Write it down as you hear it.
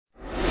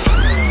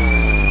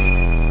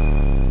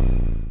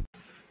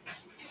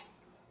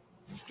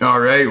All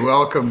right,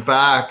 welcome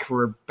back.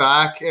 We're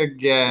back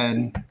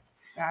again.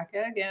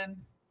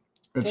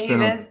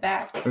 Dave is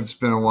back. It's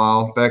been a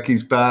while.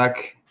 Becky's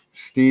back.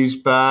 Steve's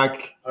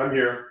back. I'm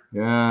here.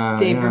 Yeah.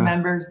 Dave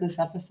remembers this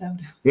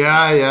episode.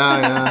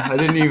 Yeah. I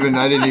didn't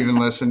even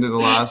listen to the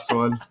last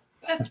one.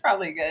 That's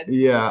probably good.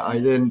 Yeah, I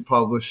didn't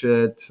publish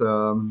it.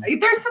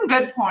 There's some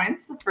good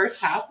points. The first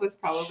half was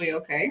probably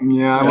okay.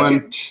 Yeah, I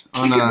went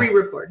on a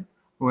re-record.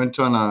 Went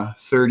on a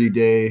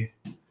 30-day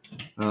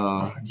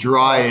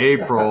dry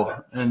April,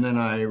 and then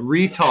I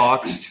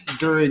retoxed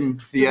during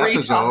the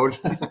episode.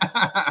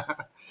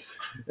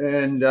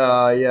 And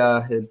I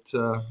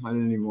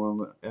didn't even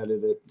want to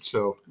edit it.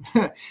 So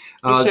you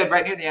should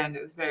right near the end.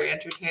 It was very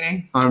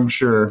entertaining. I'm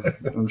sure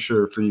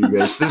for you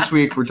guys. This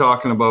week we're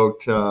talking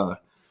about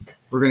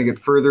we're going to get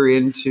further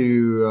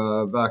into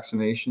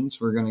vaccinations.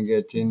 We're going to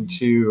get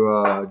into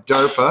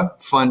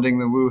DARPA funding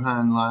the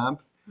Wuhan lab.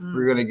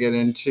 We're going to get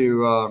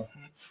into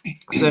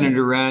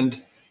Senator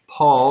Rand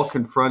Paul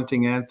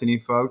confronting Anthony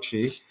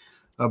Fauci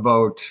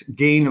about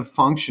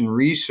gain-of-function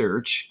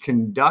research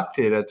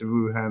conducted at the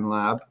Wuhan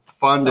lab,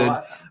 funded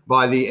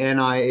by the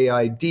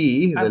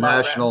NIAID, the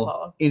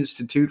National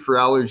Institute for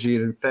Allergy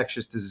and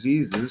Infectious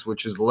Diseases,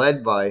 which is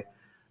led by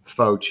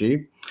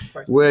Fauci,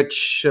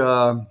 which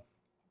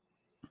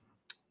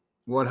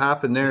what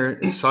happened there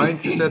is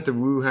scientists at the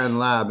Wuhan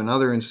lab and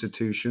other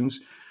institutions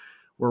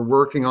were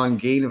working on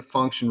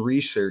gain-of-function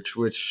research,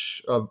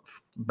 which of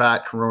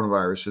bat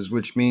coronaviruses,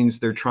 which means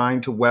they're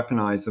trying to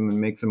weaponize them and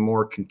make them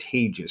more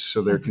contagious.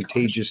 So they're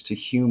contagious to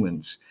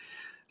humans.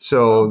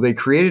 So they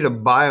created a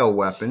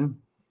bioweapon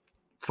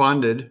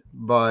funded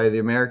by the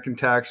American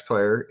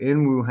taxpayer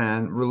in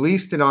Wuhan,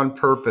 released it on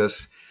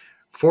purpose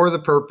for the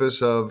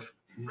purpose of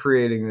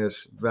creating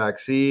this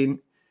vaccine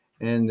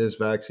and this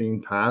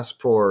vaccine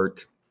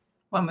passport.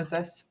 When was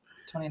this?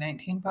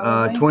 2019,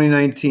 probably?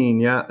 2019,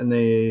 yeah. And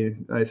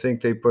I think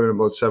they put in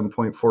about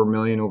 7.4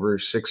 million over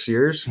 6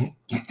 years.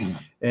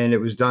 And it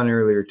was done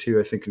earlier too,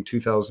 I think in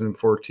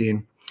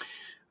 2014.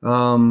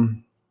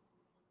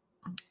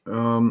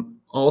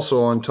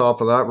 Also on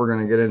top of that, we're going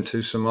to get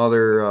into some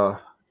other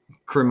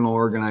criminal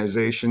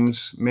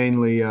organizations,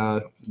 mainly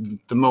the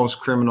most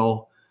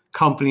criminal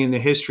company in the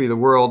history of the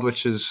world,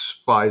 which is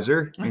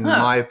Pfizer, in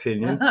my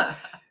opinion.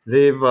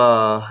 They've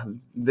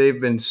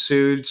been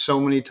sued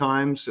so many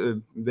times.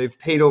 They've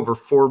paid over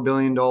 $4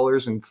 billion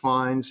in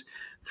fines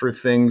for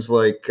things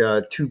like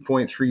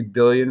 $2.3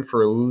 billion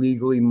for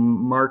illegally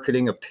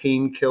marketing a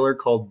painkiller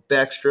called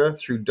Bextra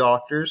through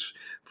doctors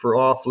for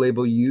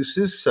off-label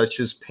uses, such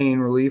as pain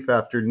relief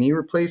after knee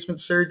replacement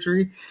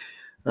surgery.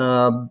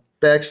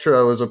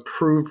 Bextra was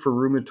approved for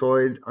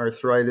rheumatoid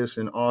arthritis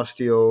and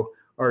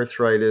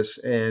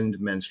osteoarthritis and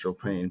menstrual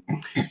pain,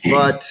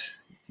 but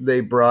they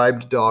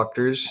bribed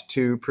doctors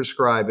to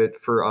prescribe it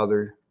for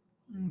other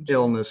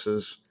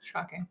illnesses.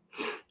 Shocking.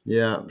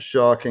 Yeah,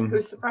 shocking.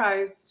 Who's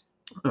surprised?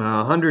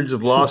 Hundreds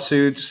of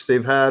lawsuits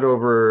they've had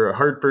over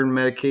heartburn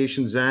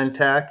medication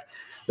Zantac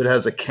that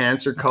has a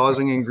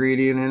cancer-causing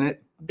ingredient in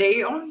it.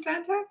 They own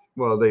Zantac?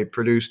 Well, they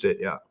produced it,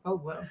 yeah.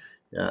 Oh, wow.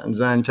 Yeah, and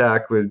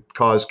Zantac would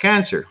cause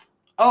cancer.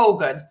 Oh,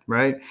 good.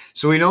 Right?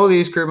 So we know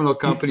these criminal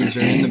companies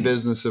are in the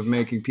business of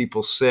making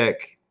people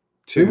sick.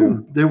 They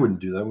wouldn't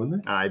do that,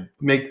 wouldn't they? I'd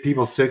make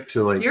people sick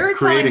to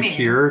create a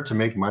cure to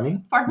make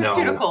money.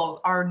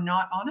 Pharmaceuticals are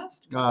not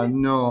honest.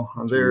 No,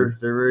 they're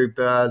very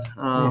bad.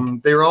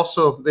 They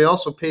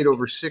also paid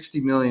over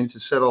 $60 million to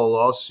settle a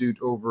lawsuit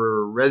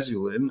over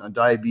Resulin, a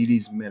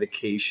diabetes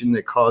medication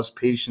that caused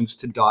patients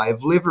to die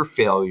of liver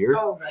failure.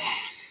 Oh, right.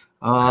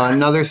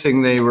 Another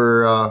thing they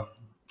were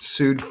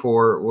sued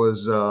for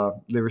was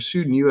they were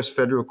sued in U.S.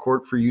 federal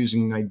court for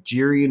using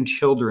Nigerian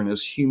children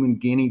as human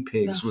guinea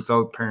pigs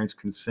without parents'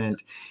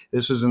 consent.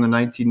 This was in the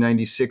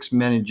 1996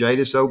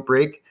 meningitis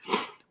outbreak,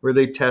 where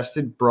they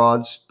tested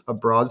a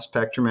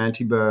broad-spectrum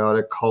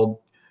antibiotic called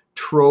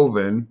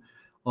Trovin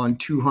on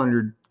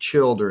 200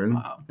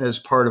 children as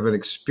part of an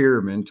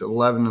experiment,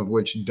 11 of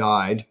which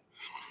died.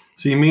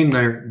 So you mean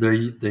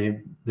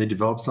they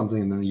developed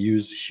something and then they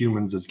use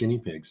humans as guinea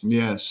pigs?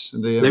 Yes.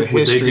 Would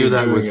they do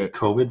that with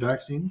COVID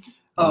vaccines?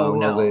 Oh,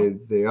 well, no.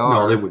 They are.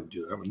 No, they wouldn't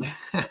do that, would they?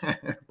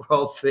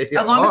 Well,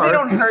 as long as they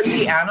don't hurt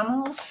the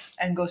animals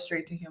and go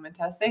straight to human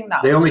testing,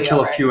 they only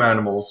kill a few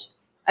animals.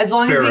 As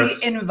long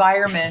as the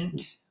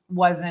environment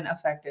wasn't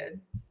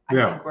affected, I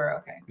think we're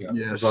okay. Yeah.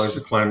 Yes. As long as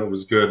the climate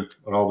was good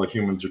and all the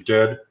humans are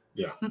dead.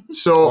 Yeah.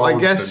 So I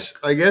guess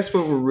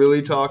what we're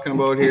really talking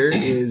about here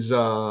is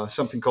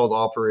something called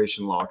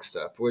Operation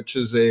Lockstep, which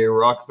is a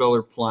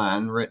Rockefeller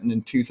plan written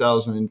in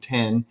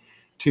 2010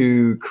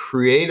 to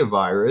create a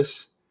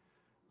virus,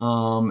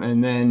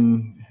 and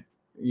then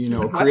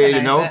create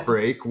an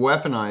outbreak,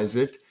 weaponize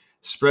it,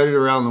 spread it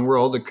around the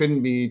world. It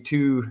couldn't be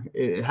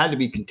it had to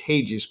be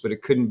contagious, but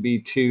it couldn't be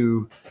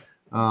too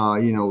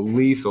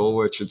lethal,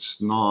 which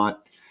it's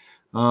not.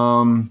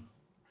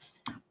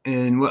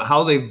 And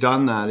how they've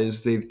done that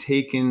is they've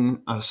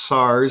taken a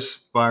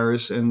SARS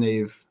virus and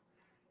they've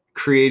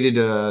created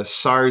a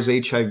SARS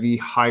HIV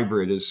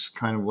hybrid is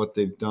kind of what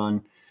they've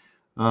done.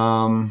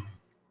 Now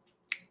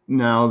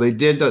they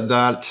did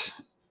that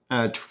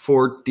at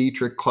Fort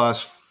Detrick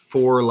Class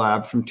 4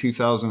 lab from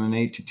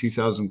 2008 to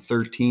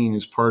 2013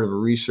 as part of a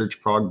research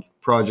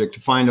project to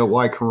find out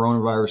why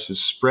coronaviruses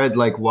spread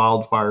like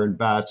wildfire in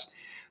bats,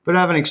 but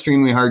have an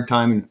extremely hard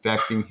time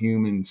infecting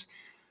humans.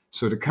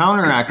 So to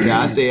counteract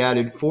that, they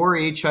added 4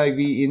 HIV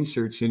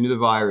inserts into the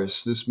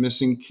virus. This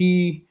missing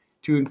key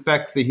to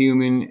infect the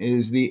human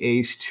is the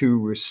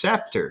ACE2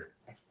 receptor.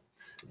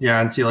 Yeah,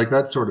 and see, like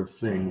that sort of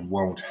thing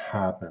won't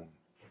happen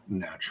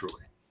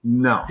naturally.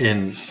 No.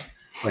 In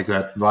like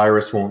that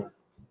virus won't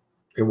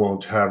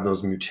have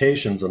those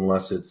mutations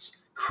unless it's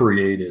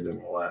created in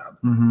the lab.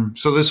 Mm-hmm.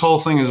 So this whole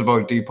thing is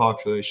about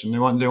depopulation. They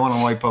want to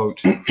wipe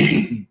out.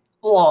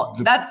 Well,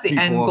 that's the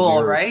end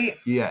goal, right?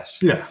 Yes.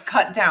 Yeah.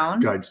 Cut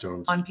down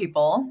Guidestones. on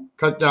people.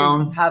 Cut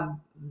down. To have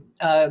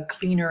a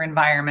cleaner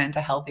environment,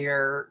 a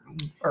healthier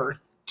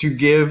earth. To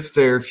give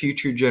their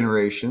future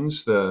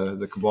generations,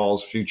 the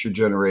cabal's future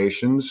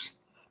generations,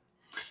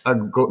 a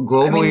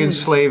globally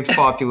enslaved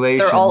population.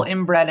 They're all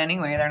inbred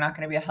anyway. They're not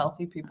going to be a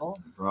healthy people.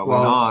 Probably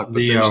not, but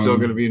they're still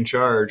going to be in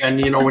charge.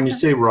 And when you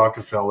say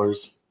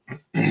Rockefellers,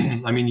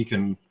 I mean you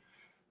can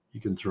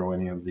throw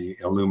any of the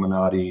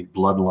Illuminati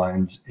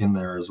bloodlines in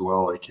there as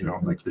well, like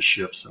like the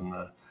Schiffs and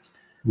the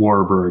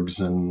Warburgs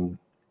and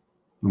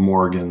the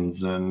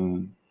Morgans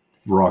and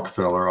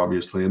Rockefeller,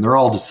 obviously, and they're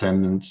all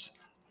descendants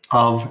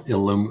of the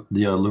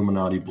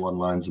Illuminati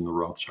bloodlines and the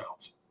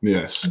Rothschilds.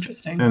 Yes.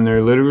 Interesting. And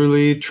they're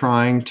literally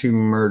trying to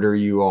murder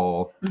you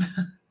all.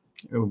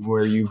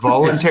 Where you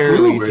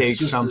voluntarily take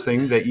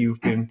something that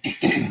you've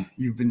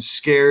been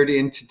scared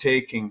into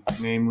taking,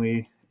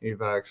 namely a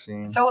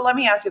vaccine. So let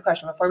me ask you a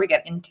question before we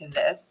get into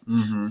this.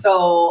 Mm-hmm.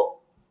 So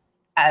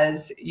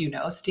as you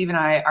know, Steve and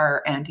I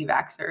are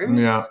anti-vaxxers.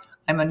 Yeah.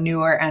 I'm a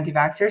newer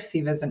anti-vaxxer.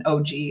 Steve is an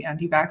OG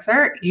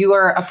anti-vaxxer. You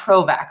are a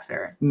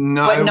pro-vaxxer.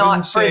 No, but I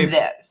not for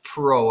this.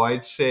 Pro.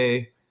 I'd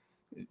say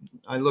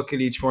I look at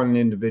each one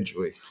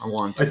individually.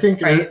 I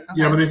think, right?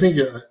 yeah, but I think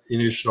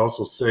you should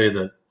also say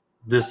that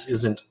this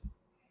isn't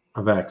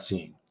a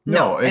vaccine.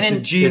 No, it's a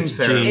gene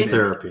therapy. Gene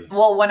therapy.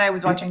 Well, when I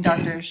was watching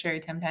Dr.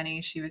 Sherry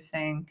Tempeni, she was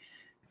saying,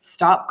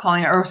 stop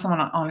calling it, or someone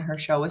on her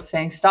show was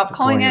saying, stop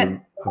calling it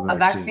a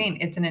vaccine.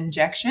 It's an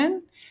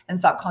injection, and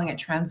stop calling it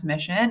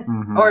transmission,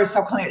 or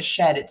stop calling it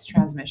shed. It's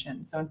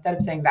transmission. So instead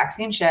of saying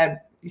vaccine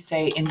shed, you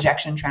say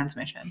injection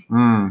transmission.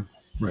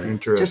 Right.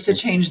 Interesting. Just to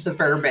change the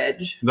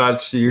verbiage.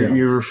 That's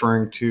you're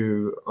referring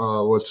to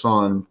what's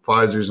on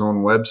Pfizer's own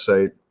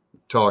website,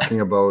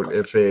 talking about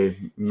if a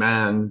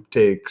man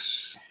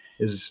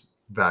is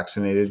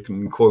vaccinated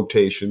in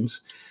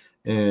quotations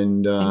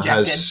and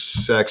has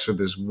sex with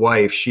his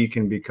wife, she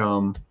can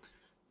become,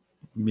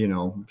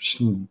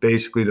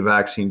 basically the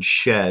vaccine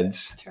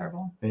sheds. It's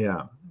terrible.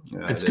 Yeah.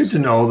 It's good to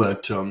know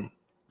that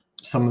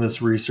some of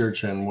this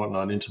research and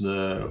whatnot into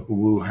the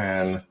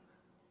Wuhan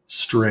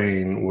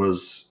strain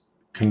was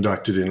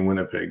conducted in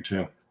Winnipeg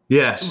too.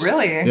 Yes.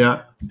 Really?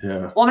 Yeah.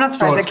 Yeah. Well, I'm not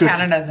surprised that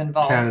Canada's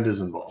involved.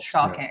 Canada's involved.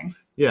 Shocking.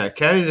 Yeah.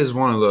 Canada is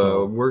one of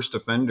the worst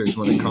offenders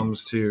when it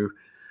comes to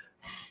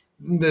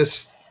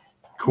this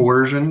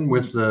coercion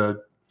with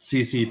the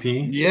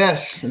CCP.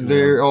 Yes.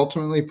 They're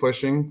ultimately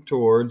pushing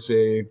towards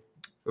a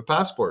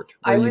passport.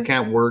 You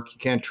can't work, you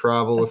can't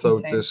travel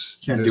without this.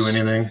 Can't do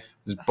anything.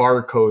 This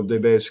barcode, they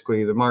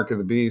basically, the mark of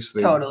the beast,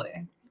 they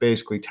totally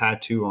basically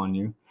tattoo on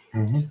you.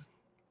 Mm-hmm.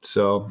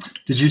 So,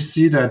 did you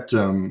see that?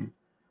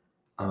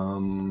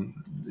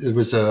 It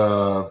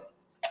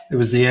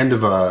was the end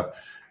of a.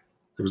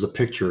 There was a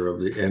picture of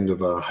the end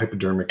of a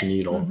hypodermic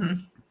needle,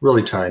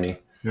 really tiny.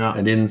 Yeah,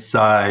 and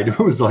inside it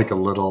was like a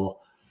little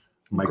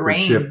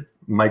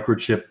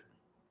microchip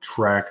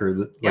tracker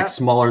that like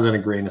smaller than a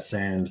grain of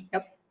sand.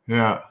 Yep.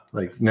 Yeah.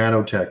 Like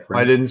nanotech,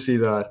 right? I didn't see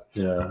that.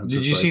 Yeah.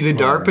 Did you see the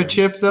DARPA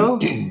chip though?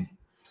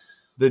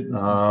 The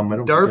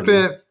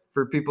DARPA,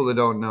 for people that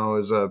don't know,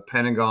 is a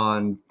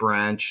Pentagon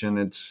branch, and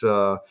it's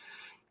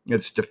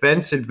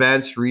Defense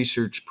Advanced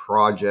Research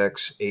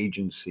Projects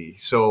Agency.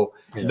 So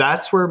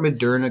that's where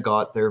Moderna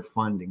got their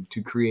funding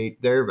to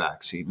create their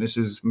vaccine. This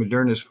is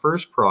Moderna's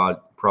first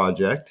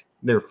project,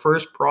 their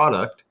first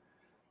product,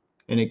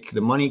 and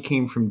the money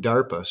came from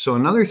DARPA. So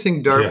another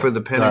thing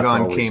the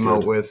Pentagon came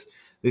out with,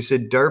 they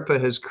said DARPA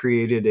has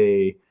created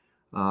a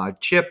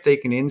chip they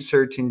can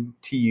insert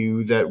into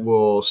you that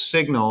will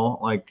signal,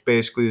 like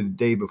basically the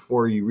day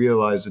before you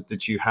realize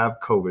that you have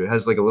COVID. It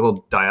has like a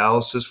little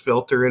dialysis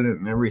filter in it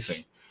and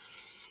everything.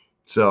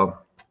 So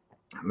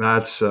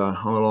that's a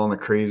little on the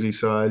crazy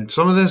side.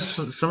 Some of this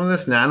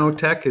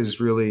nanotech is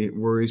really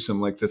worrisome,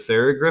 like the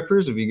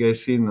Theragrippers. Have you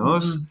guys seen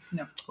those?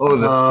 No. Oh,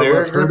 the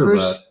Theragrippers? I've heard of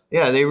that.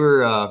 Yeah, they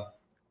were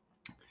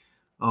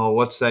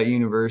what's that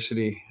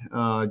university?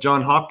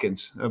 John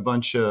Hopkins. A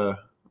bunch of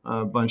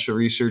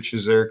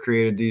researchers there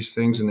created these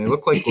things, and they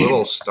look like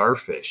little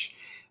starfish,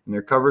 and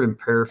they're covered in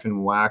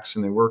paraffin wax,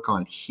 and they work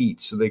on heat,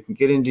 so they can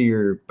get into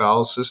your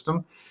bowel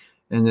system,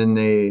 and then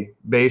they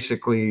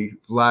basically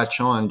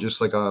latch on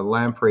just like a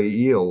lamprey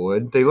eel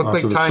would. They look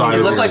like tiny.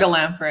 They look like a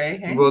lamprey.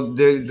 Hey? Well,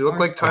 they look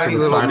like tiny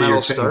little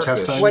metal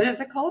starfish. What is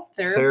it called?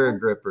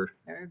 Theragripper.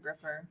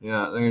 Theragrippers.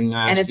 Yeah, they're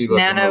nasty. And it's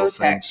looking little nanotech.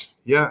 things.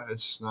 Yeah,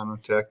 it's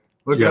nanotech.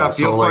 Look it up.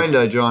 You'll find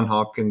a John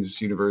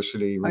Hopkins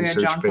University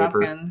research Johns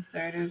paper. Hopkins.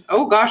 There it is.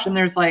 Oh gosh, and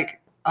there's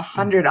like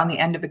 100 on the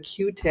end of a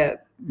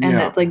Q-tip, and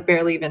it like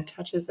barely even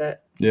touches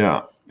it.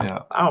 Yeah.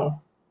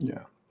 Wow.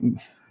 Yeah.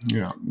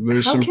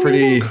 There's How some can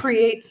pretty. you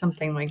create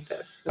something like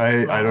this?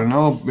 I don't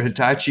know.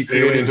 Hitachi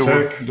created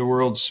the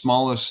world's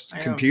smallest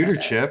computer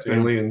chip,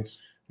 aliens,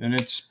 and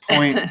it's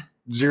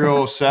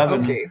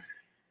 0.07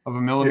 of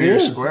a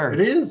millimeter square. It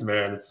is,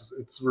 man.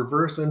 It's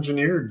reverse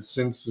engineered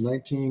since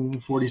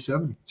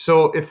 1947.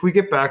 So if we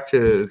get back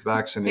to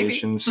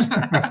vaccinations,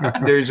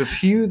 there's a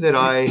few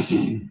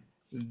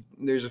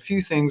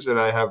things that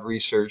I have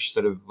researched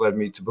that have led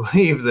me to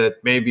believe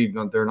that maybe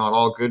they're not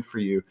all good for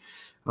you.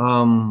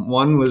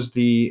 One was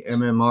the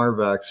MMR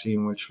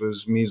vaccine, which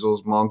was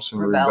measles, mumps,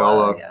 and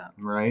rubella,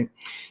 right?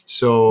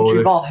 So which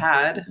we've all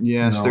had.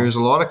 Yes, there's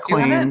a lot of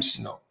claims.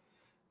 No.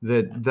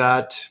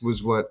 That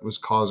was what was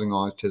causing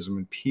autism,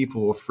 and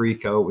people will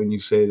freak out when you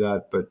say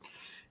that, but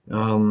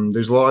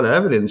there's a lot of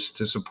evidence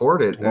to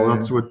support it. Well,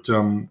 that's what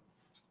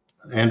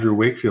Andrew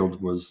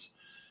Wakefield was.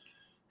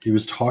 He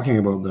was talking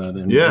about that,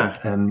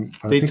 and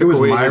I think it was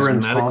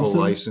Myron Thompson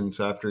license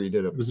after he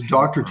did it. It was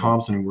Dr.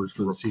 Thompson who worked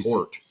for the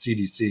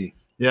CDC.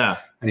 Yeah,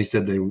 and he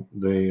said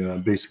they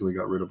basically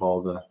got rid of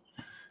all the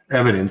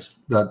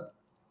evidence that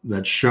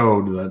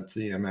showed that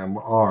the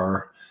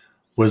MMR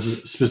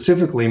was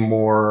specifically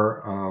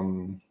more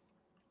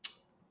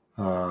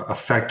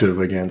effective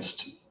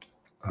against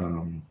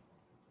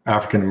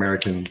African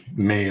American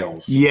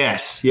males.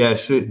 Yes.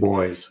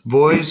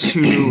 Boys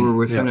who were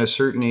within a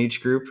certain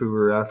age group who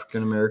were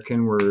African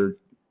American were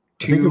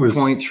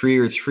 2.3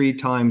 or 3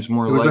 times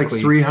more likely. It was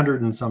like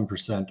 300 and some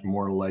 %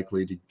 more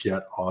likely to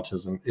get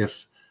autism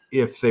if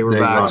they were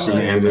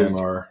vaccinated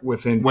MMR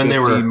within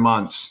 15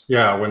 months.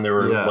 Yeah, when they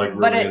were like really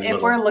But little.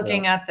 If we're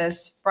looking at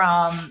this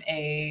from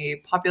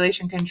a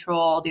population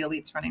control, the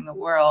elites running the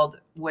world,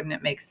 wouldn't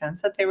it make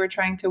sense that they were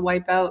trying to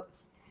wipe out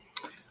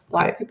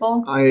Black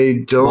people?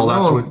 I don't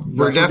know.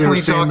 We're definitely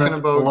talking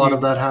about a lot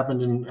of that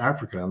happened in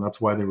Africa, and that's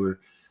why they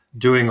were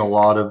doing a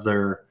lot of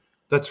their.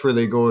 That's where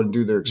they go and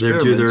do their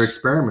experiments. They do their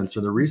experiments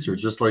or their research,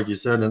 just like you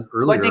said earlier.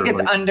 Well, I think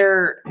it's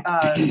under,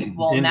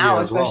 now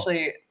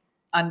especially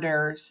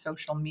under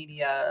social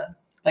media.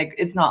 Like,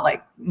 it's not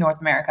like North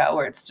America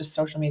where it's just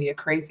social media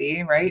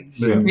crazy, right?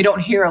 Yeah. We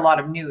don't hear a lot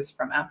of news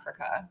from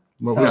Africa.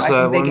 What so was I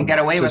that think they can get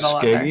away with a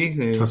lot there.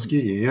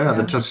 Tuskegee,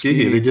 the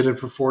Tuskegee. They did it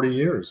for 40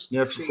 years.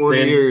 Yeah, for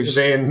 40 years.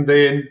 They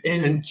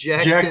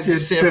injected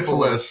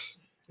syphilis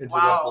into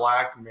the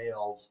Black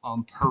males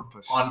on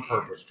purpose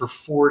for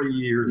 40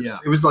 years. Yeah.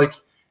 It was like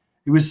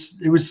it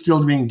was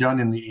still being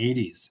done in the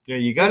 80s. Yeah,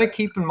 you got to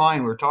keep in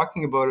mind we're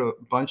talking about a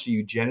bunch of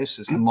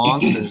eugenicists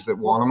monsters that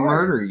want to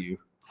murder you.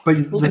 But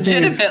the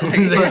thing is,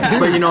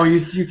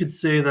 but you could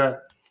say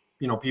that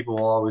people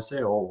will always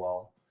say, "Oh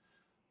well,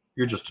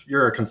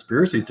 you're a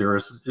conspiracy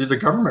theorist. The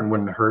government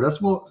wouldn't hurt us."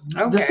 Well,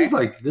 this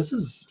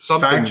is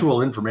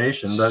factual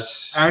information that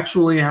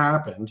actually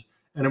happened.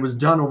 And it was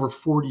done over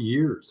 40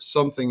 years.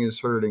 Something is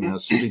hurting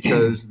us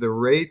because the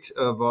rate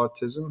of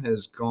autism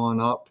has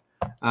gone up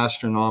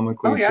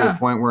astronomically to the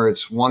point where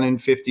it's 1 in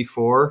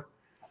 54.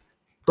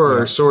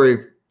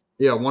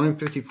 1 in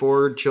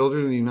 54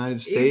 children in the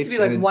United States. It used to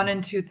be like 1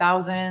 in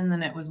 2,000,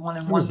 then it was 1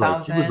 in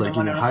 1,000. It was like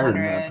even higher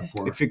than that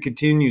before. If it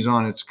continues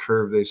on its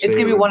curve, they say it's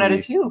going to be 1 out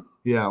of 2.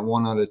 Yeah,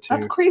 1 out of 2.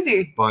 That's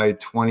crazy. By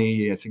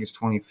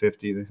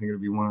 2050, they think it'll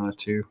be 1 out of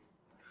 2.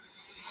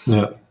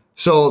 Yeah.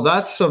 So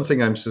that's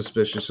something I'm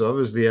suspicious of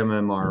is the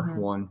MMR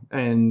one.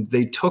 And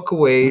they took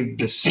away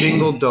the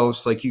single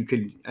dose. Like you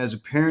could, as a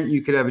parent,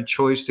 you could have a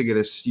choice to get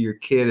your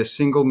kid a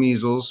single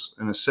measles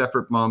and a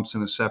separate mumps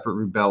and a separate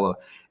rubella.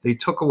 They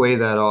took away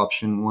that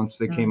option once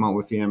they came out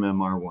with the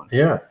MMR one.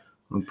 Yeah.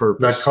 On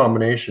purpose. That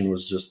combination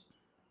was just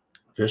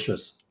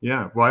vicious.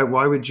 Yeah. Why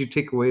would you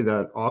take away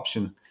that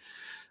option?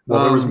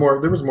 Well,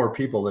 there was more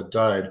people that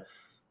died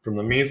from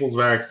the measles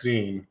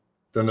vaccine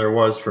than there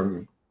was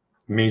from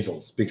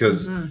measles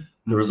because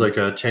there was like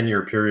a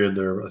 10-year period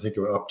there. I think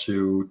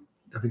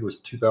it was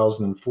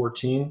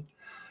 2014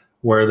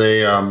 where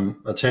they a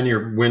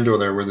 10-year window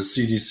there where the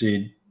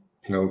CDC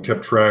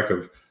kept track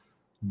of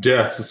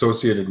deaths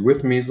associated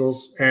with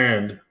measles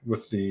and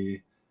with the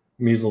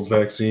measles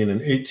vaccine,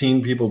 and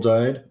 18 people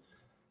died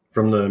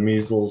from the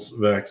measles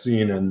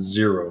vaccine and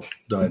 0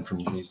 died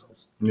from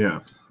measles. Yeah.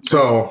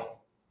 So,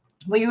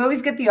 well, you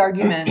always get the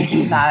argument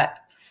that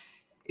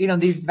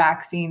these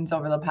vaccines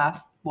over the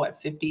past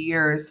 50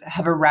 years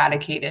have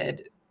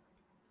eradicated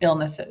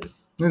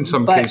illnesses. In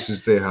some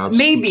cases they have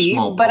maybe,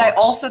 but I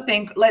also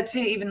think, let's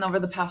say even over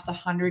the past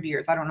 100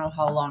 years, I don't know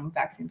how long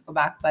vaccines go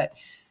back, but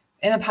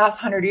in the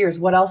past 100 years,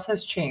 what else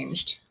has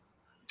changed?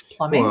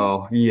 Plumbing?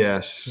 Well,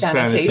 yes.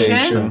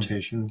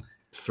 Sanitation.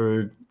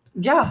 Food.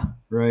 Yeah.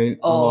 Right?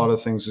 A lot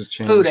of things have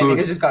changed. Food, I think,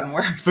 has just gotten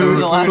worse over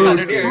the last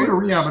 100 years.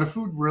 But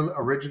food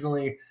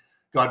originally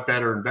got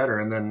better and better,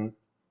 and then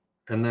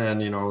And then,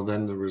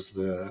 then there was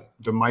the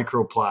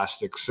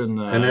microplastics and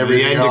the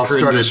everything else endocrine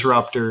started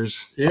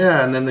disruptors.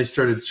 Yeah, and then they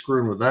started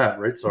screwing with that,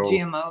 right? So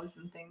GMOs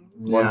and things.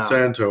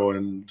 Monsanto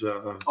and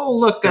oh,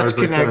 look, that's guys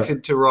like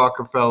connected to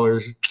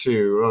Rockefellers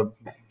too.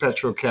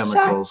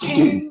 Petrochemicals,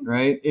 Shocking.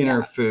 right? In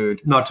our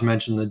food. Not to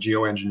mention the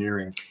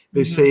geoengineering.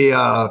 They say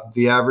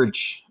the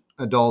average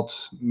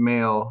adult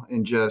male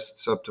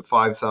ingests up to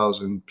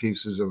 5,000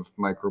 pieces of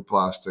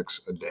microplastics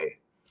a day.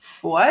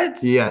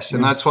 What? Yes,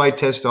 and that's why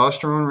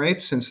testosterone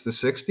rates since the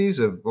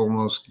 60s have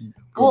almost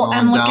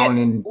gone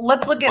down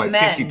let's look at by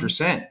men.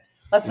 50%.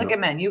 Let's look at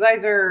men. You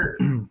guys are,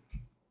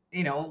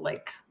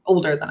 like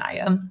older than I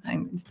am. I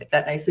can say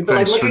that nicely, but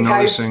Thanks like look for at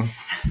noticing.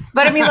 guys.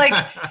 But I mean, like,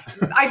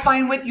 I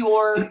find with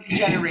your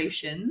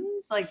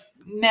generations, like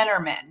men are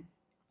men,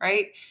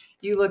 right?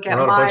 You look at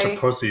We're not a bunch of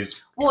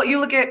pussies. Well, you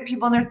look at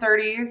people in their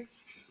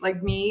 30s,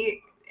 like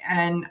me,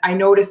 and I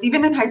noticed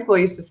even in high school, I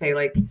used to say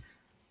like,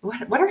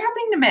 what are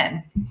happening to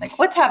men? Like,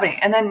 what's happening?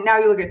 And then now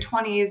you look at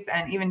 20s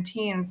and even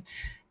teens,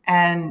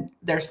 and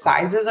their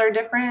sizes are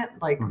different.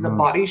 Like the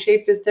body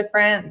shape is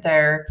different.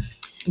 Their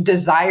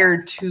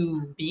desire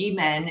to be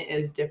men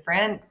is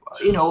different.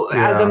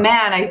 As a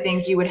man, I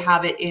think you would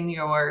have it even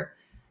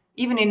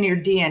in your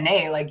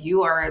DNA. Like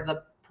you are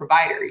the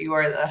provider, you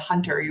are the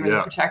hunter, you are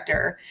the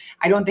protector.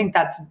 I don't think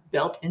that's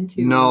built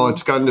into. No,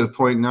 it's gotten to the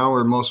point now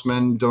where most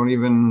men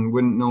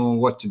wouldn't know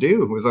what to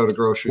do without a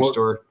grocery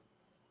store.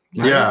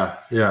 Yeah.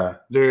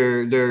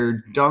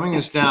 They're dumbing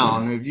us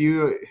down.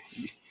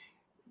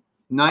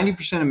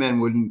 90% of men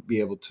wouldn't be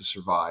able to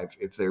survive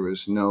if there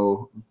was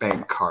no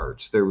bank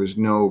cards, there was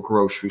no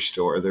grocery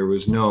store, there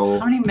was no.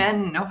 How many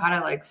men know how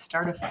to like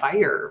start a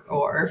fire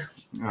or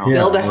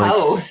build a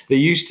house? It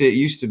used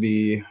to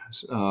be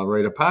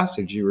rite of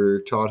passage. You were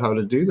taught how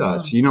to do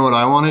that. So you know what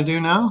I want to do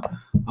now?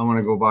 I want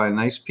to go buy a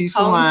nice piece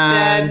of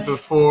land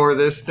before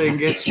this thing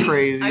gets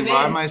crazy.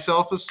 Buy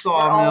myself a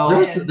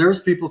sawmill. There's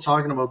people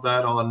talking about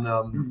that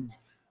on.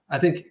 I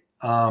think.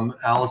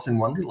 Alice in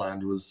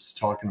Wonderland was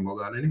talking about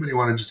that. Anybody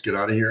want to just get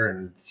out of here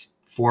and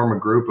form a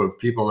group of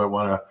people that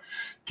want to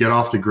get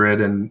off the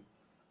grid and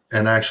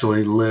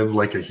actually live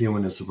like a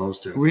human is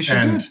supposed to? We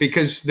should,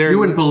 because you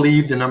wouldn't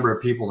believe the number of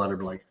people that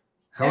are like,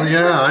 hell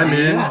yeah, I'm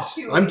in. Yes.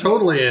 I'm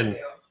totally in.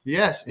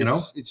 Yes,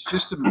 it's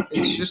just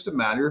a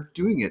matter of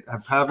doing it,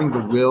 of having the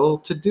will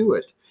to do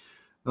it.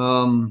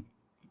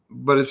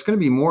 But it's going to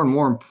be more and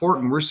more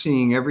important. We're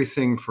seeing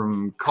everything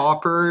from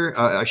copper.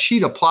 A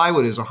sheet of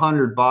plywood is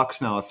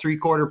 $100 now. A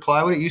 3/4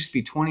 plywood, it used to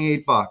be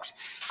 $28.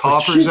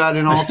 Copper's at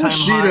an all-time high. A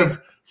sheet of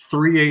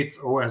 3/8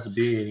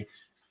 OSB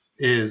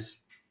is,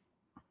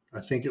 I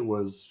think it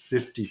was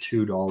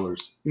 $52.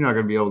 You're not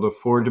going to be able to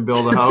afford to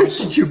build a house.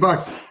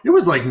 $52. It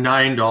was like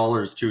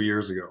 $9 2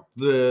 years ago.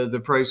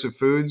 The price of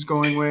food's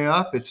going way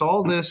up. It's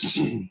all this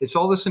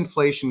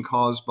inflation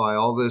caused by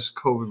all this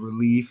COVID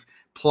relief,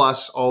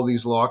 plus all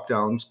these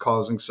lockdowns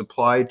causing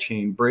supply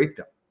chain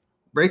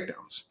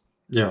breakdowns.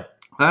 Yeah.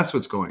 That's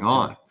what's going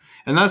on.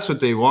 And that's what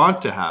they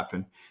want to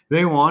happen.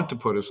 They want to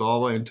put us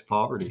all into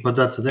poverty. But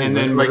that's the thing. And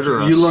then like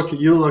you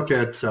look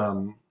at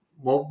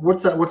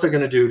what's that going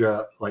to do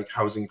to like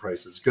housing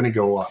prices? Going to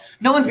go up.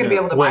 No one's going to be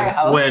able to buy a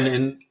house.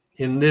 When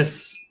in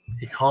this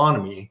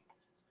economy,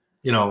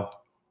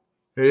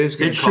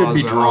 it should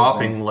be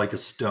dropping like a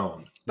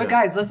stone. But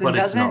guys,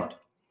 listen,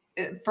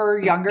 for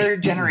younger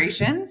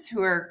generations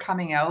who are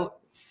coming out,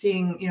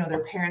 seeing,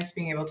 their parents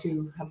being able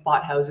to have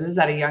bought houses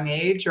at a young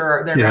age,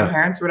 or their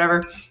grandparents,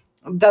 whatever,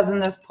 doesn't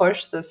this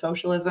push the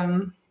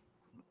socialism?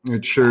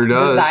 It sure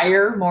does.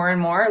 Desire more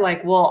and more.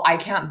 Like, well, I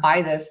can't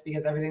buy this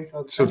because everything's so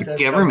expensive. So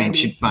the government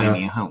should buy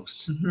me a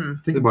house. Mm-hmm.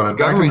 Think about it.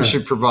 The government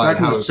should provide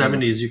housing. Back in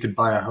the 70s, you could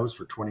buy a house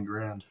for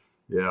 $20,000.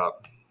 Yeah.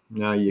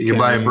 Now you could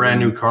buy a brand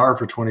new car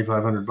for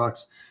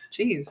 $2,500.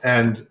 Jeez.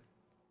 And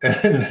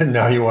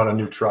now you want a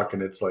new truck,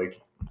 and it's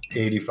like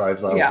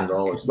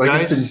 $85,000. Like,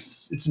 guys,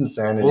 it's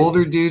insanity.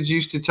 Older dudes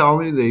used to tell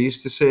me, they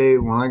used to say,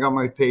 when I got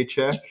my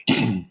paycheck,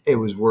 it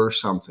was worth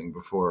something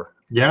before.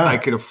 Yeah. I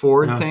could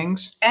afford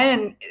things.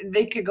 And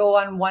they could go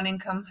on one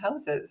income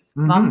houses.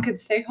 Mm-hmm. Mom could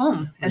stay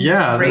home and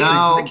raise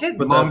the kids.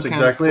 But Mom that's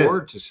exactly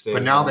afford to stay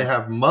But now they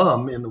have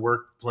mom in the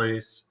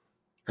workplace,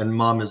 and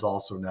mom is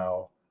also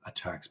now a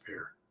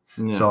taxpayer.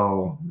 Yeah.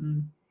 So,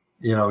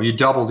 you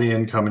double the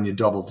income and you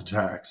double the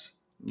tax.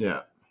 Yeah.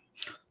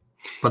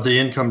 But the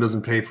income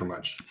doesn't pay for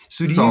much.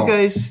 So do you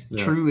guys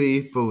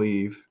truly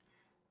believe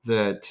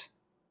that?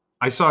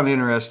 I saw an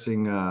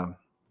interesting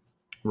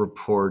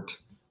report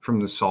from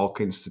the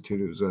Salk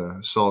Institute. It was a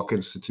Salk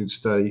Institute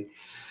study.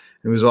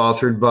 It was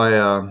authored by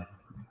a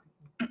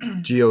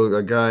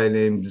guy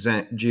named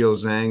Geo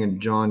Zhang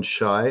and John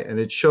Shai, and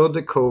it showed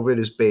that COVID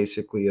is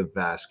basically a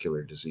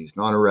vascular disease,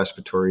 not a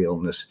respiratory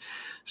illness.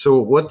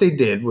 So what they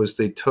did was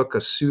they took a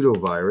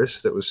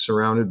pseudovirus that was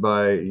surrounded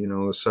by,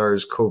 the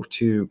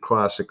SARS-CoV-2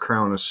 classic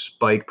crown of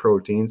spike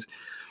proteins,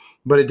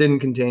 but it didn't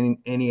contain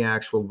any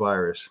actual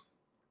virus.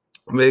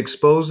 They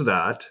exposed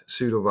that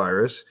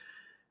pseudovirus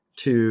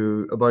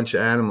to a bunch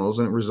of animals,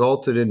 and it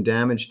resulted in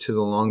damage to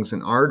the lungs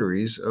and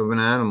arteries of an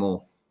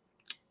animal.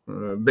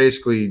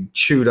 Basically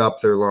chewed up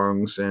their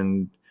lungs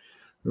and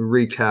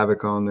wreaked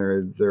havoc on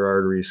their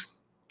arteries.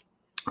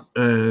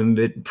 And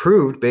it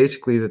proved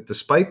basically that the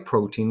spike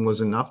protein was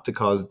enough to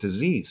cause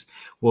disease.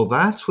 Well,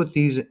 that's what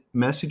these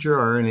messenger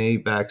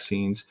RNA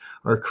vaccines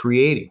are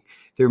creating.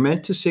 They're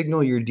meant to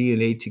signal your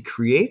DNA to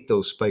create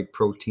those spike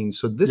proteins.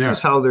 So this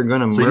is how they're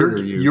going to murder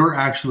you. You're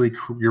actually,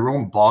 your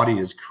own body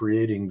is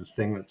creating the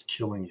thing that's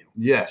killing you.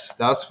 Yes,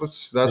 that's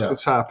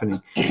what's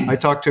happening. I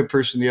talked to a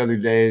person the other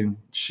day, and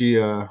she,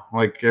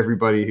 like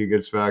everybody who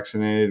gets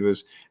vaccinated,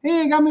 was,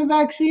 "Hey, I got my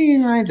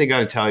vaccine, right?" They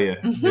got to tell you.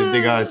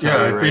 They got to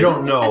tell you. If you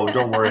don't know,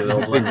 don't worry.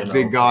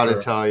 They got to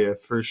tell you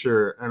for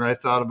sure. And I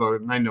thought about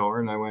it, and I know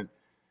her, and I went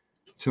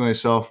to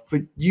myself,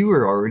 "But you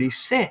were already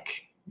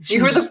sick.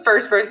 You were the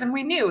first person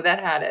we knew that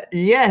had it."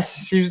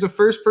 Yes, she was the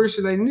first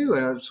person I knew.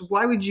 And I was,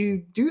 why would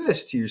you do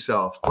this to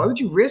yourself? Why would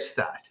you risk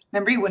that?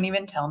 Remember, you wouldn't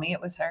even tell me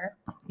it was her.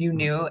 You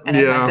knew, and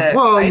I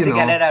had to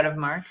get it out of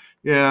Mark.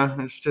 Yeah,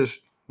 it's just,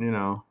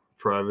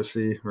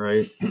 privacy,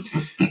 right?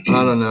 I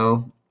don't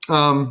know.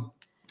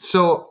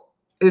 So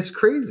it's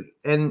crazy.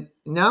 And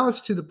now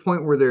it's to the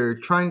point where they're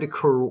trying to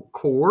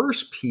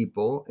coerce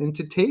people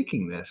into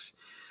taking this.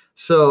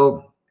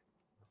 So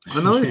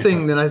another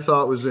thing that I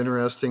thought was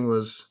interesting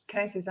was...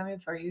 Can I say something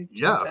before you?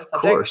 Of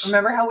course.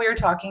 Remember how we were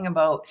talking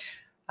about,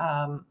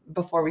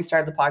 before we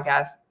started the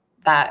podcast,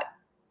 that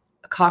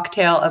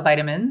cocktail of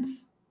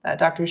vitamins that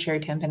Dr. Sherry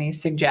Tenpenny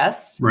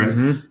suggests? Right.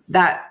 Mm-hmm.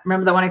 That,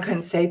 remember the one I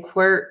couldn't say,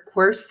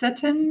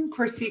 quercetin,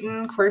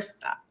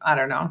 I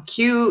don't know,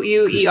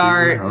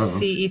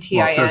 QUERCETIN.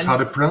 Well, it says how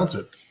to pronounce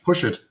it.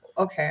 Push it.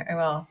 Okay, I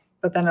will.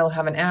 But then it'll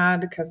have an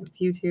ad because it's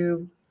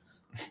YouTube.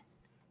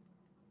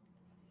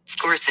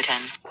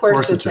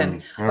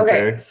 Quercetin.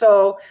 Okay,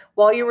 so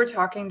while you were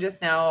talking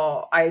just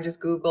now, I just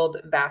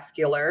Googled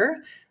vascular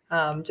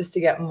just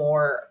to get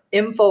more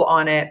info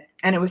on it.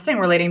 And it was saying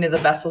relating to the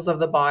vessels of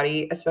the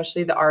body,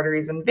 especially the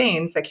arteries and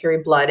veins that carry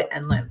blood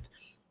and lymph.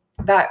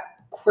 That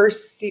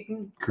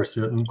quercetin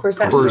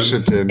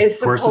is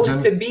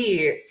supposed to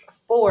be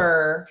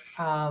for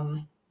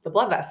the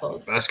blood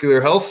vessels.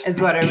 Vascular health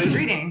is what I was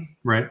reading.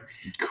 Right.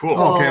 Cool.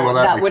 So okay, well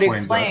that would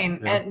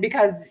explain. That. Yeah. And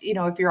because,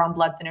 if you're on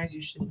blood thinners,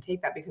 you shouldn't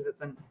take that because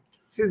it's a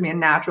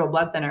natural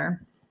blood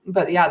thinner.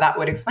 But yeah, that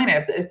would explain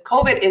it. If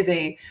COVID is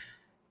a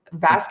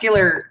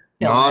vascular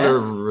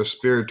illness, not a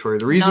respiratory.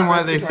 The reason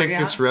why they think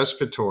it's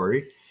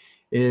respiratory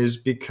is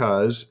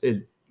because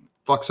it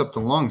fucks up the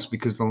lungs,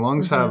 because the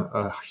lungs have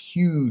a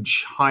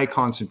huge high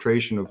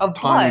concentration of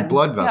tiny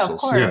blood vessels. Yeah, of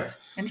course. Yeah.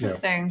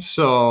 Interesting. Yeah.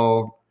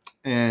 So,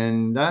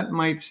 and that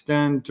might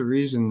stand to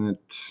reason that...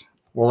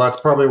 Well, that's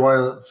probably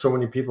why so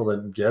many people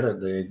that get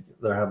it,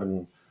 they're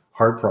having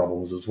heart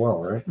problems as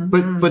well, right?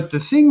 Mm-hmm. But the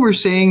thing we're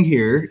saying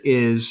here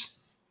is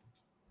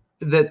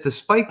that the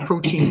spike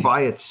protein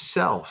by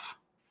itself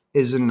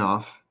is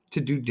enough to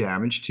do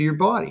damage to your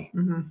body.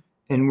 Mm-hmm.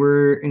 And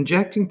we're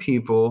injecting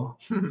people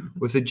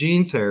with a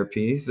gene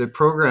therapy that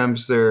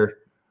programs their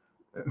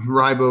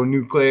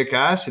ribonucleic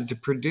acid to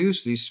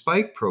produce these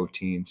spike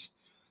proteins.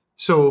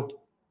 So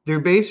they're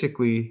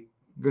basically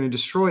going to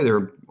destroy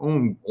their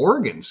own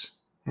organs.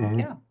 Mm-hmm.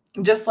 Yeah.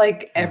 Just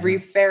like every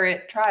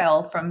ferret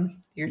trial from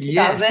year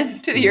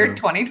 2000 to the year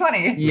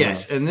 2020.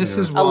 Yes. And this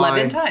is why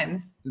 11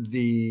 times.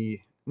 The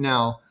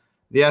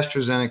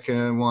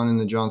AstraZeneca one and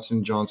the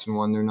Johnson & Johnson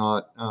one, they're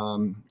not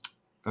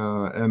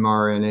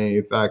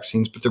mRNA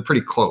vaccines, but they're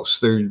pretty close.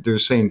 They're the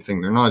same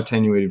thing. They're not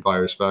attenuated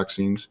virus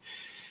vaccines.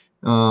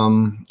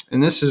 And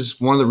this is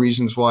one of the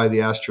reasons why the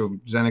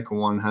AstraZeneca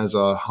one has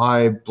a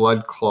high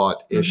blood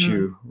clot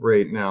issue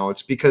right now.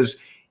 It's because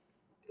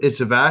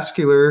it's a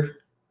vascular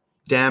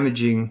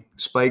damaging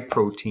spike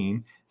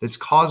protein that's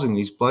causing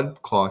these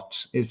blood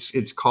clots.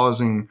 It's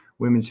causing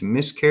women to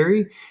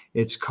miscarry.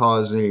 It's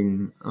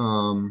causing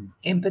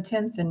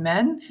impotence in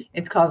men.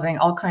 It's causing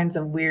all kinds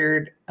of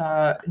weird,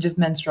 just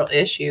menstrual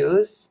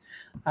issues.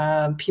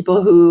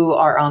 People who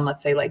are on,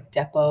 let's say, like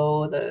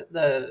Depo,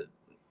 the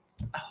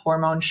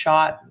hormone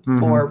shot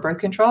for birth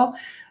control,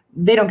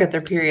 they don't get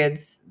their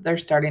periods. They're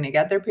starting to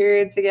get their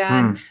periods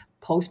again.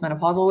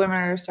 Postmenopausal women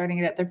are starting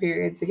to get their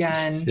periods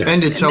again. Yeah.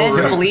 And it's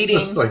outright bleeding.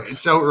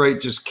 It's outright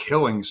just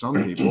killing some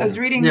people. I was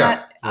reading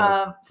that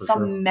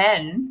some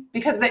men,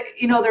 because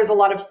there's a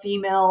lot of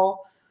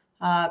female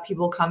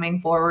people coming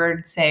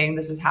forward saying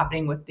this is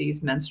happening with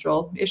these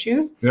menstrual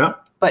issues. Yeah.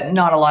 But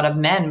not a lot of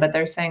men. But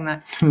they're saying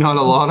that not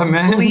a lot of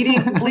men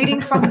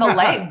bleeding from the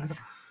legs.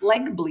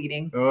 Leg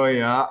bleeding. Oh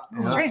yeah,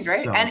 strange,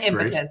 right? And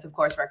impotence, of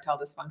course, erectile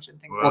dysfunction.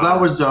 Things. Well,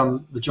 that was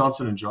the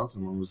Johnson &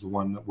 Johnson one was the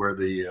one where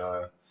these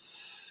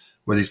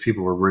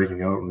people were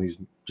breaking out and these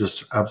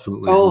just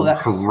absolutely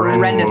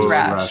horrendous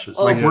rashes.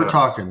 Oh, we're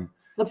talking.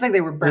 Looks like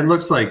they were burned. It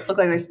looked like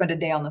they spent a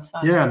day on the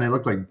sun. Yeah, and they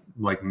look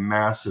like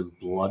massive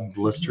blood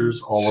blisters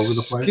all over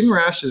the place. Skin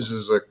rashes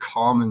is a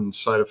common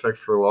side effect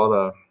for a lot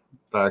of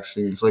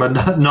vaccines,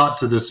 but not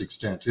to this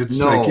extent. It's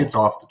it's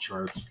off the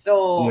charts.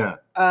 So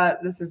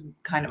this is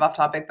kind of off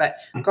topic, but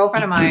a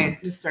girlfriend of mine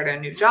just started a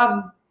new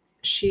job.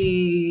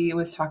 She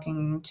was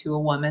talking to a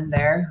woman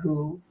there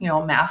who,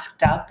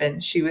 masked up,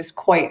 and she was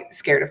quite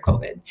scared of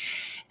COVID.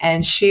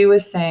 And she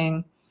was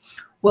saying,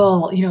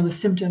 well, the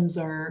symptoms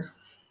are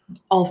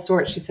all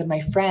sorts. She said,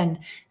 my friend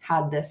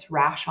had this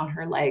rash on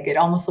her leg. It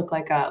almost looked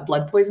like a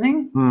blood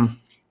poisoning.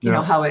 You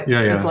know how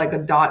it's like a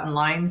dot and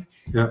lines.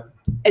 Yeah.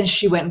 And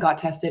she went and got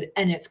tested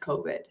and it's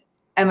COVID.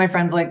 And my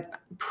friend's like,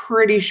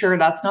 pretty sure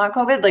that's not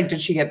COVID. Like,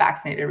 did she get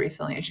vaccinated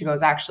recently? And she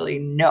goes, actually,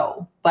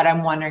 no. But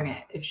I'm wondering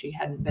if she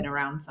hadn't been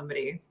around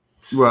somebody.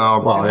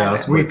 Well, yeah,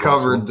 we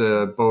covered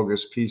the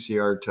bogus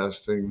PCR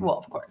testing. Well,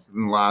 of course.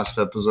 In the last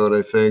episode,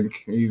 I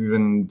think.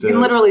 Even you can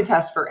literally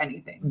test for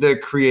anything. The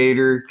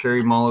creator,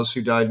 Carrie Mullis,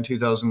 who died in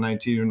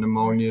 2019 of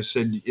pneumonia,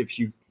 said if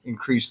you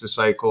increase the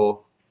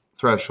cycle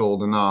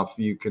threshold enough,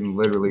 you can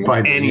literally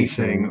find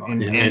anything.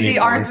 See,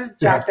 ours is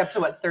jacked up to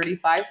what,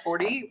 35,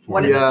 40?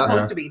 What is it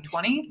supposed to be?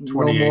 20?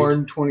 28. No more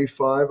than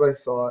 25, I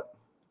thought.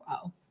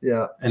 Wow.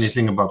 Yeah.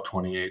 Anything above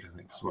 28, I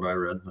think is what I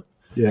read. But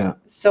yeah.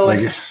 So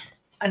like,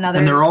 another.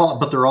 And they're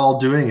all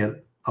doing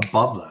it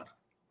above that.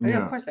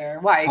 Yeah, of course they are.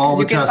 Why? All Because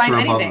the you can tests find are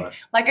above anything. that.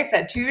 Like I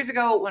said, 2 years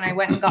ago when I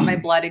went and got my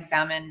blood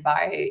examined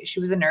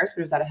she was a nurse, but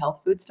it was at a health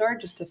food store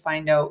just to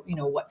find out,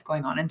 what's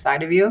going on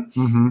inside of you.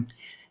 Mm-hmm.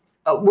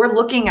 We're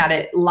looking at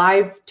it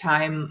live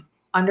time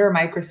under a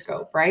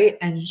microscope, right?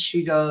 And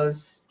she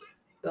goes,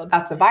 oh,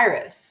 that's a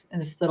virus. And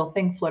this little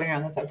thing floating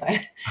around that's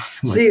outside.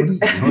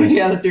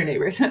 Yeah, that's your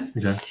neighbors.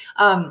 Okay.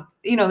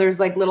 There's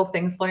like little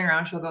things floating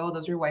around. She'll go, oh,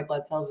 those are your white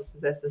blood cells. This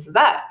is this, this is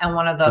that. And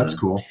one of them. That's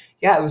cool.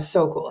 Yeah, it was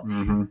so cool.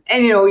 Mm-hmm.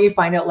 And, you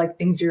find out like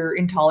things you're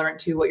intolerant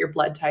to, what your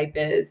blood type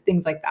is,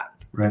 things like that.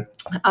 Right.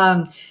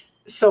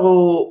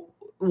 So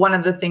one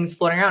of the things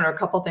floating around, or a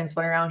couple things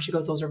floating around, she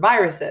goes, those are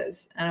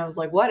viruses. And I was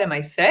like, what? Am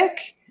I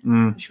sick?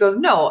 She goes,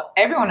 no,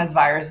 everyone has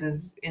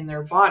viruses in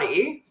their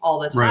body all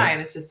the time. Right.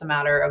 It's just a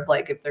matter of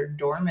like if they're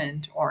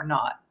dormant or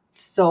not.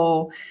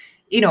 So,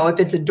 if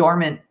it's a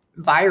dormant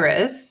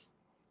virus,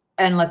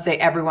 and let's say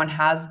everyone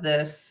has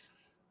this,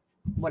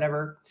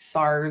 whatever,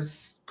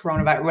 SARS,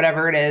 coronavirus,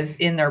 whatever it is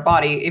in their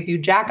body, if you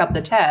jack up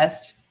the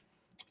test,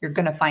 you're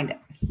going to find it.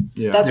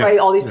 Yeah. That's why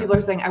all these people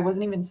are saying, I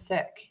wasn't even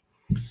sick.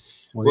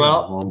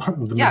 Well,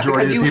 the majority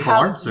because of you people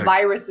have aren't sick.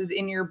 viruses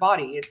in your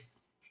body.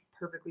 It's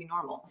perfectly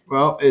normal.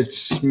 Well,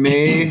 it's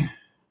May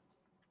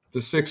the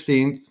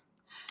 16th,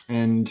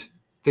 and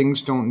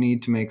things don't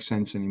need to make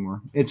sense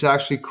anymore. It's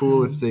actually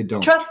cool if they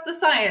don't. Trust the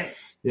science.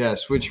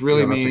 Yes, which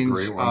really that's a means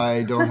great one.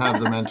 I don't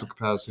have the mental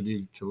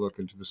capacity to look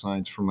into the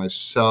science for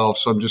myself.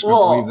 So I'm just going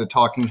to believe the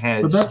talking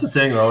heads. But that's the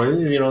thing, though.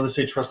 They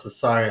say trust the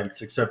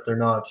science, except they're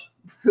not.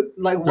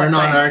 Like They're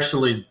not science?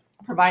 actually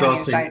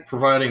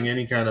providing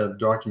any kind of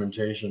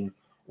documentation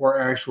or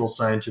actual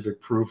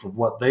scientific proof of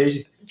what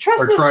they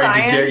Trust are the trying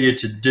science. to get you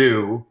to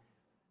do.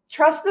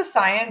 Trust the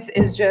science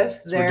is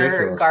just It's their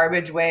ridiculous.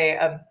 garbage way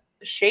of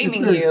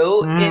shaming It's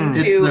you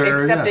into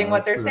accepting what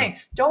it's they're their- saying.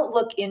 Don't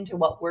look into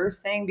what we're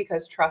saying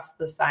because trust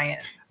the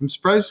science. I'm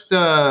surprised.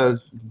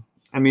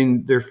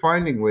 They're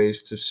finding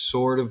ways to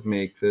sort of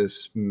make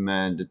this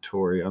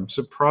mandatory. I'm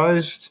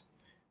surprised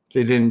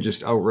they didn't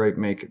just outright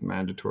make it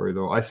mandatory,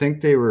 though. I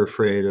think they were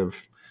afraid of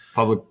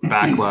public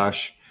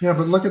backlash. Yeah,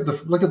 but look at the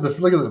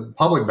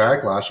public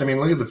backlash.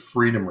 Look at the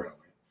Freedom Rally.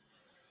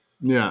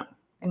 Yeah.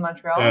 In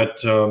Montreal? At I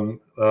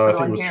think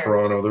it was here.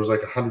 Toronto. There was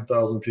like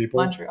 100,000 people.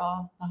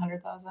 Montreal,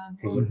 100,000.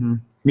 Was it? Mm-hmm.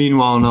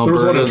 Meanwhile, in There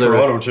was one Alberta, in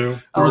Toronto too.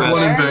 There was one in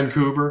there?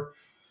 Vancouver.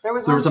 There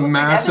was There was a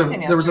massive.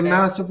 Edmonton There was a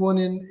yesterday. massive one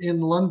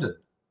in London,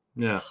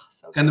 yeah,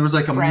 So and there was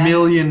like a France.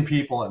 million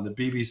people, and the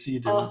BBC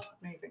didn't. Oh,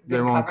 amazing. They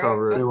won't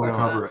cover it. They won't No.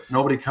 cover it.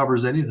 Nobody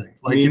covers anything.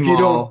 Like Meanwhile, if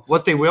you don't.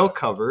 what they will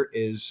cover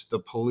is the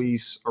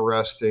police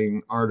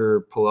arresting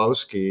Artur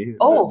Pawlowski,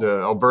 Oh.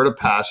 the Alberta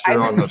pastor I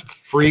was- on the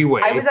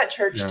freeway. I was at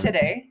church Yeah.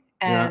 today,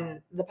 and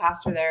the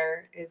pastor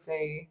there is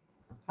a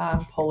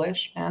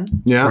Polish man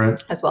yeah,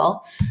 Right. as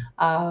well.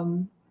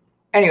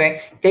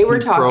 Anyway, they were He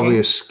talking. probably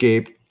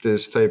escaped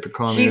this type of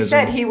communism. He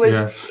said he was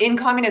Yeah. in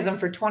communism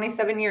for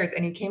 27 years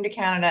and he came to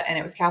Canada and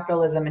it was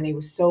capitalism and he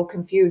was so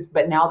confused.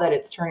 But now that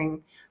it's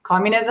turning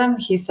communism,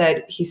 he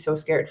said he's so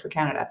scared for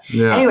Canada.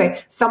 Yeah.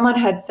 Anyway, someone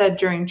had said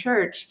during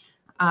church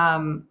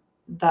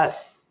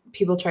that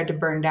people tried to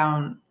burn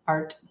down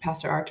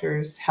Pastor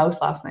Artur's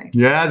house last night.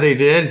 Yeah, they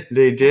did.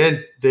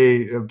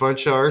 A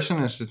bunch of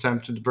arsonists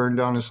attempted to burn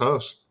down his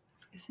house.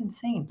 It's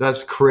insane.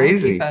 That's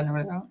crazy. Antifa and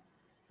whatever.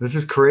 This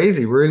is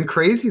crazy. We're in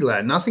crazy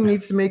land. Nothing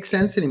needs to make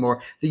sense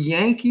anymore. The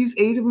Yankees,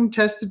 8 of them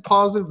tested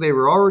positive. They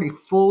were already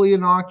fully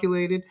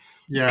inoculated.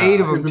 Yeah. 8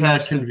 of them isn't that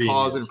tested convenient?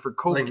 positive for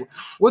COVID. Like-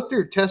 What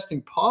they're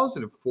testing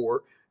positive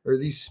for are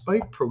these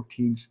spike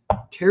proteins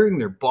tearing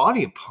their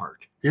body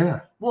apart.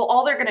 Yeah. Well,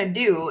 all they're going to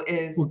do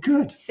is Well,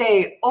 good.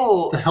 say,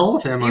 oh, The hell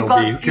with MLB. you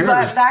got Who cares? you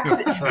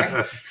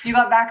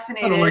got I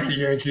vaccinated. don't like the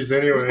Yankees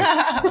anyway.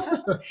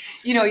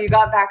 You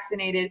got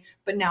vaccinated,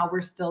 but now we're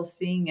still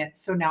seeing it.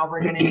 So now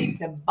we're going to need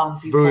to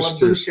bump you full of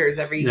boosters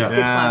every Yeah. 6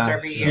 months or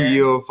every year.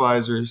 CEO of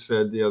Pfizer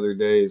said the other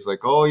day, he's like,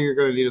 oh, you're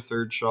going to need a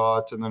 3rd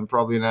shot and then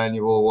probably an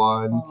annual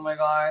one. Oh my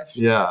gosh.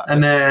 Yeah.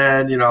 And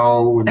then, in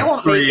They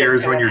won't 3 make it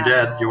years to when an you're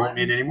dead, annual you won't one.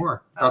 need any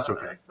more. That's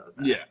okay. So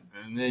sad. Yeah.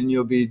 And then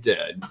you'll be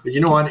dead. But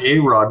you know what?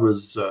 A-Rod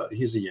was,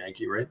 he's a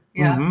Yankee, right?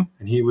 Yeah. Mhm.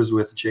 And he was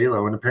with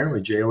J-Lo, and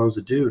apparently J-Lo's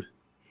a dude.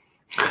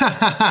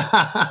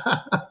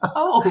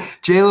 Oh.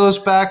 J-Lo's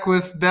back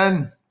with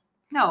Ben.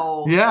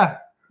 No. Yeah.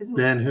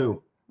 Ben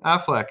who?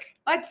 Affleck.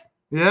 What?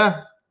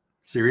 Yeah.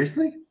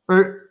 Seriously?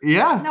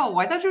 Yeah. No,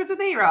 I thought she was with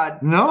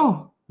A-Rod.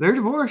 No, they're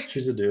divorced.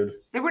 She's a dude.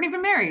 They weren't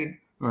even married.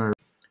 Or-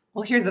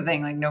 Well, here's the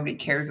thing: like nobody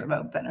cares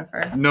about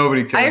Bennifer.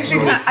 Nobody cares. I actually,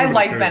 Nobody I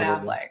like cares Ben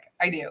about Affleck.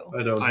 I do,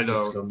 I don't. I He's a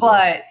don't. scumbag.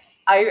 but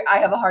I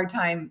have a hard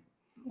time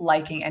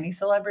liking any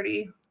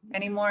celebrity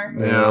anymore. I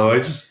know. I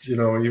just,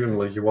 even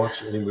like you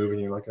watch any movie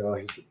and you're like, oh,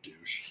 he's a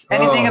douche.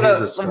 Anything Oh, about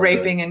he's a scumbag.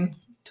 raping and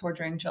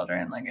torturing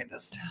children, like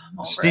I'm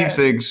over Steve it.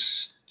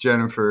 thinks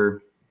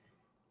Jennifer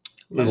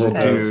is a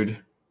Lopez. dude.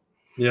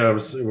 Yeah, I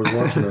was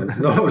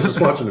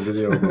just watching a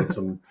video about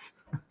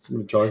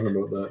somebody talking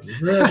about that.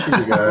 Yeah, she's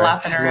a guy.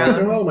 Flapping I'm around.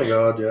 like, oh my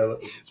god, yeah, that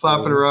was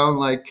Flapping around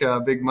like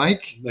Big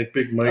Mike, like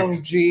Big Mike. Oh,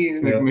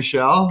 jeez. like Yeah.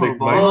 Michelle. Big Obama.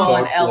 Mike's Oh,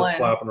 and dog Ellen.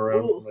 flapping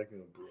around Ooh. like a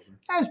brother.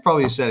 That's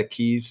probably a set of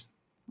keys.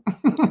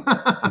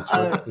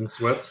 In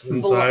sweats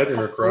inside in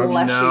her crotch.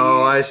 Fleshy.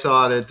 No, I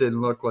saw it. It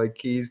didn't look like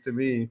keys to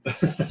me.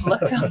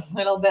 Looked a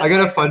little bit. I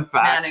got a like fun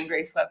fact Man in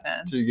gray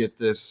sweatpants. to get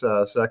this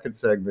second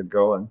segment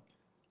going.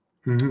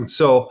 Mhm.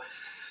 So,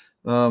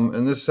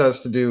 and this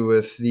has to do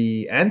with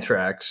the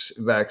anthrax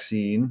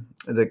vaccine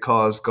that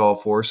caused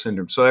Gulf War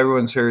syndrome. So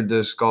everyone's heard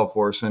this Gulf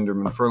War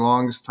syndrome, and for the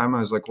longest time, I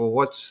was like, "Well,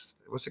 what's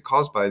it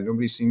caused by?"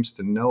 Nobody seems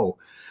to know.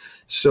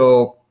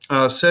 So,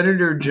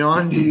 Senator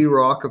John D.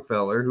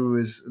 Rockefeller, who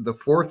is the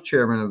fourth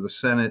chairman of the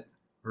Senate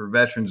for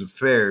Veterans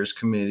Affairs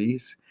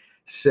Committees,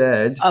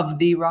 said Of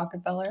the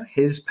Rockefeller.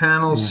 his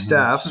panel's Mhm.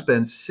 staff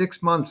spent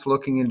 6 months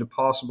looking into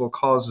possible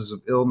causes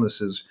of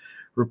illnesses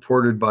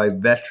reported by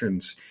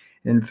veterans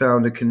and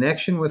found a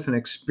connection with an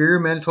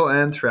experimental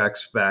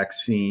anthrax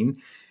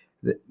vaccine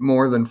that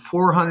more than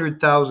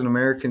 400,000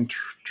 American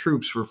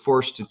troops were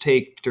forced to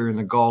take during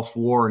the Gulf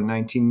War in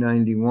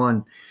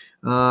 1991.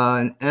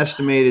 An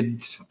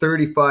estimated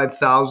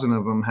 35,000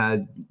 of them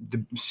had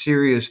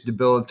serious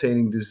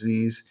debilitating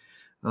disease.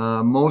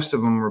 Most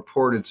of them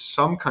reported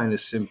some kind of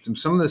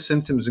symptoms. Some of the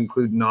symptoms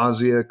include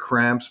nausea,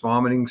 cramps,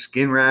 vomiting,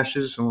 skin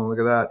rashes. Oh, look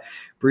at that.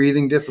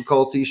 Breathing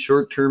difficulties,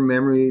 short-term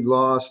memory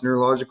loss,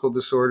 neurological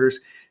disorders,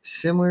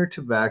 similar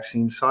to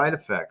vaccine side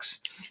effects.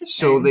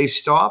 So they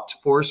stopped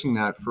forcing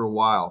that for a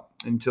while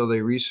until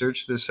they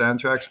researched this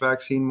anthrax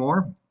vaccine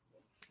more.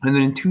 And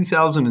then in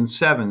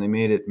 2007, they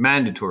made it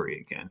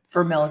mandatory again.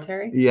 For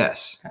military?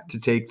 Yes, Okay. to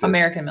take this.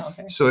 American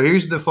military. So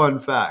here's the fun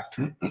fact.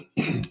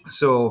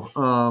 So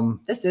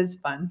This is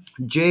fun.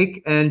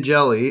 Jake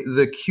Angeli,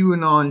 the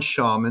QAnon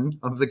shaman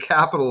of the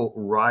Capitol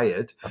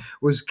riot,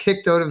 was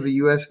kicked out of the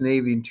U.S.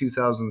 Navy in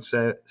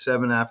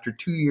 2007 after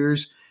 2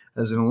 years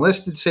as an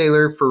enlisted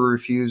sailor for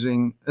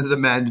refusing the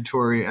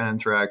mandatory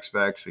anthrax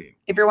vaccine.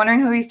 If you're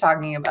wondering who he's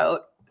talking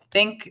about,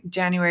 think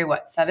January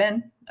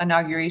 7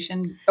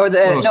 inauguration or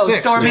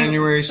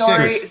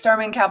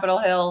storming Capitol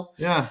Hill.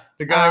 Yeah,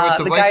 the guy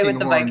with the guy Viking with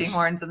the horns. Viking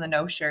horns and the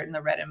no shirt and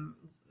the red and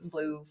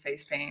blue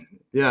face paint.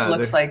 Yeah,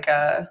 Looks like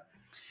the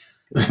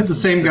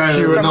same guy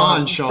that was QAnon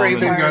on, shaman. the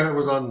same guy that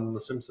was on The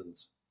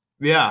Simpsons.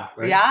 Yeah.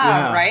 Right? Yeah,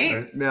 Yeah,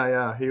 right?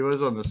 Yeah, he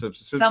was on the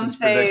Simpsons. Some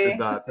say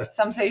predicted that.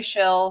 some say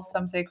shill,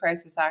 some say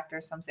crisis actor,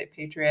 some say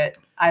patriot.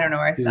 I don't know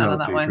where I He's stand not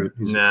on a that one. patriot.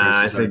 He's a Nah, I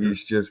crisis think actor.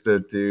 he's just a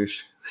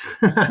douche.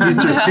 he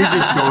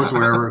just goes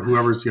wherever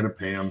whoever's going to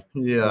pay him.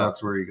 Yeah,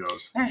 That's where he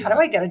goes. Man, how do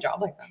I get a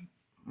job like that?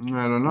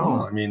 I don't know.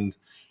 Well, I mean,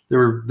 they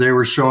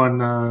were showing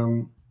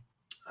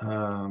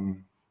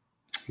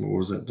what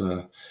was it?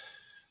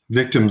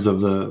 Victims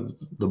of the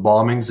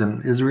bombings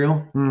in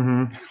Israel.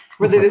 Mm-hmm.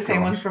 Were they Oh the my same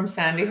gosh. ones from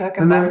Sandy Hook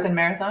And and they're- Boston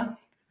Marathon?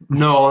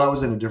 No, that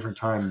was in a different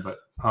time. But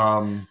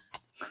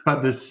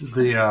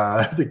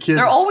the kid.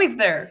 They're always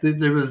there.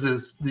 There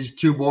was these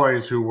two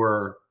boys who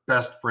were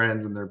best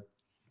friends, and their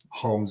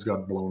homes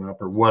got blown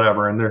up or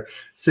whatever, and they're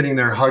sitting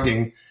there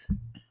hugging,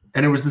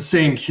 and it was the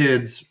same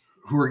kids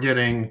who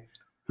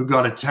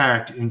got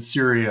attacked in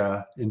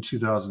Syria in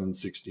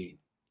 2016. They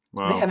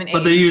Wow. haven't aged.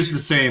 But they used the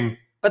same.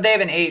 But they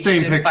haven't aged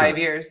Same in picture. 5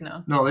 years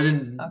now. No, they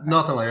didn't. Okay.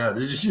 Nothing like that.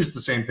 They just used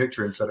the same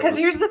picture and said it Because was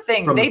here's the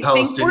thing. from They the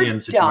think we're Palestinian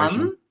situation.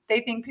 dumb. They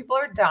think people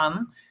are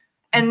dumb.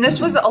 And this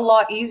was a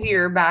lot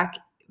easier back,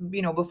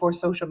 before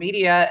social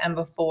media and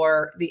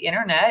before the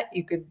internet.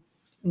 You could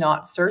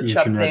not search the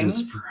up internet things.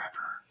 is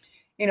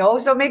forever.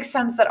 So it makes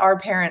sense that our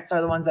parents are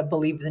the ones that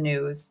believe the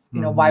news.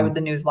 Why Mhm. would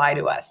the news lie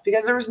to us?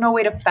 Because there was no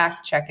way to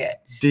fact check it.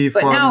 Defund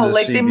But now,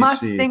 the they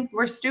must CBC. think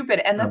we're stupid.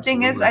 And the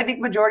thing is, Absolutely. I think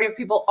majority of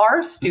people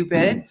are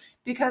stupid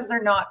because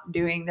they're not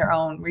doing their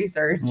own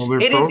research. Well,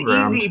 they're It is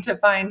programmed. easy to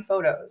find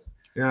photos.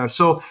 Yeah.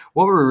 So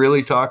what we're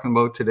really talking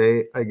about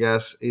today, I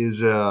guess,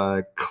 is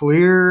a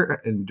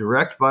clear and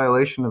direct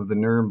violation of the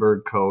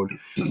Nuremberg Code,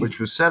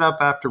 which was set up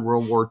after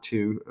World War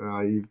II.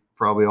 You've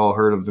probably all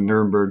heard of the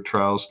Nuremberg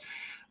trials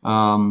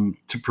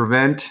to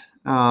prevent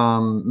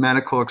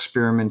medical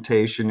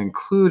experimentation,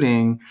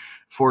 including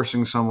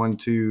forcing someone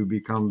to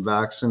become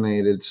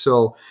vaccinated.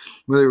 So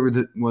whether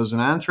it was an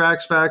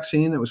anthrax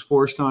vaccine that was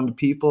forced onto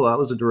people, that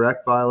was a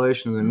direct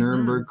violation of the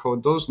Nuremberg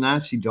Code. Those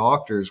Nazi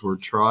doctors were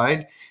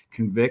tried,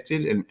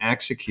 convicted, and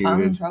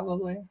executed.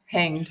 Probably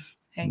hanged.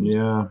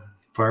 Yeah.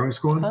 firing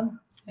squad?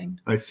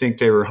 Hanged. I think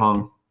they were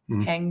hung.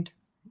 Hanged.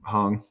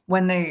 Hung.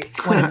 When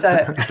it's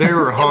a They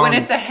were hung. when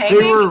it's a hanging.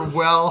 They were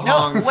well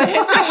hung. No, when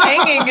it's a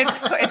hanging,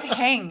 it's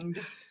hanged.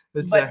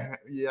 But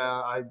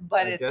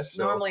it's guess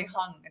so. normally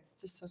hung.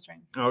 It's just so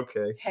strange.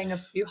 Okay.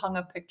 You hung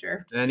a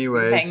picture.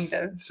 Anyways,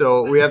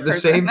 so we have the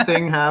same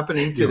thing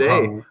happening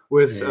today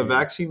with a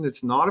vaccine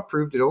that's not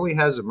approved. It only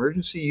has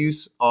emergency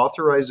use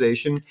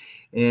authorization,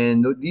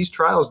 and these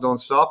trials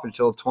don't stop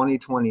until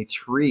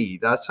 2023.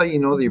 That's how you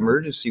know the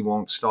emergency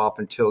won't stop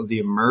until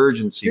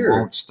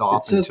won't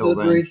stop until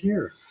then. Right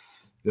here.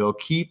 They'll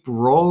keep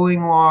rolling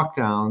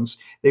lockdowns.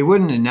 They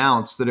wouldn't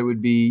announce that it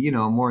would be,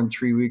 more than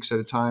 3 weeks at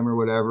a time or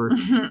whatever,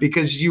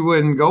 because you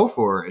wouldn't go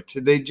for it.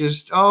 They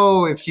just,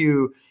 if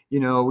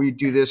we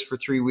do this for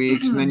 3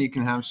 weeks and then you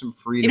can have some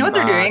freedom. You know what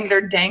back. they're doing?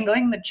 They're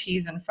dangling the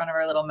cheese in front of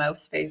our little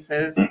mouse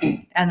faces.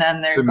 And then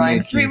they're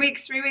going 3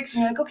 weeks. And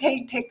we're like,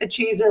 okay, take the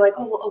cheese. They're like,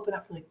 we'll open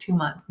up for like 2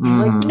 months. And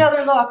they're like, another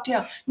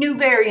lockdown, new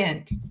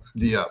variant.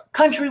 Yeah.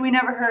 Country we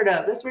never heard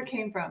of. This is where it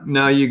came from.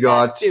 Now you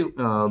got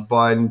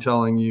Biden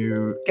telling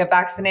you get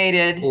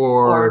vaccinated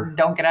or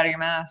don't get out of your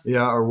mask.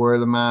 Yeah, or wear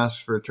the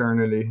mask for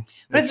eternity.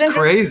 But it's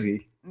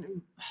crazy.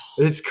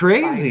 It's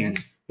crazy.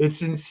 Biden.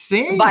 It's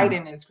insane.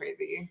 Biden is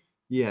crazy.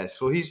 Yes.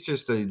 Well, he's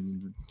just a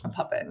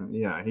puppet.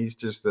 Yeah, he's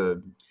just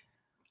a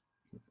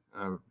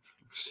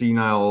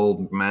senile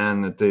old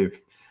man that they've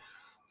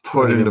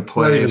put into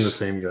place. Not even the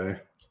same guy.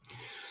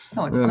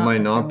 No, it's it not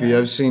might not be. Guy.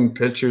 I've seen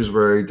pictures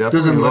where he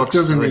definitely looks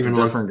like a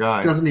different guy.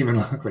 Doesn't even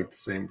look like the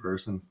same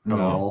person at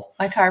all.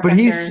 My chiropractor. But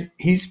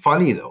he's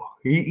funny though.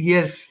 He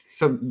has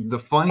the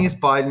funniest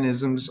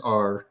Bidenisms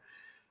are,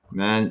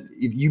 man.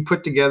 If you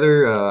put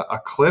together a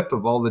clip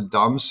of all the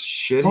dumb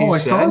shit he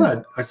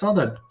said. I saw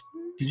that.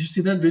 Did you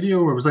see that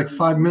video where it was like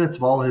 5 minutes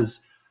of all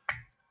his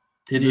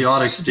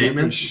idiotic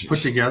statements put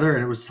together,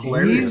 and it was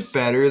hilarious? He's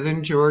better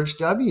than George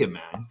W.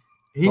 Man.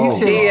 He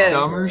says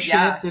dumber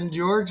shit than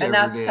George and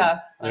ever that's did. tough.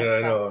 I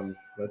know.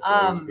 That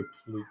was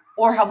complete.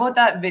 Or how about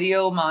that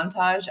video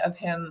montage of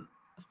him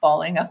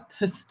falling up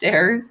the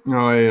stairs?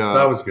 Oh yeah,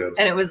 that was good.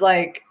 And it was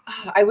like,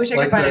 I wish I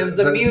could find it. It was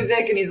the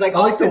music, and he's like, I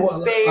like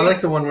space. I like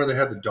the one where they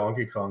had the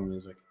Donkey Kong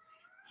music,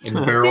 and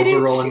the barrels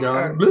are rolling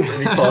down,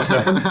 and he falls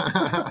down.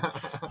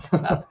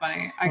 That's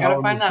funny. I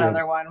gotta find that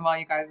other one while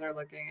you guys are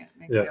looking. It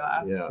makes me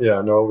laugh.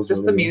 Yeah. No, it was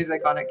just the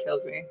music on it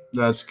kills me.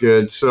 That's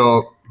good.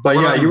 So,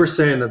 but you were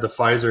saying that the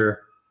Pfizer.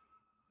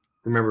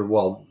 Remember,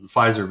 the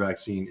Pfizer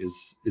vaccine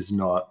is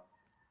not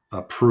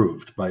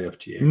approved by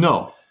FDA.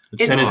 No.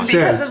 It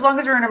says as long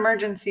as we're in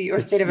emergency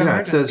or state of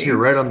emergency. It says here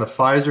right on the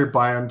Pfizer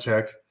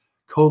BioNTech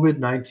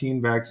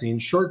COVID-19 vaccine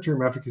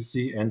short-term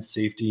efficacy and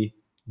safety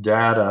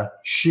data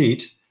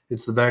sheet.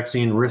 It's the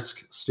vaccine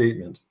risk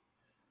statement.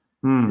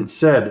 It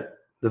said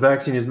the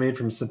vaccine is made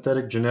from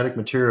synthetic genetic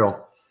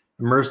material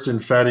immersed in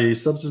fatty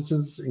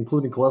substances,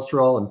 including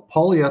cholesterol and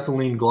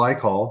polyethylene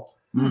glycol.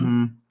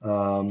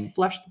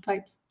 Flush the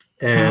pipes.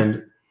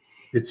 And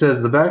it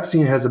says the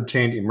vaccine has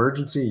obtained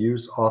emergency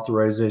use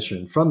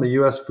authorization from the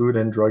U.S. Food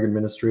and Drug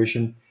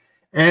Administration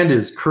and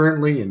is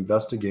currently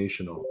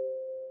investigational.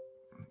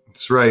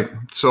 That's right.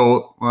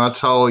 So that's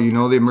how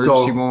the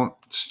emergency won't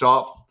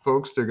stop,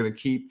 folks. They're going to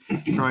keep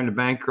trying to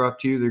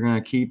bankrupt you. They're going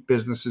to keep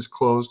businesses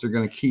closed. They're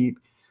going to keep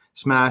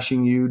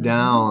smashing you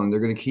down. They're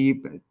going to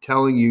keep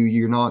telling you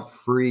you're not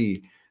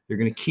free. They're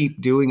going to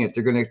keep doing it.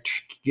 They're going to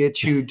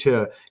get you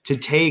to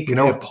take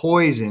a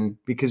poison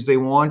because they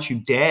want you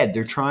dead.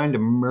 They're trying to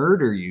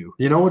murder you.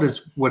 You know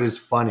what is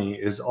funny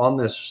is on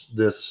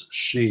this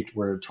sheet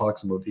where it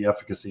talks about the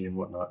efficacy and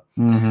whatnot.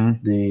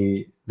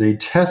 They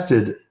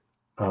tested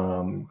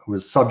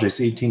with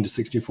subjects 18 to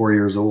 64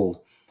 years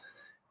old,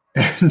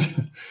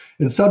 and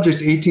in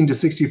subjects 18 to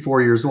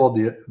 64 years old,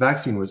 the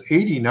vaccine was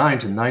 89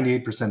 to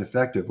 98%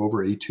 effective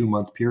over a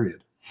 2-month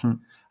period.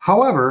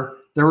 However,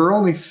 there were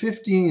only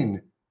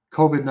 15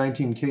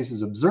 COVID-19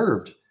 cases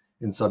observed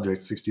in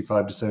subjects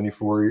 65 to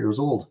 74 years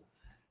old,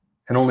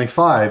 and only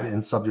 5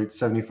 in subjects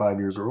 75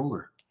 years or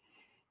older.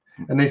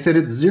 And they said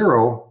it's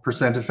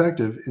 0%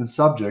 effective in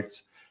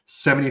subjects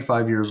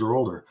 75 years or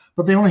older,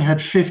 but they only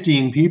had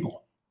 15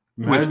 people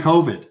with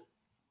COVID.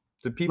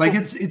 The people, like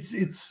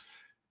it's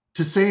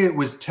to say it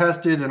was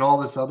tested and all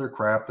this other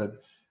crap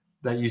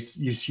that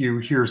you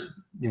hear,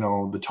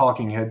 the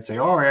talking heads say,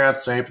 oh yeah,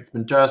 it's safe, it's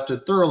been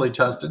tested, thoroughly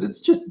tested. It's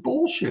just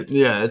bullshit.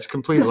 Yeah, it's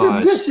complete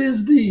lies. This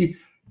is the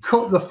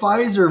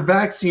Pfizer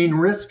vaccine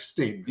risk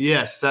statement.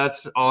 Yes,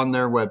 that's on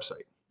their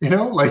website.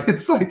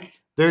 It's like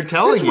they're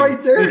telling you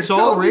right there. It's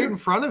all right in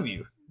front of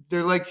you.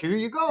 They're like, here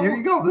you go. Here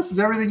you go. This is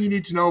everything you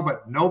need to know,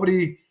 but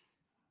nobody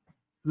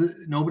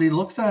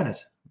looks at it.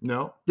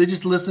 No. They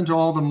just listen to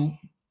all the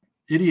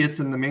idiots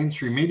in the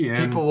mainstream media.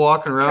 People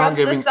walking around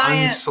giving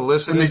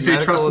unsolicited and they say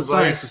medical trust the advice.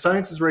 science. The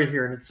science is right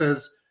here, and it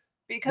says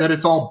that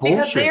it's all bullshit.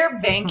 Because they're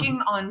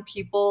banking on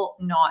people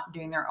not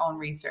doing their own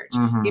research.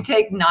 You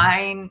take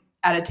 9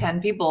 out of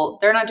 10 people,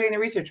 they're not doing the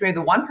research. Maybe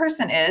the one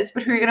person is,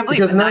 but who are you going to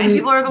believe? Because the 9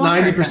 people are the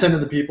 1%. 90% of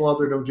the people out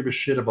there don't give a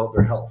shit about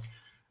their health.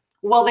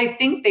 Well, they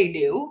think they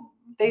do.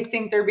 They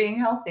think they're being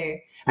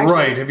healthy. Actually,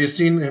 right. Have you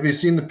seen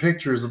the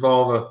pictures of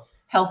all the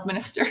health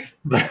ministers.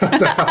 The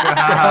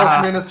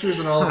health ministers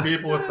and all the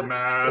people with the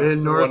masks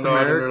in North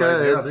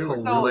America. It's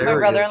hilarious. So my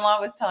brother-in-law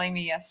was telling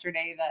me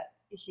yesterday that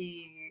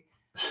he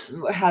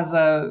has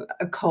a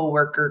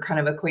co-worker, kind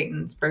of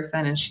acquaintance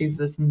person, and she's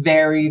this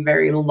very,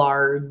 very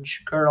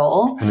large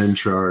girl. And in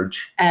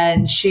charge.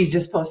 And she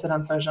just posted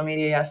on social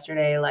media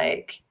yesterday,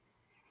 like,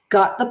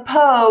 got the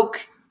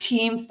poke,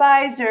 Team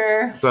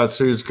Pfizer. That's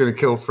who's going to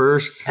kill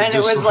first. And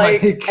it was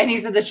like, and he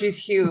said that she's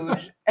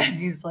huge. And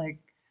he's like,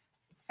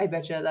 I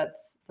bet you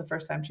that's the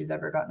first time she's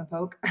ever gotten a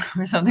poke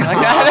or something like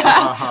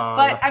that.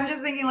 But I'm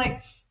just thinking,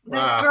 like,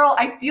 this girl,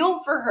 I feel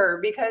for her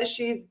because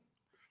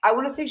I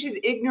want to say she's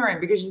ignorant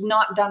because she's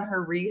not done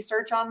her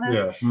research on this.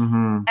 Yeah.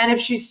 Mm-hmm. And if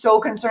she's so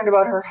concerned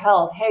about her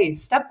health, hey,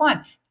 step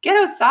 1,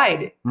 get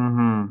outside.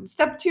 Mm-hmm.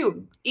 Step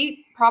 2,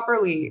 eat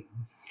properly.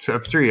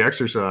 Step 3,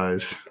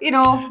 exercise. You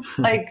know,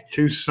 like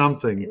do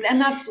something. And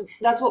that's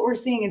what we're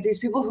seeing. It's these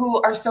people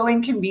who are so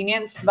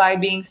inconvenienced by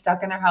being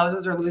stuck in their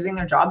houses or losing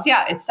their jobs.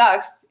 Yeah, it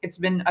sucks. It's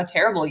been a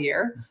terrible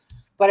year.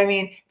 But I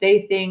mean,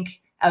 they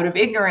think out of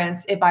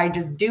ignorance, if I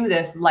just do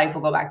this, life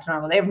will go back to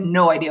normal. They have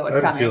no idea what's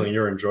coming. I have a feeling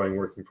you're enjoying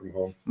working from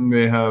home.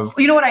 They have.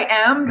 You know what I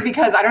am?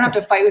 Because I don't have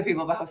to fight with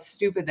people about how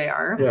stupid they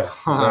are. Yeah,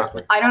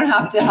 exactly. I don't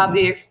have to have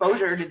the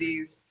exposure to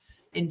these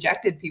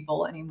injected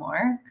people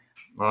anymore.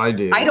 I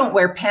do. I don't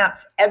wear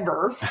pants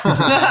ever.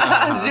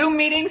 Zoom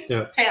meetings,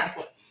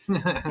 pantsless.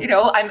 You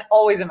know, I'm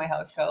always in my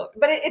house coat.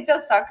 But it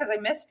does suck because I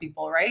miss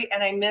people, right?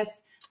 And I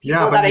miss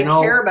people that I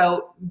care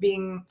about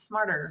being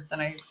smarter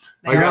than I.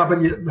 Yeah, but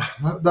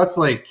that's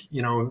like,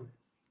 you know,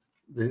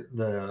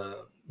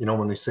 the you know,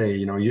 when they say,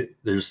 you know,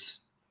 there's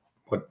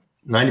what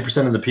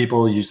 90% of the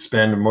people you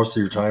spend most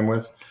of your time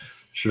with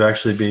should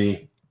actually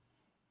be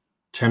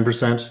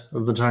 10%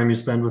 of the time you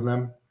spend with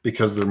them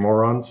because they're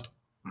morons.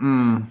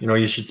 You know,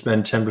 you should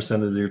spend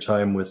 10% of your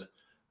time with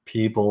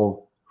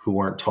people who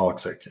aren't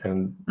toxic.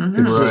 And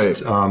it's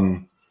just,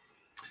 I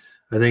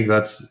think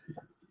that's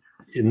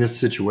in this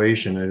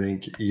situation. I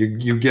think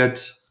you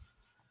get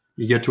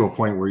to a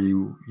point where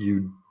you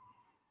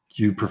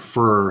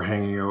prefer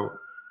hanging out,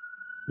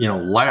 you know,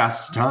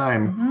 less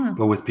time,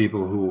 but with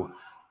people who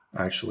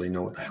actually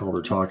know what the hell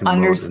they're talking about.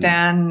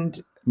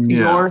 Understand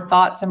your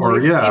thoughts and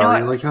beliefs. Or, you know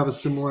or like have a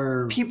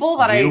similar people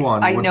that view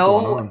on I what's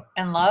know going on.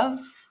 And love.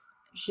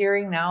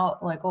 Hearing now,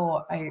 like,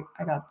 oh, I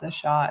got the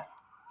shot,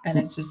 and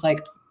it's just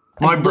like,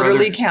 I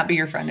literally can't be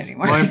your friend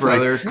anymore. My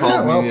brother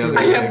called me the other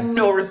I day. have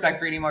no respect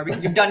for you anymore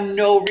because you've done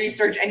no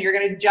research and you're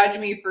going to judge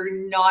me for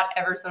not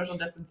ever social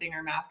distancing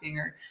or masking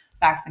or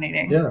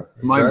vaccinating. Yeah,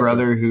 exactly. My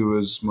brother, who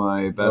was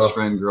my best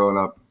friend growing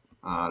up,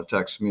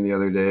 texted me the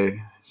other day.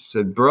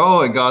 Said,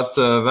 bro, I got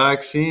the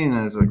vaccine.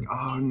 I was like,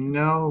 oh,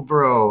 no,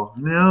 bro.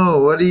 No,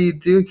 what do you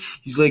do?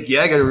 He's like,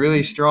 yeah, I got a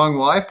really strong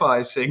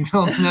Wi-Fi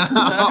signal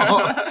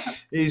now.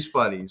 He's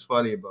funny. He's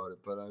funny about it.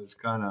 But I was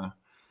kind of,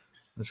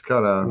 it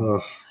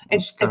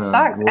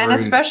sucks. Worried. And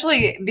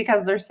especially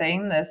because they're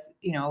saying this,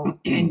 you know,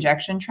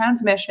 injection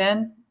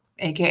transmission,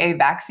 AKA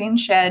vaccine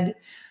shed,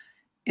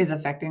 is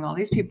affecting all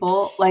these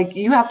people. Like,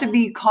 you have to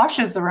be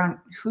cautious around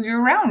who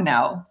you're around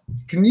now.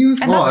 Can you?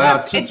 And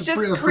it's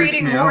just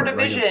creating more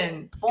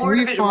division. More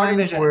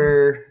division.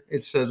 Where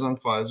it says on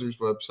Pfizer's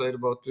website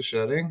about the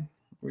shedding?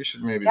 We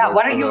should maybe. Yeah.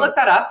 Why don't you look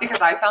that up?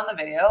 Because I found the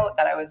video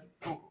that I was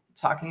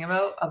talking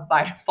about of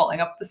Biden falling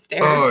up the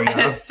stairs. Oh, yeah. And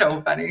it's so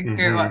funny.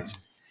 Here, watch.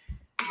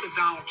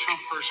 Donald Trump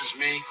versus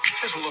me.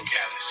 Just look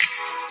at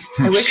us.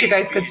 I wish you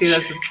guys could see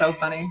this. It's so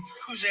funny.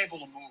 Who's able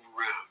to move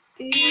around?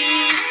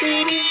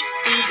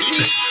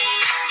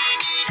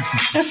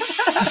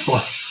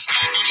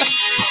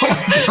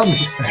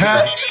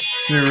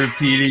 They're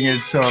repeating it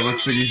so it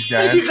looks like he's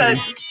dancing. He said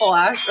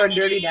flash or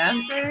dirty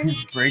dancing.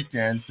 He's break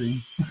dancing.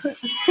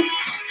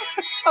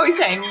 Oh, he's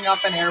hanging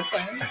off an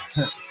airplane.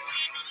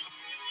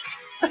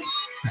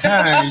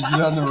 Yeah,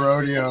 he's on the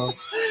rodeo.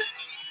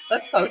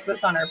 Let's post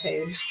this on our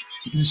page.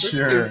 This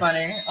is too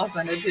funny. I'll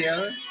send it to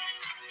you.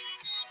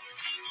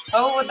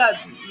 Oh, that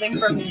thing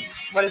from,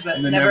 what is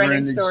it? Never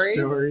Ending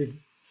Story?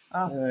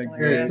 Oh,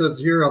 it says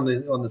here on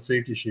the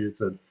safety sheet, it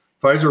said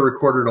Pfizer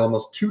recorded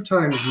almost 2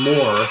 times more.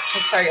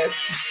 I'm sorry, guys.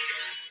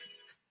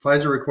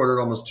 Pfizer recorded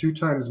almost 2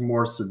 times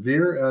more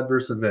severe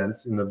adverse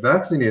events in the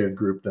vaccinated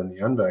group than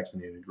the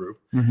unvaccinated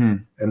group. Mm-hmm.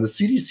 And the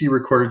CDC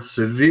recorded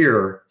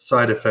severe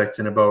side effects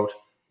in about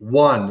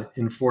 1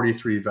 in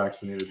 43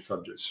 vaccinated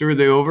subjects. So are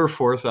they over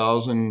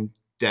 4,000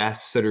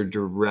 deaths that are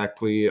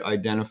directly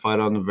identified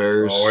on the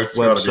VAERS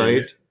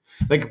website?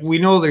 Like, we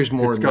know there's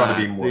more than that. It's got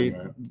to be more than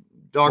that.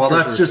 Well,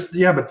 that's just,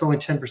 but it's only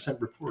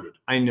 10% reported.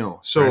 I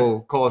know.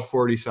 So call it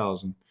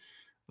 40,000.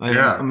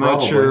 I'm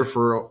not sure if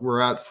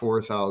we're at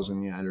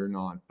 4,000 yet or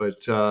not, but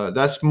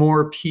that's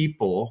more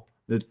people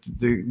that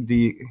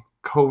the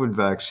COVID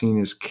vaccine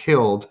has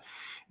killed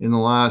in the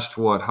last,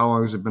 how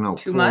long has it been out?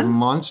 2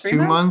 months? 2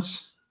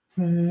 months?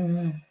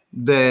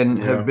 Then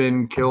have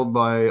been killed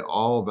by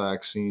all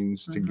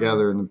vaccines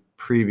together in the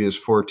previous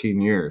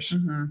 14 years.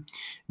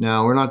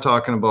 Now, we're not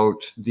talking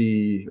about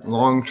the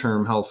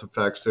long-term health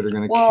effects that are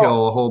going to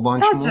kill a whole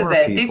bunch more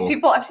people. These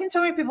people, I've seen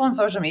so many people on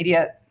social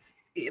media,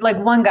 like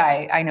one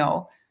guy I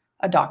know,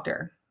 a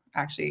doctor,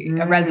 actually,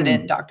 a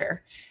resident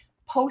doctor,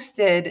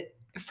 posted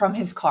from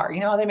his car. You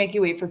know how they make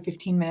you wait for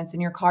 15 minutes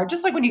in your car?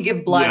 Just like when you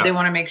give blood, they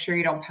want to make sure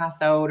you don't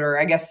pass out, or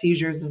I guess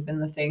seizures has been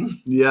the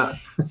thing. Yeah.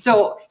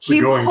 So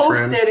he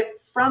posted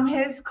from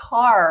his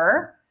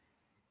car,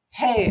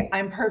 hey,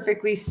 I'm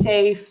perfectly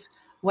safe.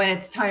 When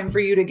it's time for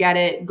you to get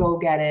it, go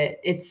get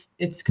it.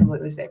 It's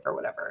completely safe or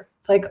whatever.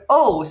 It's like,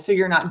 oh, so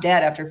you're not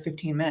dead after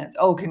 15 minutes.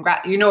 Oh,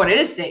 congrats. You know what? It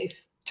is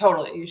safe.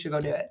 Totally. You should go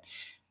do it.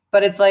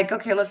 But it's like,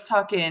 okay, let's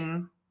talk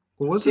in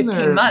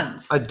 15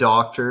 months. A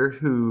doctor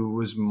who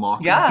was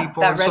mocking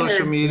people on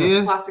social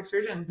media? Plastic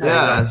surgeon.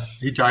 Yeah.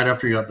 He died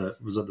after he got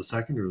was it the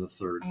second or the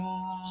third?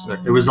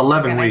 It was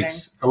 11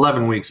 weeks.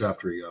 11 weeks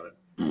after he got it.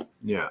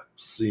 Yeah.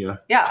 See ya.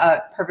 Yeah,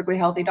 a perfectly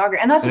healthy doctor.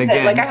 And that's just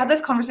it. Like, I had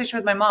this conversation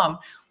with my mom.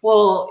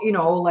 Well, you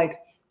know, like,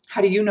 how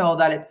do you know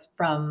that it's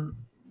from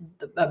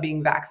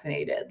being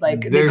vaccinated?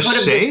 Like, they could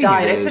have just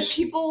died. I said,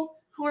 people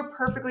who are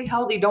perfectly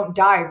healthy don't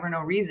die for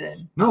no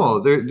reason. No,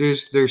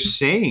 they're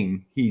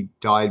saying he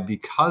died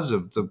because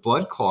of the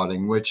blood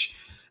clotting, which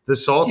the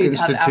Salk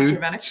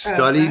Institute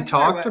study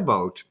talked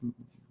about,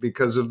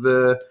 because of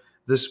the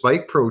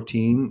spike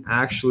protein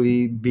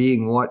actually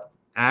being what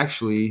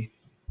actually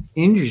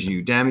injures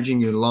you,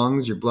 damaging your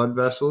lungs, your blood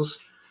vessels.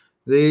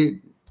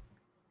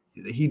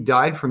 He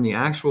died from the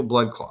actual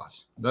blood clot.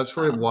 That's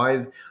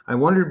why I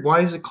wondered,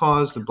 why does it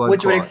cause the blood clot?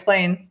 Which would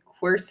explain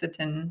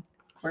quercetin,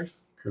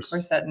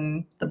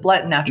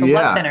 the natural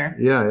blood thinner.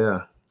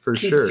 Yeah, for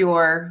sure. Keeps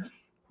your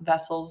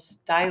vessels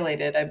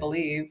dilated, I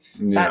believe.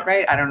 Is that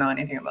right? I don't know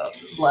anything about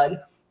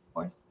blood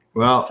or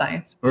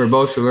science. We're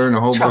about to learn a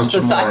whole bunch more. Trust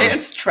the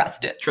science.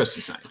 Trust it. Trust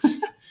the science.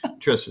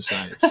 Trust the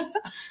science.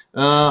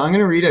 I'm going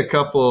to read a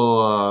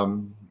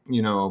couple,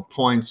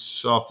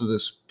 points off of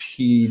this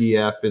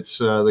PDF. It's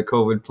the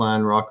COVID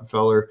plan,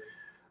 Rockefeller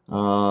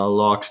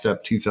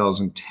Lockstep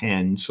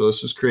 2010. So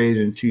this was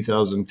created in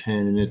 2010,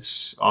 and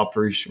it's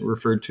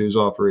referred to as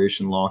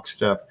Operation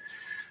Lockstep.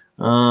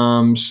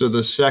 So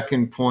the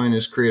second point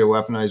is create a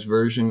weaponized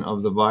version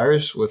of the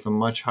virus with a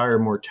much higher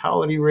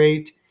mortality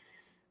rate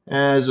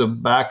as a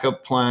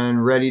backup plan,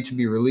 ready to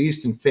be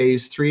released in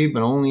phase 3,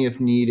 but only if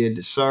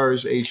needed.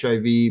 SARS,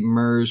 HIV,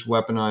 MERS,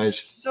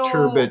 weaponized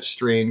turbot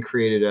strain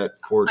created at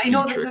Fort I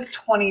know Detrick. This is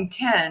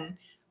 2010,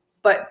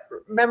 but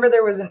remember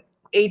there was an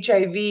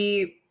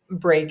HIV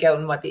breakout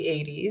in the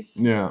 80s?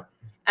 Yeah.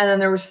 And then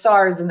there was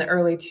SARS in the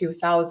early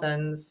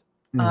 2000s.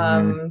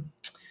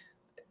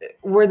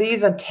 Were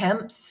these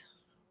attempts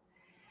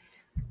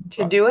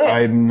to do it?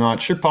 I'm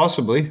not sure.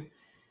 Possibly.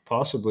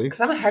 Because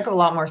I'm a heck of a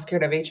lot more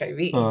scared of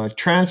HIV.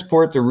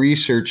 Transport the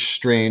research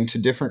strain to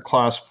different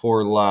class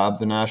 4 lab,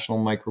 the National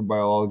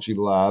Microbiology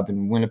Lab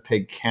in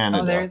Winnipeg,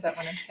 Canada. Oh, there's that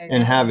Winnipeg.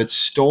 And have it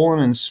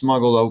stolen and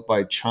smuggled out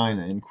by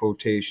China, in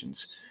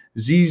quotations.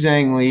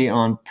 Zhangli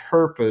on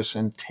purpose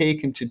and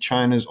taken to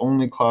China's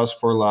only class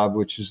 4 lab,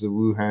 which is the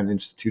Wuhan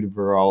Institute of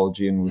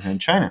Virology in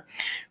Wuhan, China,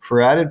 for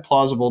added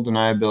plausible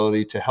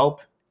deniability to help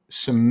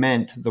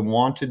cement the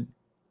wanted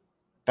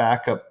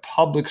backup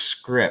public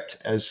script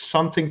as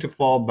something to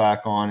fall back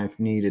on if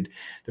needed.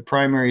 The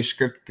primary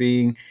script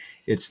being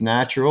its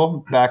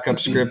natural, backup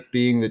script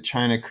being that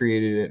China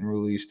created it and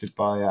released it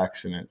by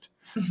accident.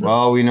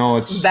 Well, we know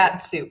it's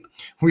bat soup.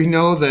 We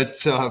know that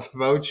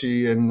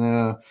Fauci and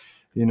the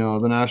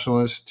National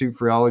Institute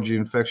for Allergy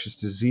and Infectious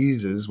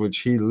Diseases,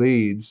 which he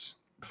leads,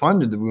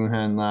 funded the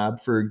Wuhan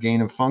lab for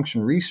gain of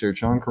function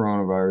research on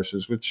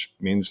coronaviruses, which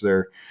means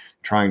they're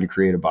trying to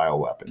create a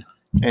bioweapon.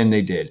 And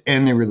they did,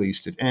 and they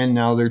released it, and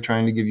now they're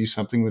trying to give you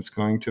something that's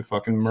going to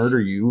fucking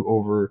murder you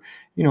over,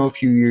 a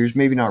few years,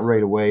 maybe not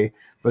right away,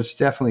 but it's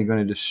definitely going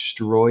to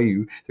destroy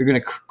you. They're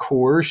going to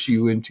coerce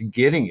you into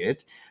getting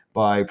it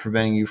by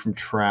preventing you from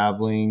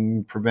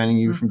traveling, preventing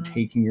you from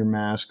taking your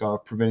mask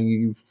off, preventing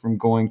you from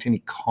going to any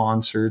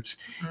concerts.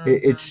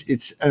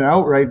 It's an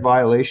outright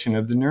violation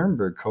of the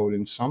Nuremberg Code,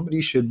 and somebody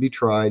should be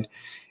tried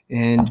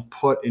and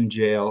put in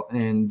jail.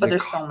 But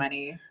there's so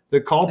many.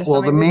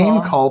 The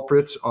main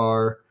culprits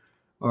are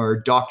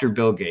Dr.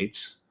 Bill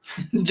Gates.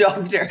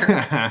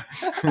 Doctor.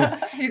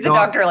 He's a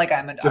doctor like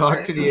I'm a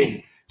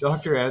doctor.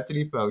 Dr.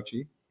 Anthony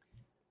Fauci,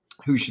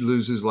 who should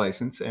lose his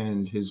license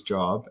and his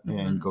job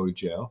and go to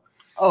jail.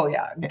 Oh,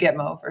 yeah.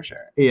 Gitmo for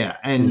sure. Yeah.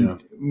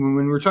 And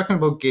when we're talking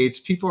about Gates,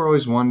 people are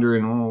always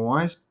wondering,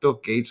 why is Bill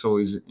Gates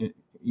always,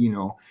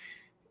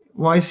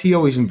 why is he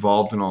always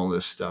involved in all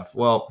this stuff?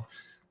 Well,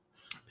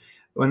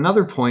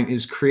 another point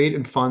is create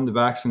and fund the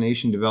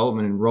vaccination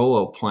development and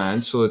rollout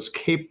plan so it's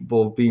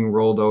capable of being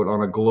rolled out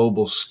on a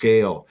global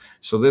scale.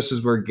 So this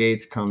is where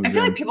Gates comes in. I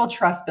feel like people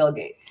trust Bill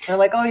Gates. They're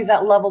like, oh, he's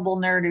that lovable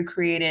nerd who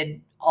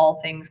created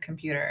all things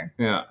computer.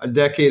 Yeah. A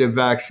decade of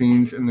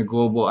vaccines and the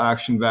global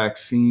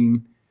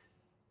vaccine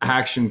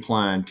action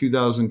plan,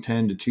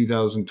 2010 to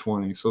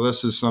 2020. So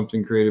this is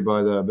something created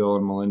by the Bill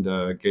and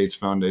Melinda Gates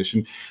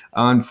Foundation.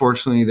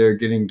 Unfortunately, they're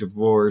getting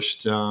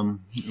divorced.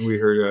 We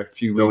heard a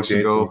few weeks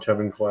ago. Bill Gates and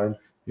Kevin Klein.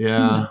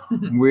 Yeah,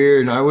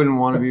 weird. I wouldn't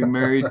want to be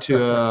married to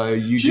a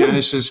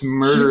eugenicist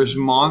murderous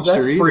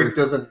monster that either. Freak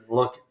doesn't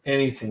look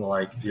anything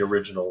like the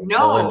original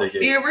Melinda Gates.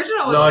 The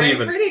original was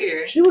very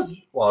pretty. She was,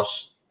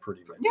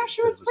 pretty. Yeah,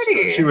 she was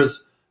pretty.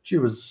 She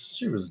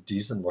was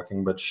decent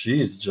looking, but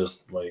she's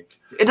just like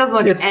it doesn't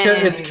look.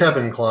 It's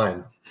Kevin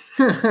Kline.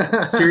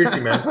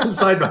 Seriously, man, I'm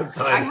side by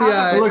side.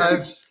 Yeah, look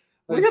I've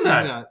at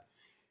that.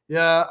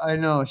 Yeah, I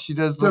know she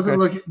does. Doesn't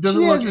look she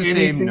look has the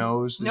anything. same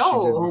nose.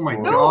 No. Oh my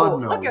No,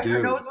 God, no! look at dude.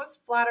 her nose was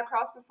flat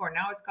across before.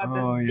 Now it's got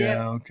this. Oh dip.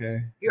 yeah, okay.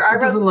 Your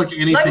eyebrows doesn't look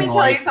anything. Let me tell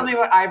like you something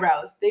about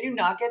eyebrows. They do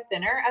not get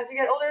thinner as you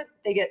get older.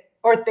 They get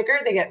thicker.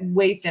 They get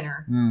way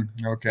thinner.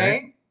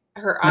 Okay.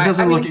 Her It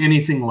doesn't look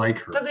anything like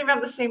her. Doesn't even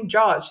have the same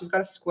jaw. She's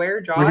got a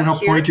square jaw. Look at how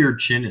here. pointy her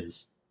chin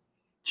is.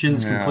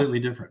 Chin's completely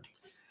different.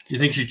 You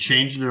think she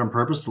changed it on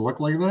purpose to look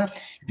like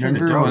that?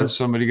 Remember when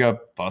somebody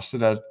got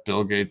busted at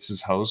Bill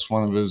Gates' house,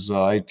 one of his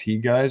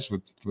IT guys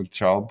with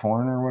child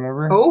porn or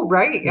whatever? Oh,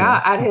 right.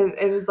 Yeah. At his,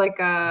 it was like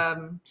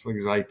it's like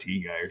his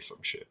IT guy or some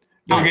shit.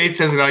 Bill Gates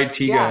has an IT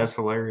guy. That's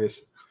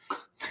hilarious.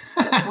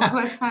 Well, who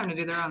has time to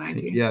do their own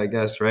IT? Yeah, I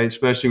guess, right?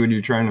 Especially when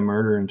you're trying to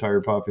murder entire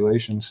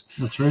populations.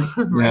 That's right.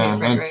 Right.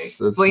 That's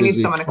well, you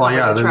need someone to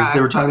come they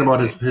were talking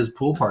about his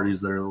pool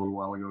parties there a little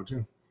while ago,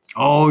 too.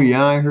 Oh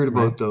yeah, I heard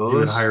about those. He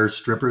would hire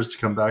strippers to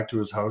come back to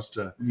his house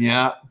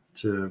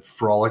to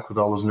frolic with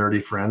all those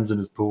nerdy friends in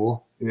his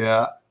pool.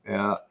 Yeah.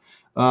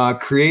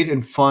 Create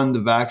and fund the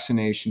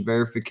vaccination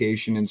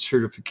verification and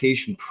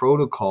certification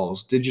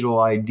protocols, digital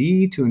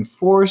ID to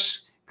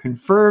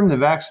confirm the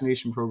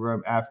vaccination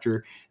program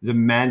after the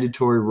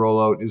mandatory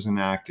rollout is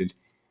enacted.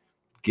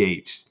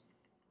 Gates.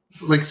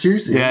 Like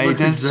seriously, yeah, he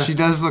does. She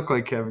does look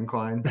like Kevin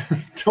Kline.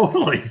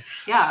 Totally.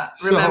 Yeah.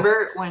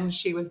 Remember when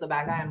she was the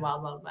bad guy in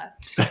Wild Wild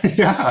West?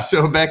 Yeah.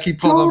 So Becky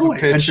pulled up a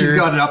picture, and she's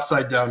got an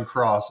upside down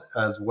cross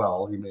as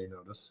well. You may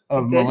notice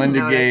of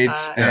Melinda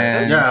Gates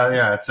and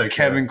it's like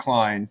Kevin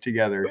Kline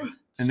together,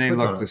 and they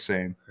look the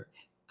same.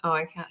 Oh,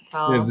 I can't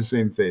tell. They have the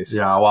same face.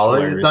 Yeah, well,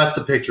 that's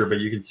a picture, but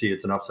you can see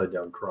it's an upside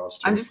down cross.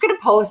 Too. I'm just gonna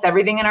post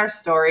everything in our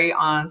story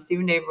on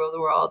Stephen Dave Rule the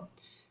World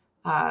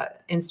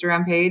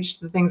Instagram page,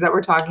 the things that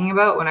we're talking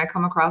about. When I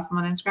come across them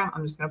on Instagram,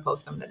 I'm just going to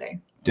post them today.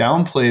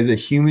 Downplay the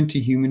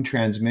human-to-human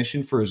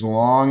transmission for as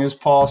long as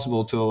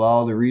possible to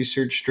allow the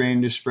research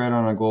strain to spread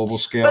on a global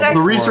scale. But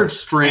the research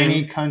strain,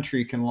 any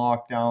country can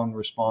lock down,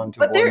 respond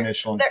to an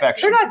initial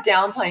infection. They're not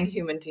downplaying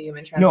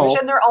human-to-human transmission.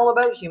 No, they're all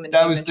about human.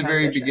 That was the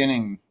very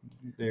beginning.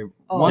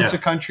 Once a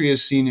country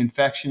has seen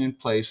infection in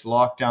place,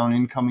 lock down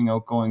incoming,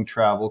 outgoing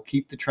travel,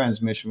 keep the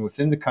transmission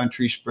within the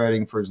country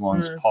spreading for as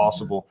long as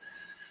possible.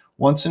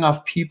 Once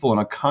enough people in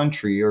a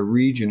country or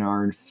region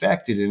are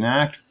infected,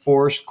 enact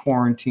forced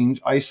quarantines,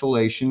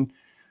 isolation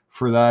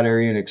for that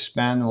area, and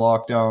expand the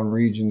lockdown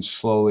regions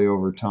slowly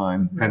over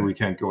time. And we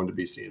can't go into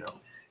BC now.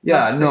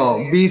 Yeah, no,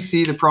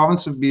 BC, the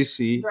province of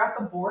BC. They're at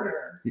the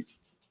border.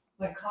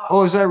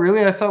 Oh, is that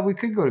really? I thought we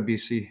could go to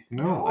BC.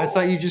 No. I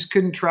thought you just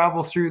couldn't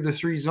travel through the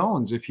 3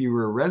 zones if you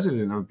were a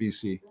resident of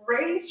BC.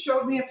 Ray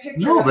showed me a picture.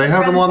 No, they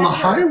have them on the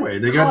highway.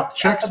 They got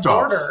check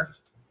stops.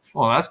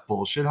 Oh, that's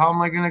bullshit. How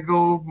am I going to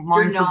go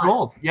mine for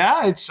gold?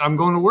 Yeah, I'm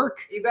going to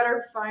work. You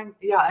better find,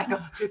 I know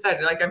what you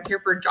said. Like, I'm here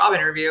for a job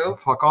interview.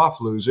 Fuck off,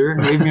 loser.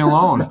 Leave me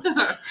alone.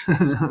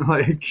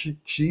 Like,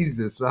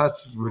 Jesus,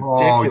 that's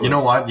ridiculous. Oh, you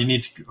know what? You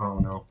need to,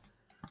 no.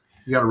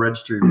 You got to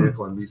register your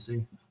vehicle in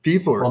BC.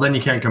 People are then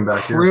you can't come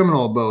back here.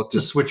 Criminal about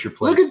this. Just switch your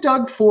plate. Look at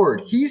Doug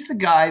Ford. He's the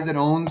guy that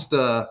owns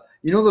those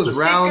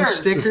round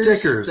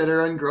stickers that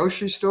are in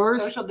grocery stores?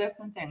 Social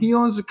distancing. He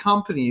owns a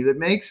company that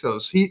makes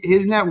those.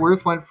 His net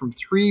worth went from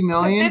 $3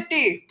 million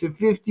to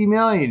 50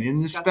 million in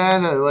the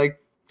span of like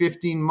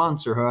 15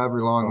 months or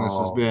however long this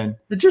has been.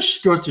 It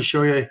just goes to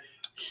show you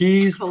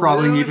he's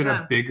probably even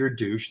a bigger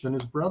douche than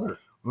his brother.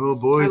 Oh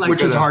boy,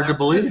 which is hard to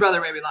believe. His brother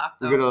made me laugh.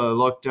 We gotta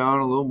lock down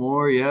a little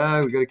more.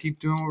 Yeah, we gotta keep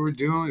doing what we're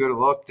doing. We gotta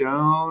lock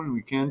down.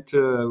 We can't.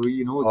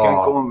 We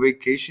can't go on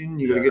vacation.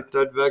 You gotta get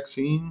that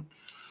vaccine.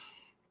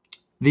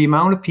 The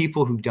amount of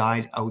people who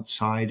died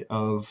outside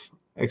of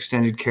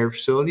extended care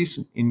facilities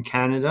in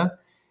Canada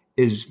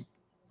is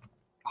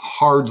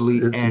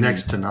hardly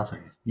next to nothing.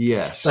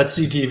 Yes. That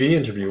CTV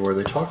interview where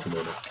they talked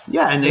about it.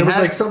 Yeah, and it was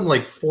like something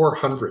like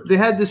 400. They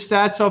had the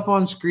stats up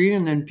on screen,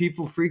 and then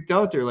people freaked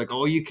out. They're like,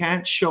 "Oh, you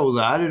can't show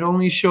that. It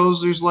only shows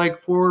there's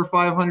like 400 or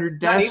 500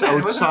 deaths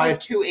outside." Wasn't it like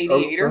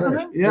 288 or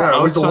something? Yeah,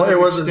 it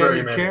wasn't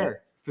very many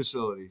care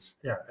facilities.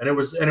 Yeah, and it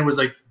was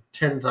like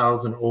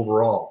 10,000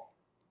 overall.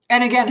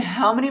 And again,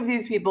 how many of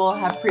these people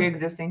have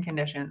pre-existing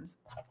conditions?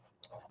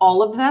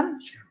 All of them?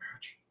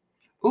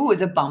 Ooh,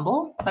 is it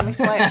Bumble? Let me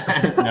swipe.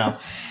 No.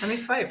 Let me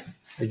swipe.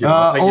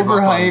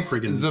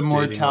 Overhype the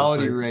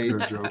mortality rate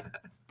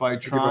by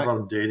trying. I give up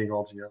on dating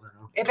altogether.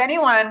 No? If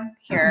anyone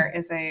here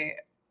is a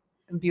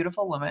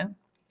beautiful woman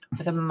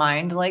with a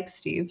mind like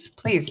Steve,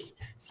 please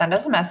send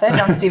us a message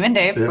on Steve and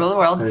Dave, Rule the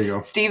World. There you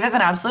go. Steve is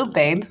an absolute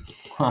babe.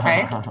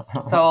 Okay,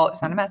 so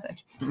send a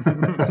message.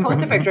 Let's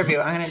post a picture of you.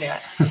 I'm gonna do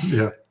it.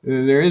 Yeah,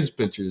 there is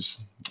pictures.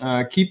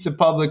 Keep the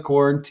public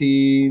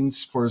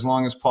quarantines for as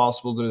long as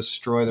possible to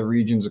destroy the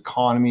region's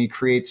economy,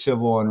 create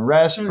civil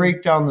unrest,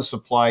 break down the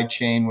supply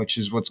chain, which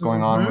is what's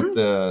going on with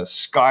the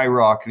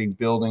skyrocketing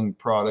building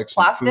products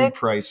and food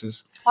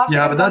prices. Plastic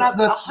but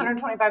that's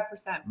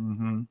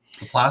 125%.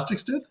 The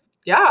plastics did.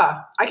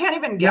 Yeah, I can't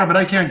even get. Yeah, but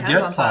I can't hands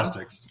get on some.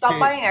 plastics. Stop Okay.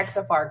 buying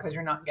XFR because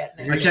you're not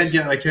getting it.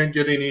 I can't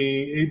get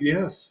any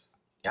ABS.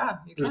 Yeah,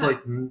 you There's can.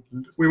 like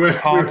we went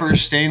Copper,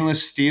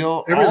 stainless steel,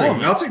 all everything, of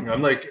it. nothing.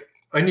 I'm like,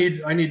 I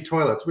need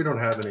toilets. We don't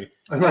have any.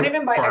 I'm Don't like,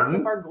 even buy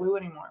pardon? XFR glue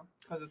anymore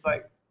because it's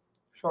like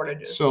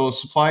shortages. So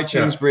supply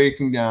chains Yeah.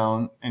 breaking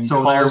down, and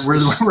So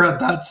we're at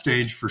that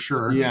stage for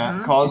sure. yeah,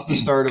 Mhm. caused the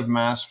start of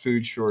mass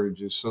food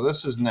shortages. So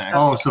this is next.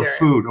 Oh, so Scary.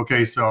 food.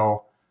 Okay,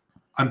 so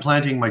I'm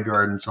planting my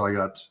garden, so I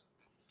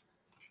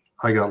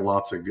got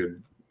lots of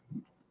good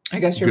I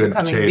guess you're good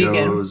becoming vegan.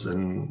 potatoes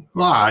and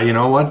you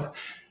know what?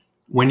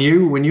 When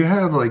you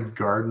have like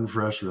garden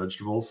fresh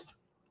vegetables,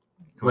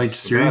 like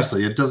It's the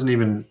seriously, it doesn't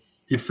even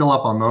you fill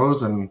up on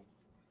those and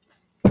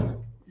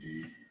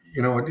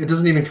you know it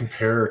doesn't even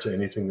compare to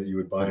anything that you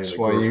would buy. That's in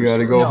a why you grocery got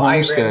to store. go No, I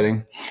agree.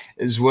 homesteading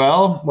as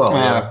well. Well,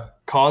 yeah.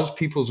 Cause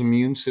people's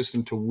immune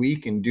system to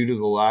weaken due to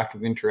the lack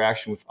of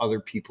interaction with other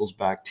people's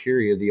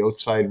bacteria, the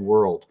outside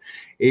world,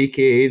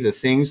 aka the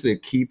things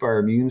that keep our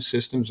immune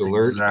systems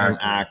alert and Exactly.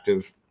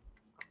 active.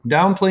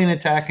 Downplay and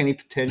attack any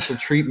potential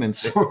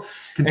treatments. So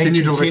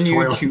continue to lick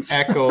toilets.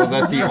 echo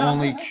that the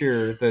only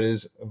cure that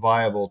is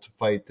viable to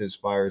fight this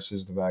virus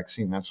is the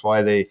vaccine. That's why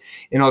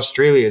in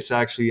Australia, it's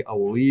actually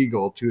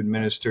illegal to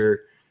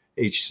administer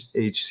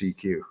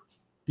HCQ.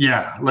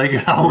 Yeah, like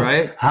how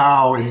Right?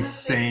 how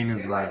insane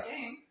is that?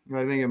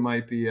 I think it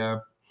might be.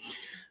 People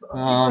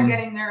are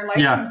getting their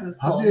licenses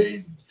pulled.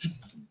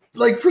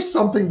 Like for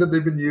something that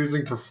they've been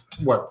using for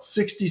what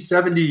 60,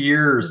 70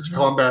 years to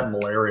combat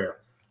malaria.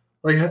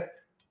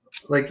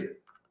 Like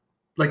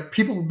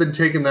people have been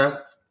taking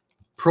that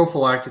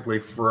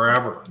prophylactically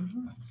forever.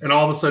 And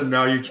all of a sudden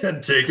now you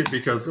can't take it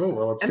because it's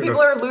And gonna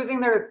people are losing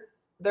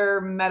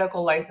their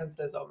medical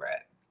licenses over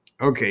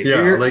it. Okay.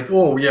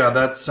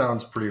 that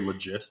sounds pretty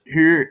legit.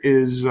 Here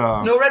is.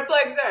 No red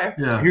flags there.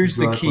 Yeah. Here's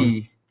the exactly.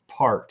 key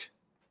part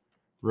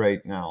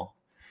right now.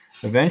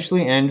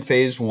 Eventually end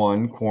phase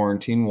 1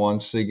 quarantine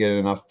once they get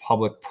enough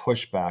public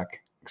pushback.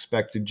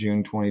 Expected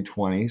June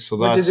 2020. So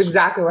Which is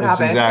exactly what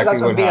happened. Because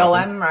that's what BLM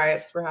happened.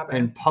 riots were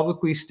happening. And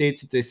publicly state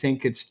that they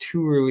think it's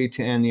too early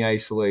to end the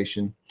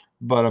isolation,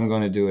 but I'm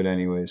going to do it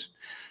anyways.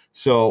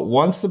 So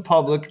once the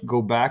public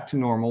go back to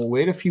normal,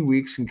 wait a few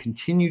weeks and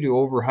continue to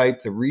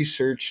overhype the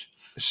research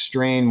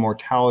strain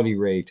mortality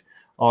rate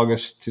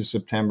August to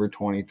September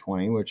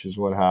 2020, which is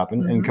what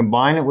happened, and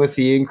combine it with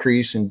the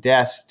increase in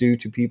deaths due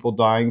to people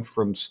dying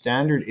from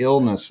standard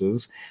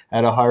illnesses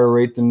at a higher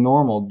rate than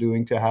normal,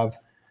 due to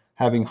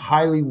having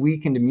highly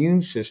weakened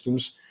immune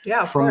systems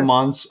from course.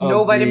 months of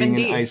No vitamin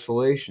being in D.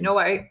 isolation. No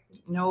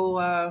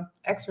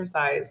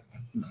exercise.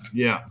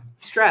 Yeah.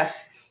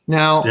 Stress.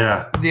 Now,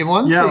 the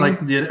one thing,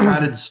 like the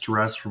added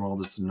stress from all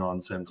this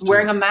nonsense. Too.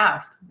 Wearing a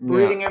mask.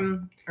 Breathing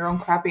in your own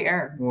crappy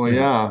air. Well,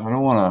 yeah, I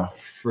don't want a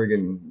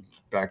friggin'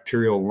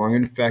 bacterial lung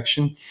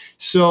infection.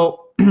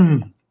 So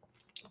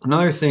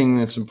another thing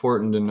that's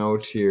important to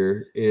note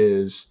here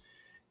is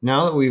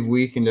now that we've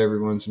weakened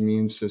everyone's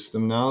immune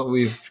system, now that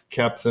we've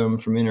kept them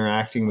from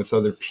interacting with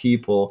other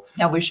people.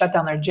 Now we shut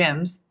down their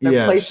gyms,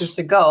 their places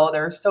to go,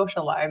 their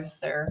social lives,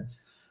 their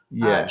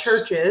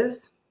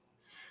churches.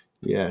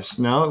 Yes.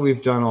 Now that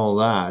we've done all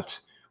that,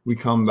 we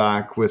come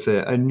back with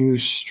a new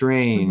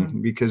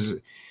strain because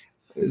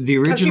the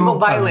original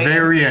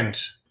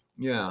variant.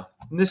 Yeah.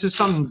 And this is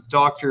something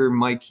Dr.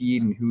 Mike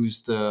Eden,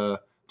 who's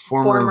the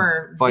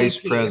former vice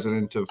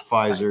president of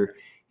Pfizer,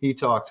 he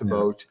talked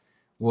about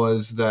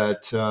was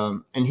that,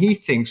 and he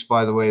thinks,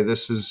 by the way,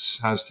 this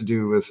has to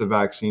do with a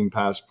vaccine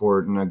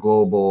passport and a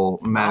global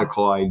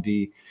medical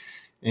ID.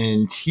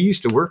 And he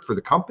used to work for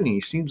the company. He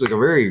seems like a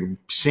very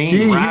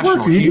sane,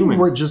 rational human. He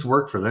didn't just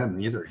work for them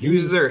either. He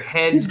was their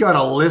head. He's got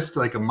a list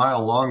like a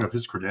mile long of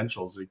his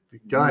credentials. The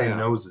guy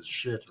knows his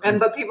shit. Right?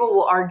 But people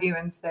will argue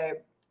and say,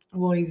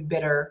 well, he's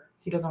bitter.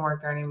 He doesn't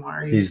work there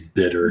anymore. He's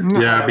bitter.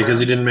 Yeah, because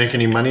he didn't make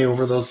any money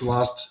over those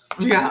last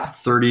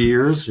 30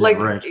 years. Like,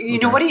 right. You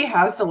know what he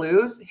has to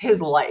lose? His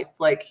life.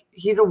 Like,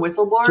 he's a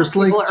whistleblower. Just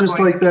like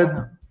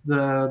that,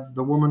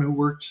 the woman who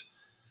worked,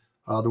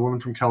 the woman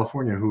from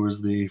California who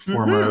was the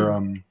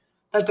former...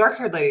 that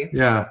dark-haired lady.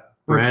 Yeah,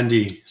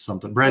 Brandy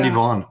something. Brandy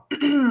Vaughn.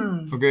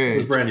 Okay. It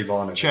was Brandy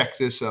Vaughn. Check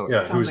this out.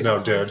 Yeah, who's now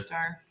dead.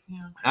 Yeah.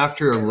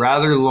 After a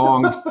rather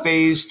long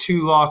phase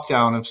 2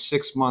 lockdown of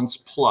 6 months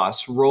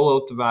plus, roll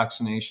out the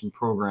vaccination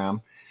program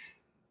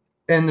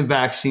and the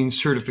vaccine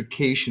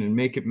certification and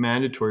make it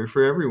mandatory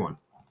for everyone,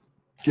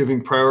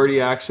 giving priority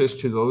access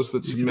to those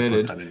that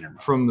submitted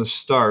from the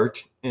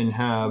start and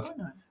have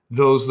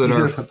those that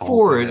are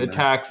for it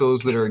attack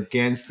those that are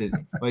against it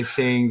by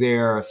saying they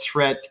are a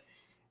threat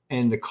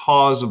and the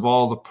cause of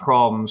all the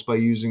problems by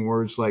using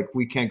words like,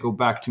 we can't go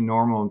back to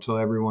normal until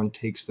everyone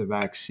takes the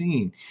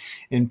vaccine.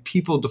 And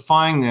people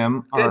defying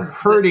them are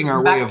hurting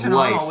our way of life. Back to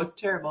normal was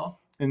terrible.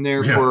 And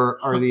therefore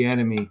are the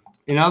enemy.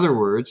 In other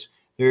words,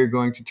 they're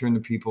going to turn the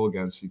people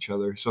against each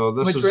other. So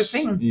this Which we're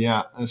seeing.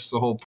 Yeah, that's the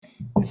whole.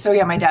 So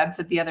yeah, my dad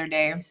said the other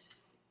day,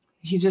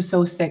 he's just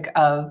so sick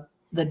of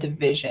the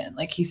division.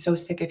 Like he's so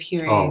sick of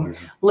hearing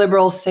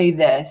liberals say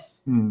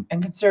this and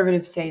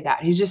conservatives say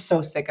that. He's just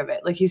so sick of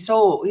it. Like he's a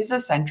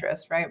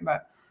centrist, right?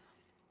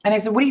 And I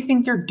said, what do you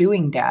think they're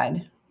doing,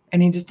 Dad?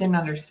 And he just didn't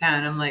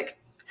understand. I'm like,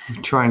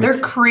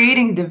 they're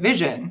creating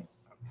division.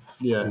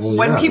 Yes. Well,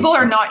 when people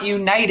are not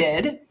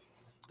united,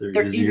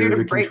 they're easier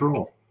to break.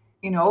 Control.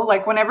 You know,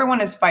 like when everyone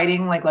is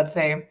fighting, like let's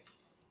say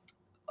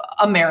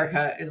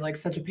America is like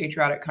such a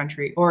patriotic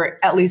country, or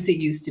at least it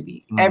used to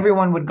be.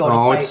 Everyone would go to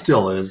fight. It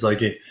still is.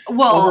 Like a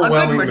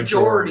good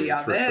majority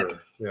of for it.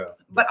 Sure. Yeah.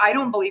 But I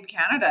don't believe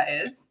Canada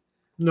is.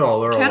 No,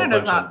 they're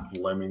Canada's all a bunch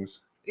of lemmings.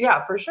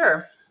 Yeah, for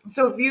sure.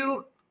 So if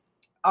you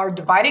are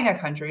dividing a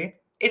country,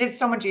 it is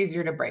so much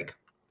easier to break.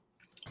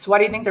 So why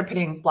do you think they're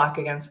pitting black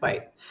against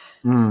white?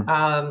 Men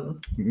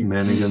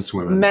against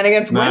women. Men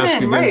against mask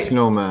women, against right?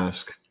 no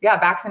mask. Yeah,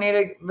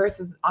 vaccinated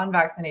versus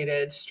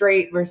unvaccinated,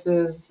 straight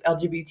versus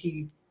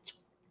LGBT.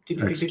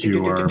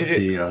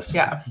 XQRPS.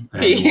 Yeah.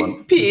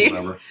 P.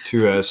 Whatever.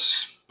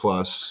 2S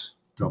plus.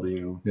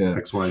 W. Yeah.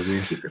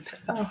 XYZ.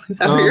 Oh, is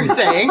that what you're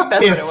saying?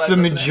 That's what it was. If the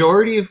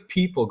majority of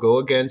people go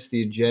against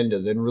the agenda,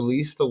 then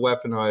release the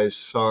weaponized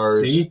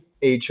SARS,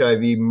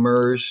 HIV,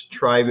 MERS,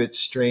 Tribit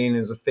strain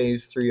as a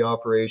phase 3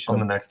 operation. On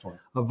the next one.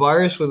 A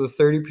virus with a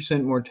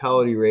 30%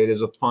 mortality rate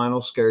as a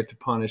final scare to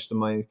punish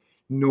the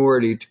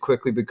minority to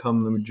quickly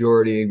become the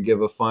majority and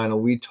give a final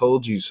 "we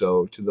told you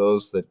so" to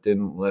those that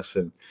didn't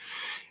listen.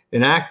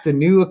 Enact the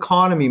new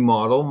economy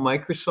model,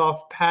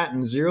 Microsoft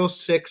patent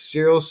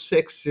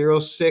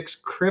 060606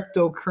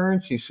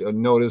 cryptocurrency. So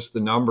notice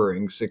the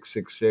numbering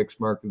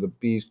 666, mark of the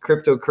beast,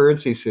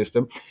 cryptocurrency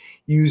system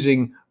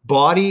using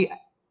body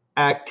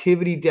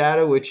activity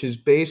data, which is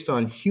based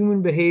on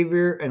human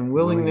behavior and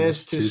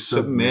willingness to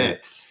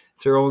submit.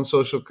 It's our own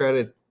social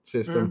credit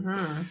system.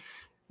 Mm-hmm.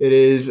 It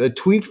is a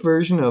tweaked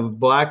version of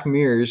Black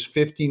Mirror's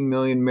 15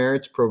 million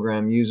merits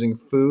program using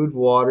food,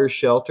 water,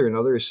 shelter, and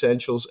other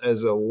essentials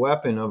as a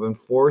weapon of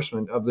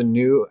enforcement of the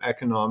new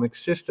economic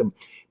system.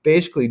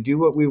 Basically, do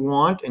what we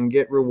want and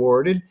get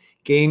rewarded,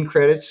 gain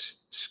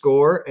credits,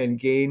 score, and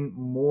gain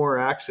more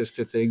access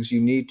to things you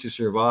need to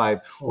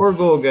survive, or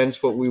go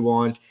against what we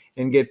want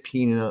and get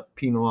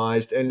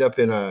penalized, end up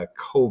in a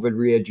COVID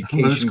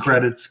re-education lose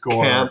credit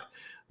score. Camp.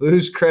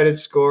 Lose credit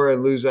score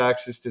and lose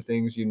access to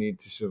things you need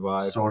to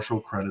survive. Social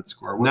credit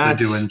score. What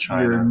they do in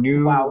China. Your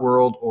new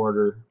world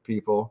order,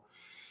 people.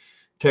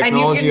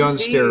 Technology on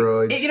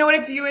steroids. You know what?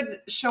 If you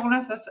had shown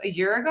us this a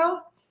year ago,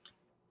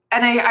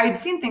 and I'd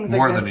seen things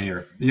more like this. than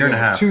a year and a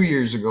half. 2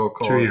 years ago.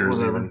 2 years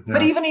whatever. even. Yeah.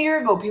 But even a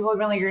year ago, people would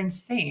be like, "You're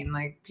insane!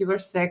 Like people are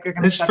sick. They're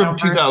going to This is shut from down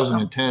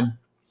 2010.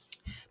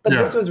 But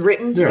this was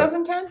written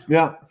 2010.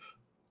 Yeah.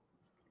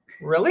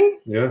 Really?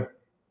 Yeah.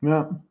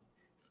 Yeah.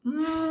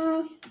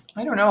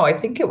 I don't know. I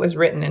think it was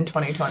written in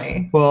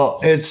 2020. Well,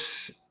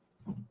 it's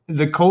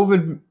the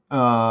COVID.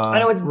 I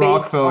know it's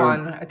based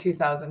on a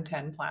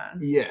 2010 plan.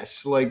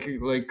 Yes, like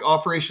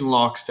Operation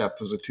Lockstep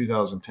was a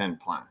 2010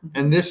 plan,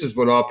 and this is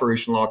what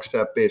Operation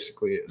Lockstep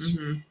basically is.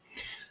 Mm-hmm.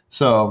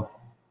 So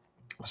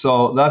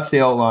that's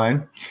the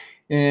outline,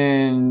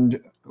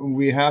 and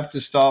we have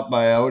to stop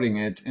by outing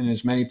it in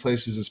as many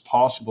places as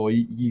possible.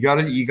 You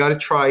gotta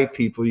try,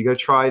 people. You gotta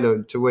try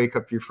to wake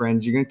up your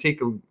friends. You're gonna get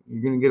a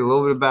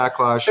little bit of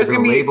backlash. They're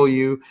gonna label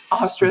you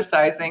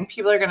ostracizing.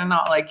 People are gonna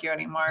not like you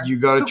anymore. You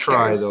gotta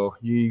try though.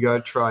 You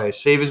gotta try.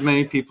 Save as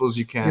many people as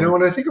you can. You know,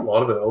 and I think a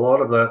lot of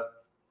that,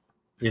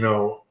 you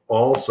know,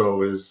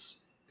 also is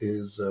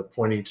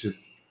pointing to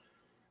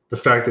the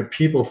fact that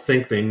people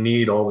think they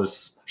need all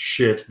this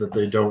shit that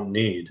they don't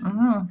need.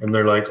 Mm-hmm. And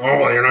they're like, oh,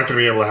 well, you're not going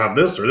to be able to have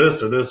this or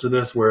this or this or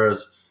this.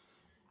 Whereas,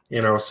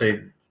 you know,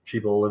 say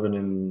people living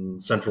in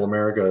Central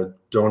America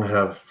don't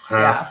have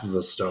half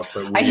the stuff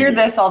that we I hear need.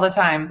 This all the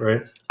time.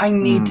 Right? I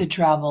need to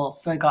travel,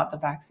 so I got the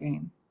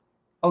vaccine.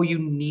 Oh, you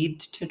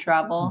need to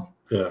travel?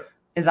 Yeah.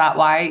 Is that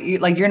why?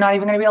 You're not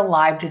even going to be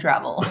alive to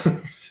travel.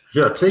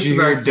 Yeah, take the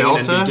vaccine Delta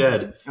and be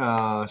dead.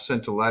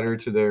 Sent a letter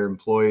to their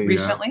employees.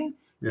 Recently?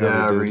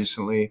 Yeah,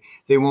 recently.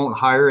 They won't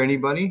hire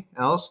anybody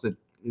else that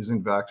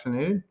isn't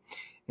vaccinated,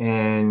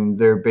 and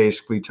they're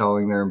basically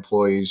telling their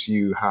employees,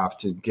 you have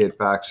to get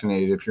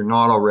vaccinated if you're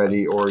not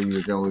already, or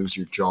you're going to lose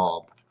your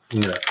job.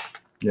 Yeah.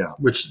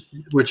 Which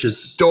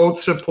is, don't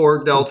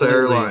support Delta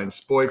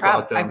Airlines.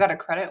 Boycott them. I've got a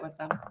credit with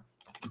them.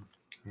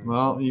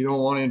 Well, you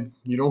don't want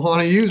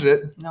to use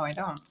it. No, I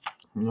don't.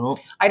 No,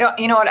 I don't.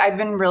 You know what? I've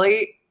been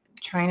really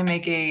trying to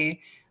make a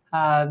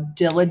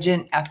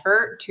diligent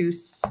effort to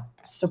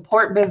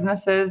support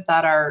businesses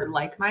that are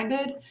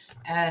like-minded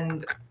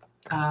and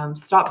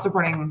stop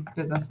supporting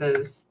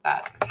businesses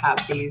that have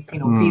these,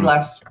 be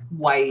less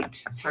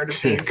white sort of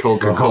things.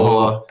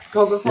 Coca-Cola,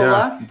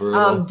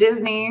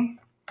 Disney,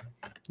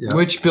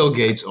 which Bill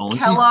Gates owns.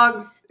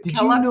 Kellogg's has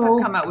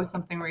come out with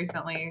something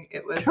recently.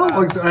 It was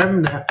Kellogg's.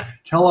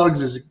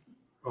 Kellogg's is.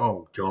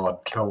 Oh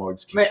God,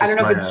 Kellogg's. I don't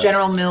know if it's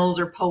General Mills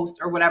or Post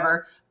or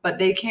whatever, but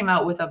they came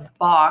out with a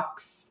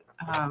box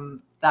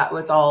that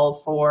was all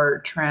for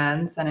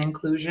trans and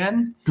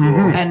inclusion,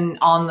 and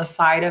on the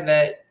side of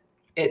it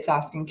it's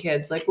asking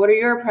kids like, what are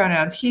your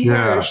pronouns? He, her,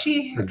 Yeah,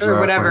 she, exactly. or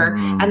whatever.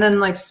 Mm. And then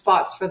like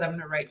spots for them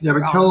to write. Yeah, but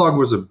their own. Kellogg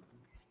was a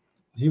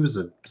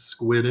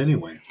squid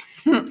anyway.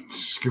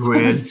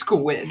 Squid.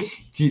 Squid.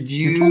 Did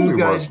You told me you it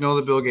guys was. know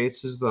that Bill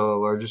Gates is the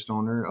largest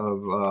owner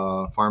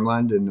of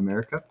farmland in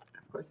America?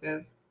 Of course it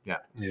is. Yeah,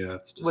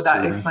 it's Would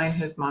that disturbing. explain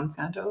his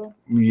Monsanto?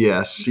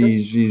 Yes,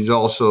 he's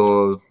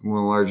also one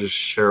of the largest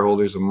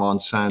shareholders of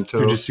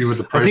Monsanto. Did you see what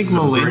the I think prices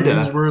of Melinda-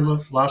 grains were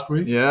last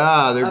week?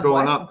 Yeah, they're Of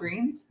going what? up.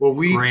 Greens? Well,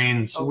 wheat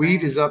Grains. Oh, wheat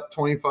grains. is up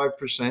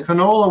 25%.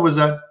 Canola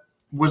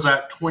was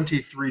at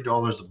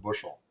 $23 a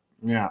bushel.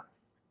 Yeah.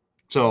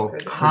 So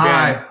That's crazy.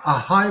 again, A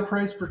high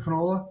price for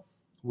canola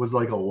was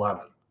like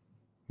 11.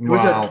 It was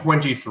wow, at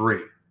 23.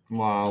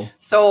 wow.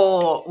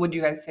 So would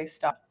you guys say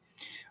stop?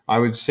 I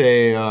would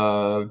say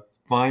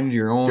find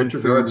your own Get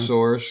your food garden.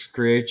 source,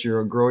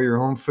 grow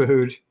your own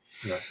food.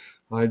 Yeah.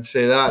 I'd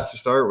say that to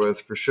start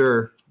with for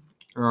sure.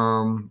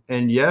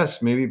 And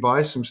yes, maybe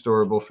buy some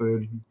storable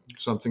food,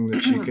 something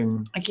that you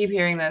can. I keep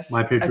hearing this.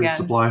 My Patriot again,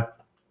 Supply.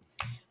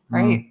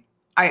 Right.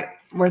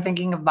 We're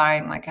thinking of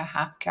buying like a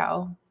half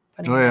cow,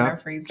 putting Oh, it in yeah. our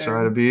freezer.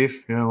 Side of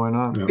beef, yeah, why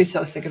not? Yeah. I'd be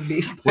so sick of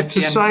beef. What's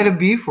a side of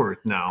beef worth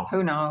now?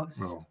 Who knows?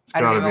 Oh,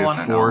 I don't Gotta even be want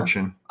a to know.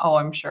 fortune. Oh,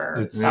 I'm sure.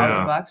 It's-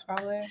 $1,000 Yeah.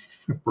 probably.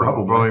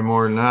 Probably.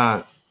 More than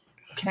that.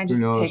 Can I Who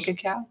just knows? take a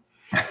cow?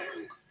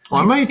 Well,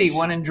 I I'd might see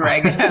one and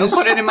drag it out,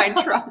 put it in my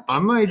truck. I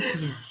might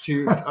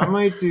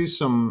do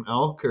some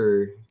elk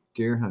or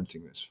deer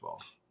hunting this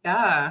fall.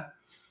 Yeah.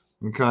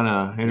 I'm kind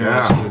of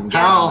interested in doing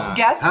Pal. that.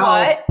 Guess Pal.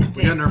 what? We're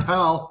getting our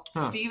pal.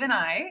 Huh. Steve and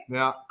I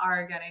Yeah,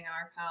 are getting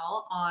our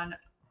pal on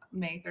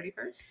May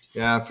 31st.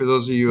 yeah. For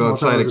those of you No, I thought it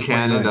outside was of the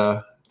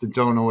Canada that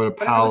don't know what a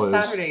Whatever PAL the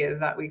is, Saturday is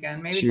that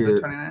weekend. Maybe it's it's the your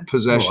 29th.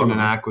 possession Oh, I and don't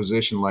know.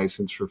 acquisition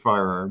license for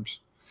firearms.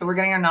 So we're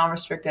getting our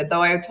non-restricted.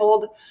 Though I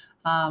told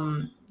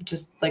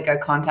just like a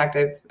contact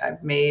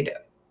I've made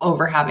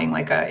over having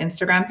like a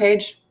Instagram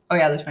page. Oh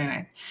yeah, the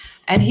 29th.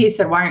 And he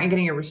said, why aren't you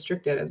getting your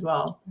restricted as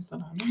well? I said,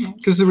 I don't know.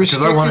 Because the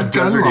Because I want a restricted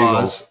gun Desert Eagle.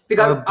 laws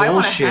Because are I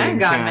want a bullshit in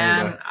handgun,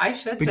 Canada. man. I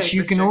should But take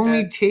you can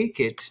only restricted. take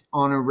it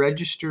on a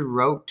registered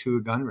route to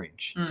a gun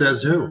range,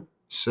 Says who?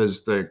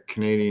 says the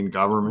Canadian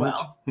government.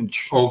 Well, And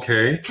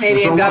Okay. Canadian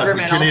So what? The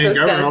government Canadian also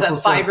government says also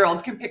that says-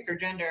 5-year-olds can pick their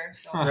gender.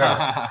 So.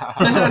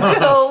 Yeah.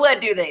 So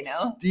what do they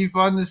know?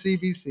 Defund the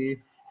CBC.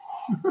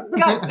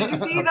 Guys, did you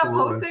see the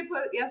Absolutely. post they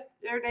put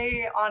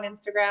yesterday on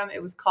Instagram?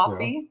 It was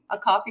coffee, a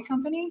coffee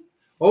company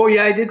Oh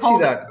yeah, I did see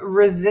called that.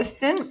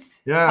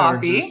 Resistance Yeah,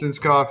 Coffee. Resistance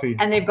Coffee.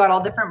 And they've got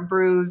all different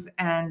brews,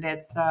 and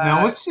it's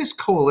Now, what's this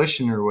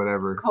coalition or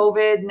whatever?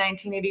 COVID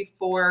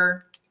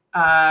 1984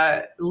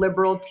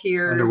 liberal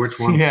tears. Under which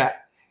one? Yeah,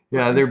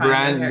 yeah. Their Find it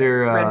brand, here. their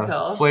Red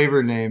Pill.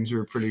 flavor names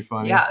are pretty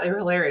funny. Yeah, they were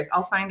hilarious.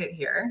 I'll find it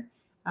here.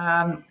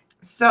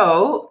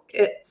 So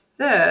it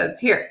says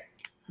here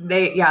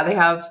they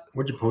have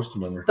What'd you post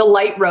them under? the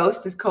light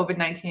roast is COVID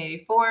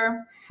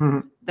 1984.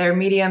 Their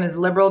medium is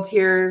liberal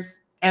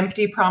tears.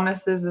 Empty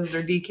promises is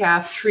their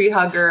decaf. Tree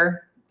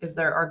hugger is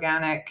their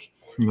organic.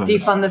 Nice.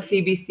 Defund the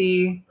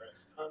CBC.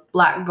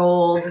 Black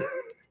gold.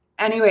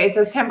 Anyway, it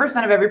says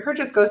 10% of every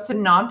purchase goes to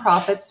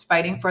nonprofits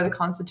fighting for the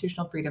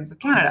constitutional freedoms of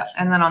Canada.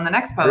 And then on the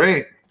next post,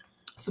 Great.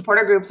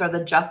 supporter groups are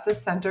the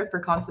Justice Center for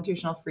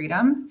Constitutional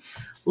Freedoms,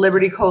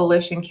 Liberty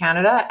Coalition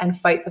Canada, and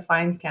Fight the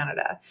Fines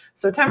Canada.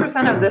 So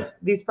 10% of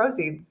these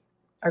proceeds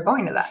are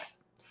going to that.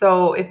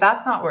 So if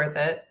that's not worth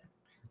it,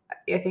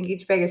 I think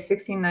each bag is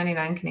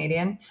 $16.99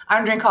 Canadian. I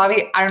don't drink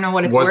coffee. I don't know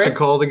what it's What's worth. it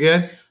called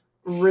again?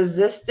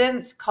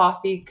 Resistance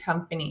Coffee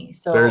Company.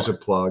 So There's a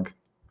plug.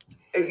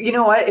 you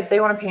know what? If they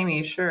want to pay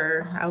me,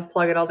 sure, I'll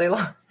plug it all day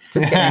long.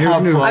 Here's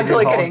I'll new- plug I'm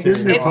totally it all kidding. day Here's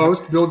a new It's- long.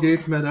 post. Bill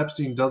Gates met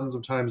Epstein dozens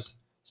of times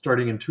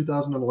starting in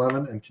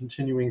 2011 and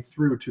continuing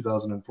through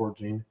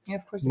 2014, Yeah,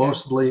 of course. you do.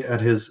 mostly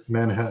at his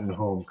Manhattan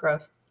home,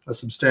 Gross. a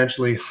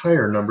substantially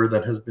higher number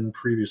than has been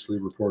previously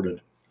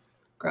reported.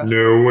 Gross.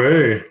 No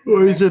way.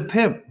 Well, he's a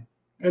pimp.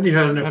 And he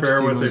had an affair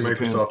Epstein with a was a pimp.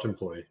 Microsoft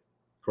employee,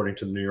 according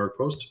to the New York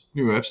Post.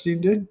 Who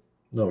Epstein did?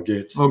 No,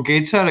 Gates. Well,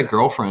 Gates had a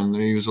girlfriend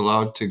that he was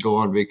allowed to go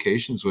on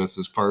vacations with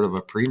as part of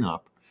a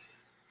prenup,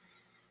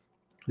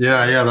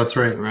 Yeah, that's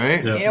right.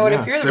 right? Yeah. You know what?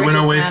 Yeah. If you're the They went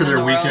richest away man for in their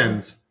the world-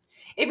 weekends.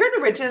 if you're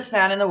the richest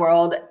man in the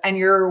world and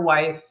your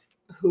wife,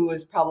 who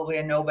is probably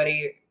a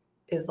nobody,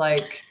 is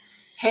like,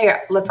 hey,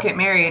 let's get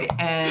married.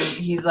 And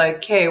he's like,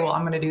 okay, well,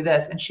 I'm going to do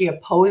this. And she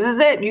opposes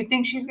it. You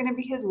think she's going to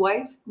be his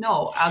wife?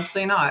 No,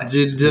 absolutely not.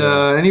 Did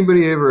Yeah.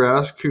 anybody ever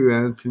ask who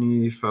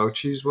Anthony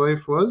Fauci's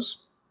wife was?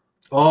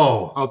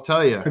 Oh, I'll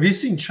tell you. have you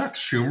seen Chuck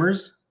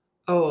Schumer's?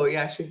 Oh,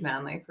 yeah, she's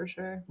manly for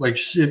sure. Like,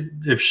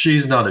 if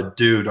she's not a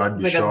dude, I'd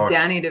be It's like shocked. a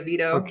Danny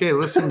DeVito. Okay,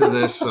 listen to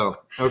this. So,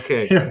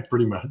 okay. Yeah,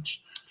 pretty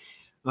much.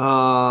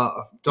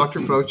 Dr.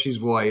 Fauci's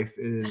wife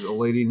is a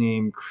lady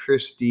named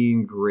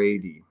Christine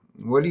Grady.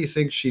 What do you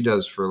think she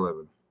does for a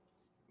living?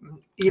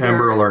 Either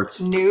Amber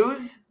Alerts.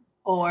 news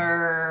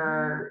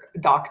or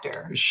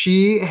doctor.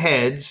 She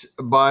heads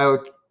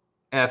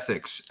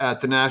bioethics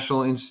at the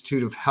National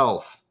Institute of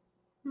Health,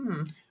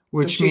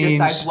 which she means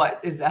decides what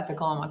is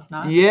ethical and what's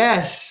not.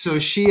 yes. So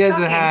she has a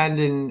Shocking. hand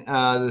in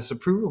this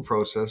approval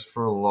process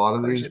for a lot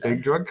of course these she big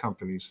does. drug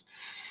companies.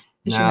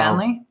 Is she Now,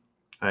 manly?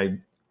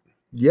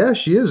 Yeah,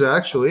 she is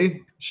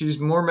actually. She's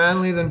more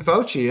manly than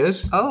Fauci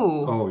is.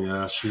 Oh. Oh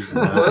yeah, she's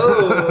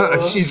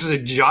Whoa. She's a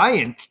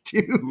giant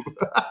too.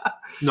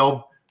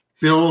 no.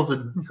 Joe's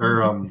a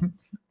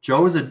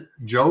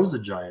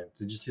giant.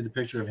 Did you see the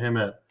picture of him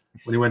when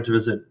he went to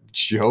visit?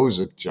 Joe's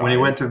a giant. When he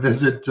went to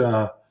visit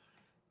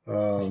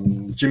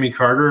Jimmy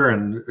Carter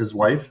and his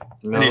wife,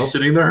 No. and he's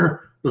sitting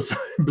there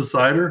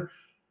beside her,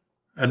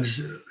 and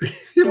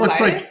he looks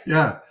like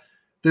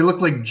they look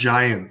like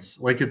giants.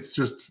 Like it's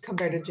just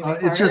Compared to Jimmy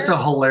Carter? it's just a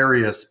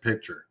hilarious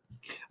picture.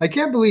 I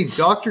can't believe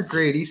Dr.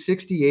 Grady,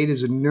 68,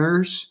 is a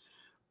nurse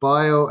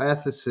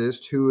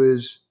bioethicist who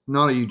is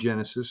not a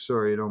eugenicist.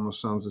 Sorry, it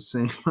almost sounds the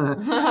same.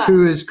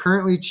 Who is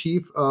currently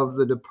chief of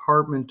the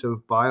Department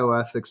of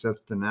Bioethics at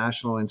the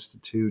National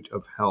Institute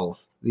of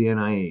Health, the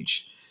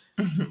NIH.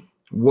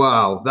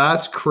 Wow,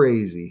 that's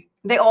crazy.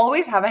 They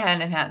always have a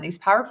hand in hand. These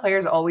power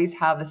players always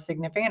have a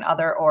significant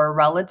other or a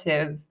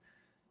relative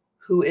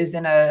who is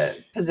in a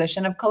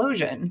position of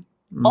collusion.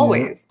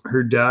 Always. Yeah.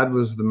 Her dad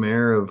was the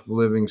mayor of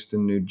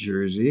Livingston, New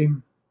Jersey.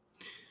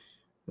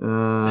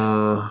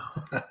 The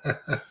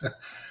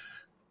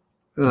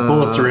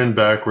bullets are in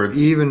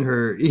backwards. Even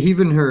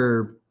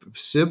her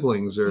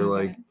siblings are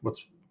like.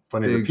 What's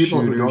funny, the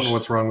people who don't know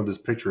what's wrong with this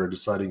picture are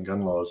deciding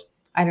gun laws.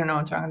 I don't know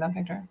what's wrong with that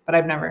picture, but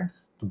I've never.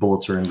 The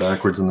bullets are in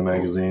backwards in the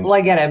magazine. Well,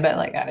 I get it, but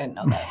like I didn't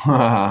know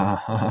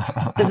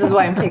that. This is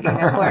why I'm taking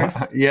a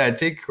course. Yeah,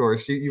 take a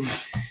course.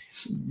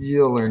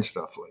 You'll learn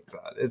stuff like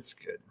that. It's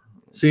good.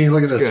 See,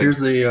 look at this. Good. Here's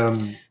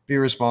the be a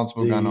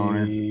responsible gun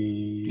owner.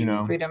 You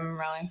know, Freedom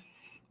Rally.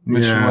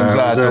 Which one's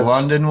that? The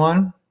London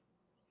one?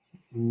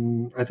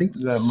 I think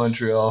is that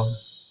Montreal.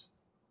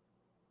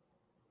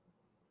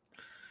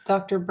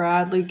 Dr.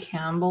 Bradley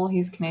Campbell.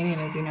 He's Canadian,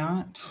 is he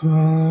not?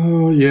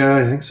 Oh yeah,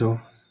 I think so.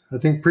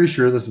 Pretty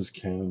sure this is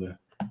Canada.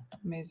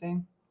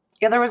 Amazing.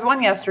 Yeah, there was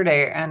one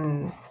yesterday,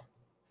 and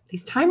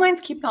these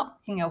timelines keep not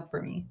working out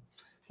for me.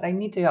 But I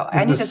need to go.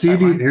 I need to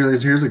start one.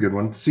 Here's a good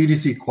one. The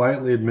CDC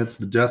quietly admits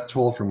the death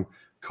toll from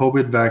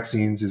COVID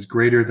vaccines is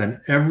greater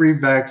than every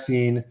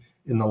vaccine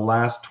in the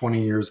last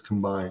 20 years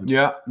combined.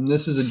 Yeah, and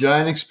this is a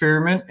giant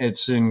experiment.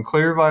 It's in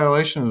clear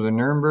violation of the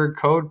Nuremberg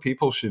Code.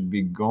 People should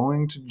be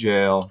going to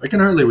jail. I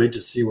can hardly wait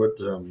to see what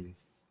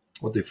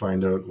they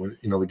find out.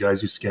 The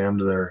guys who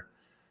scammed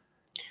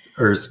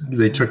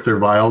they took their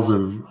vials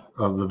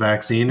of the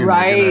vaccine and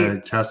they're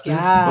going to test it.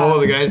 Oh,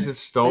 the guys that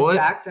stole it?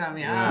 Attacked them,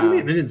 yeah. What do you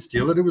mean? They didn't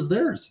steal it. It was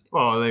theirs.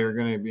 Well, they were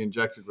going to be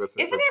injected with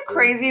it. Isn't it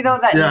crazy, though,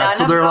 that none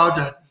so of they're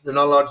those... they're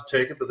not allowed to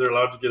take it, but they're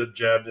allowed to get it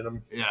jabbed in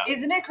them. Yeah.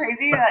 Isn't it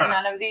crazy that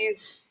none of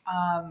these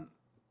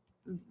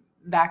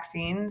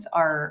vaccines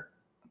are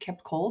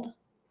kept cold?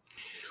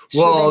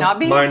 Well, they not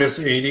be? Minus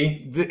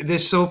 80.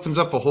 This opens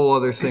up a whole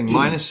other thing.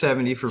 Minus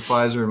 70 for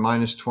Pfizer and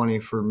minus 20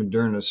 for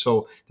Moderna.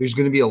 So there's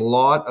going to be a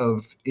lot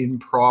of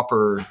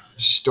improper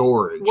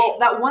storage. Well,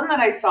 that one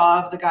that I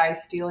saw of the guy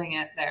stealing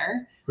it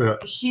there,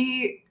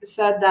 he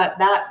said that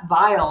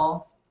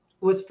vial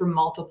was for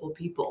multiple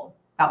people.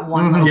 That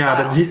one little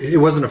vial. But it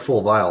wasn't a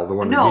full vial, the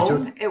one that he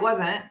took? No, it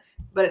wasn't.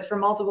 But it's for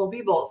multiple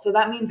people. So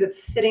that means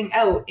it's sitting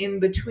out in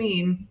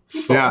between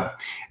people. Yeah.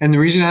 And the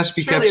reason it has to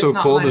be kept so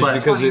cold is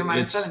because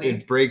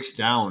it breaks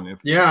down.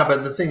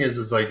 But the thing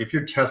is like if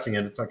you're testing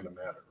it, it's not going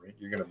to matter, right?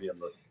 You're going to be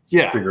able to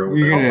figure out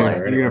you're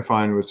going to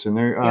find what's in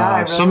there.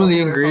 Really some of the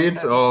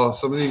ingredients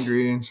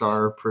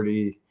are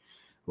pretty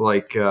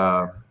like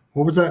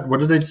what was that? What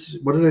did I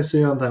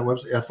say on that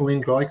website?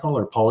 Ethylene glycol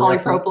or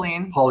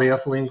polypropylene?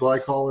 Polyethylene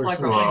glycol or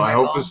something? Well, I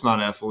hope it's not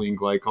ethylene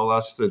glycol.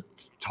 That's the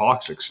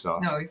toxic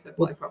stuff. No, he said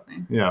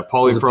polypropylene. Yeah,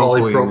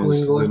 polypropylene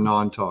is the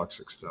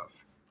non-toxic stuff.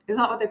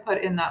 Isn't that what they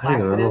put in that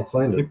laxative? I'll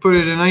find it. They put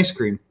it in ice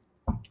cream.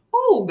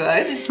 Oh,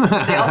 good.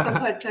 They also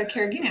put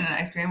carrageenan in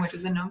ice cream, which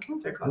is a known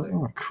cancer causer.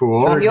 Oh,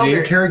 cool.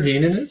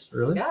 Carrageenan is?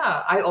 Really?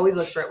 Yeah, I always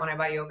look for it when I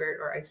buy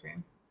yogurt or ice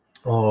cream.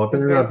 Oh, it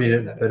better not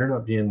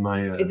be in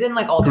my it's in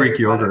like all Greek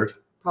yogurt.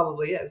 Products.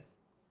 Probably is.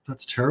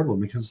 That's terrible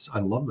because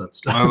I love that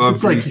stuff. I love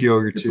Greek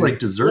yogurt too. It's like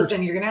dessert.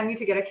 Listen, you're gonna need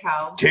to get a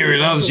cow. Terry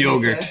loves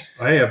yogurt.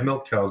 I have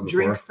milk cows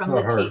before. Drink from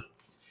the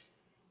teats.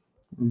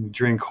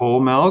 Drink whole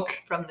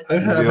milk. From the teats.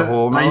 A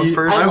whole milk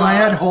person. I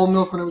had whole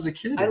milk when I was a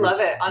kid. I love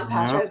it.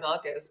 Unpasteurized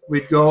milk is.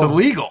 We'd go. It's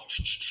illegal.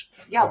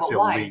 Yeah, That's but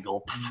why?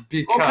 Illegal.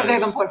 Because they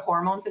haven't put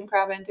hormones and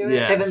crap into it. They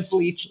haven't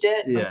bleached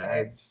it. Yeah,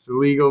 it's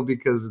illegal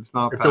because it's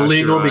not. It's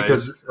illegal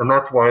because, and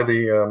that's why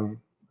the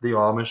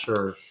Amish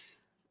are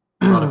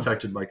not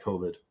affected by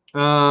COVID.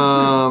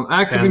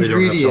 Active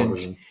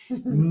ingredient: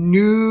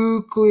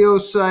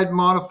 nucleoside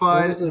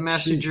modified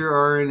messenger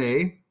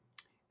RNA,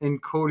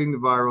 encoding the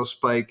viral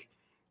spike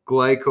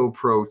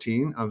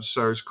glycoprotein of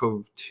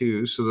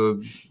SARS-CoV-2.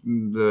 So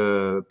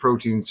the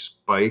protein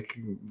spike,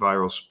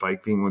 viral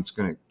spike, being what's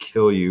going to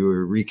kill you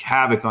or wreak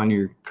havoc on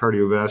your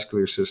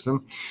cardiovascular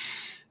system.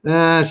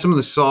 Some of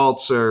the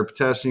salts are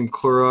potassium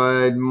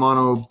chloride,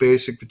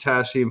 monobasic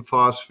potassium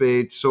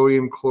phosphate,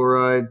 sodium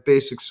chloride,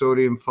 basic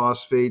sodium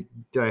phosphate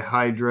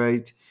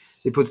dihydride.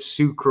 They put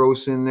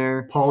sucrose in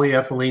there.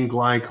 Polyethylene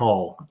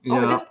glycol. Oh,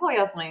 it is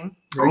polyethylene.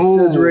 It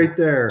says right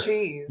there.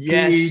 Jeez.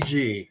 Yes.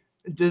 PEG.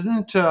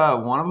 Doesn't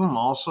one of them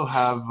also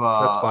have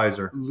That's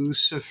Pfizer.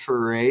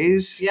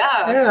 luciferase?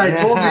 Yeah. Yeah, I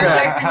told you We were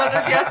that. texting about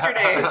this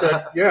yesterday. I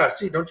said, yeah,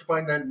 see, don't you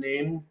find that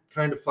name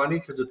kind of funny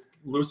because it's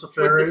With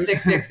luciferase? the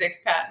 666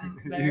 patent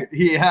there.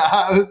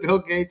 Yeah, Bill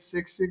Gates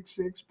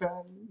 666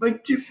 patent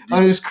Like,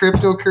 on his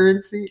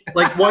cryptocurrency.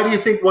 like, why do you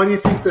think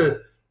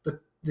the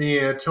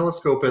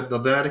telescope at the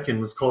Vatican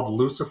was called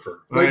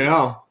Lucifer? Like, I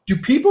know. do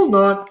people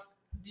not?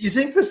 You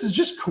think this is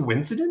just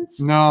coincidence?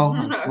 No,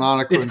 it's not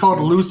a coincidence. It's called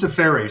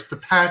luciferase. The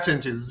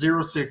patent is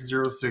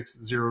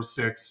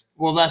 060606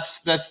 Well,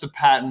 that's the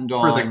patent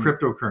for on the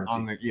cryptocurrency.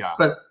 on the, yeah.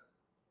 But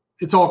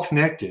it's all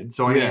connected.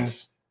 So I mean,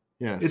 yes.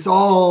 it's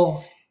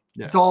all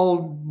Yes. it's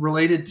all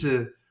related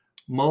to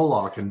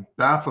Moloch and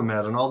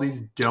Baphomet and all these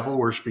devil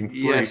worshipping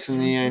freaks. Yes,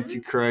 and the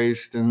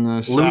Antichrist and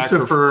the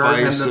Lucifer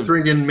and sacrifice the of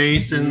friggin'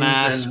 Masons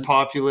mass and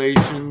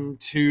population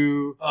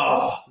to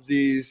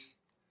these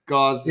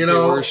gods that You they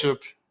know, worship.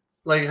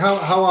 like how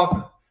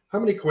often, how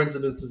many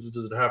coincidences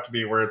does it have to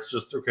be where it's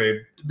just okay?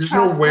 There's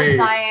Trust no way. the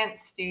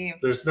science, Steve.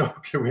 There's no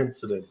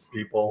coincidence,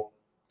 people.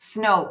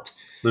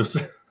 Snopes.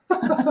 Lucifer.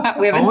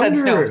 We haven't said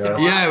Snopes in a while.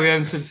 Yeah, we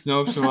haven't said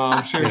Snopes in a while.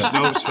 I'm sure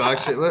Snopes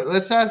actually.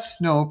 Let's ask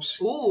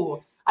Snopes.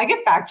 Ooh, I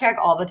get fact check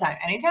all the time.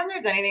 Anytime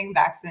there's anything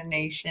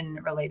vaccination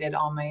related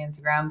on my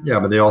Instagram,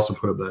 Yeah, but they also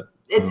put up that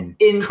it's in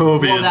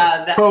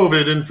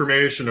COVID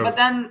information But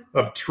then,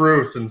 of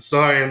truth and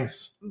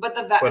science. but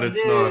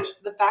it's not.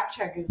 The fact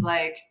check is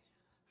like,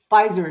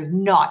 Pfizer is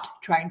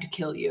not trying to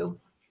kill you.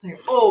 Like,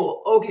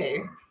 oh,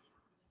 okay.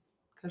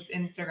 Because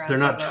Instagram. They're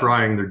not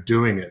trying; they're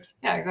doing it.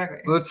 Yeah, exactly.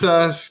 Let's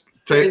ask.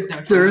 There is no.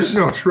 There is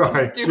no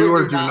try. Do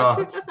or do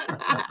not.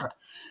 not.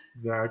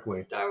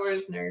 Exactly. Star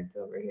Wars nerds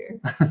over here.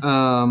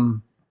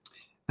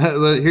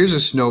 Here's a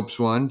Snopes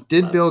one.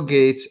 Did Love Bill Snopes.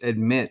 Gates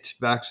admit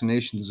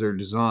vaccinations are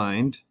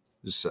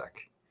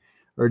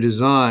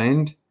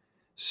designed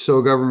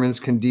so governments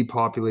can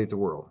depopulate the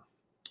world?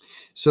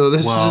 So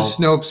this Well, is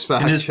a Snopes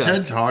fact In his check.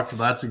 TED talk,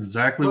 that's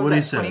exactly What what he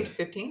was that, said.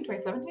 2015,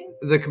 2017?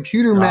 The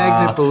computer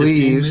magnet 15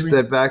 believes maybe?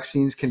 that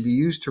vaccines can be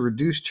used to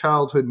reduce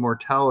childhood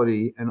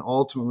mortality and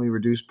ultimately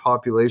reduce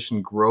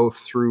population growth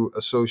through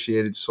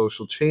associated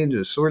social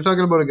changes. So we're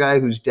talking about a guy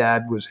whose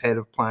dad was head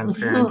of Planned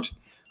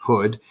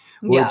Parenthood,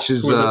 Yeah. which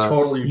is Who was a a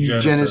total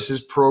eugenicist.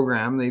 eugenicist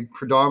program. They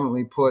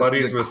predominantly put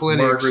Buddies the with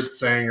clinics Margaret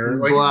Sanger. in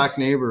Like, black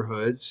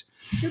neighborhoods.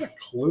 get a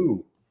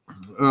clue.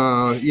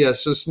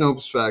 So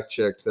Snopes fact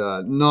checked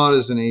that. Not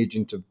as an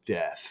agent of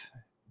death.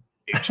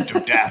 Agent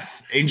of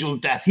death. Angel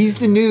of death. He's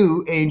the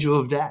new angel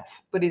of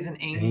death. But he's an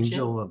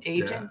Angel of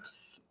agent.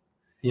 death.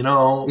 You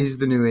know, He's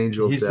the new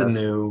angel of he's death. the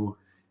new.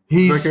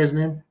 He's What's that guy's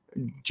name?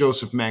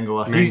 Joseph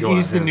Mengele. Mengele,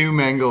 He's the yeah. new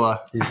Mengele.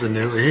 He's the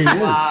new. He is.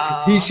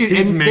 Wow. He should.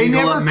 He's And they Mengele-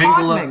 never Mengele.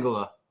 caught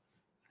Mengele.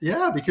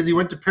 Yeah, because he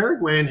went to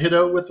Paraguay and hid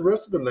out with the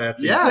rest of the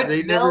Nazis. Yeah. Could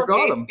they Bill never got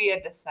Gates him. be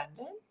a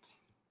descendant?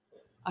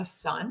 A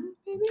son,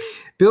 maybe?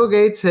 Bill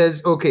Gates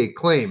has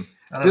claim.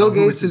 I don't Bill know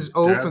who Gates his has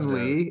dad's dad.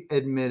 openly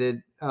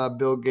admitted.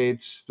 Bill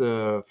Gates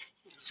the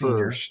Senior.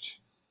 first.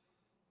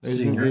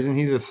 Senior. Isn't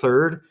he the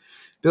third?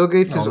 Bill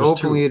Gates No, has there's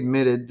openly two.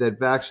 admitted that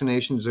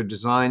vaccinations are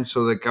designed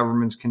so that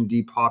governments can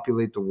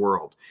depopulate the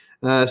world.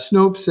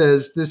 Snopes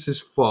says this is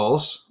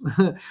false.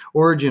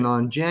 Origin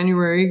on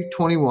January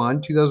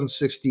 21,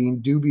 2016,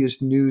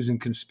 dubious news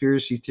and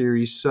conspiracy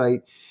theories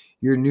site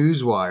Your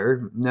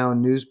Newswire, now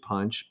News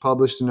Punch,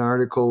 published an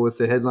article with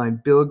the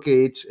headline, Bill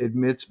Gates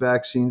admits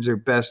vaccines are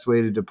best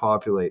way to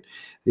depopulate.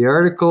 The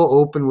article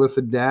opened with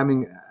a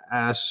damning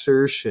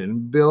assertion.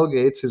 Bill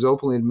Gates has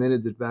openly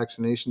admitted that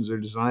vaccinations are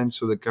designed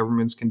so that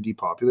governments can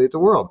depopulate the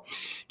world.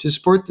 To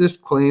support this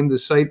claim, the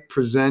site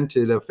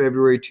presented a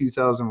February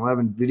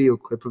 2011 video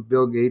clip of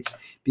Bill Gates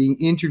being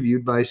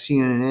interviewed by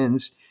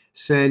CNN's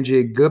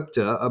Sanjay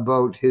Gupta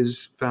about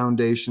his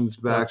foundation's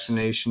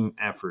vaccination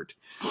effort.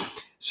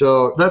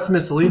 So That's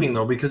misleading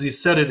though, because he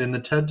said it in the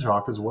TED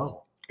talk as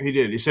well. he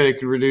did. He said it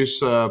could reduce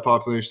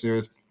population of the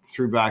Earth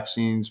through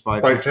vaccines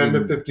by 10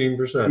 to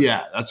 15%.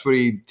 Yeah, that's what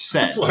he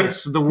said. Like,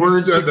 That's the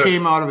words said that that.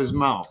 came out of his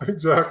mouth.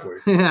 Exactly.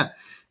 Yeah.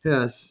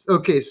 Yes.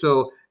 Okay.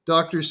 So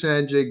Dr.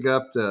 Sanjay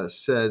Gupta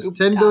says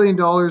Gupta. $10 billion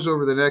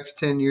over the next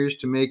 10 years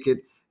to make it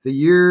the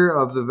year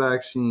of the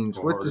vaccines.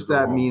 Go What hard does or go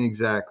that home. mean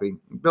exactly?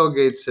 Bill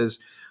Gates says,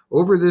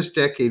 over this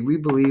decade, we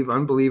believe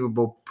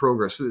unbelievable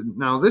progress.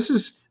 Now, this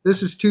is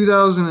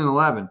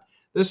 2011.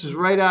 This is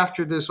right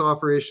after this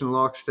Operation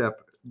Lockstep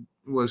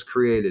was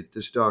created,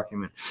 this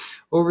document.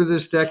 Over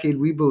this decade,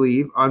 we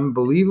believe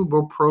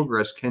unbelievable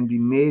progress can be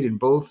made in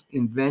both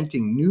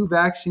inventing new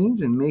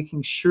vaccines and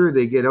making sure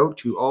they get out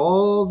to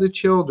all the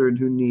children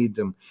who need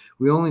them.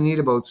 We only need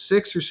about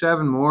 6 or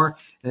 7 more,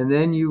 and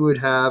then you would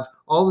have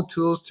all the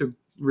tools to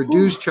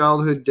reduce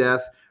childhood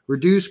death,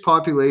 reduce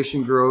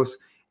population growth,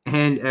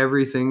 and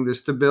everything, the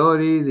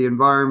stability, the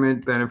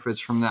environment benefits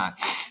from that.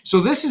 So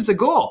this is the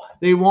goal.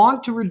 They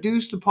want to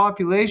reduce the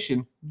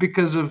population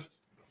because of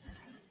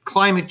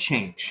climate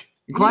change.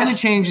 Climate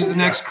change is the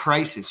next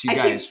crisis, you I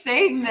keep guys.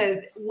 saying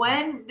this.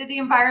 When did the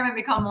environment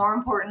become more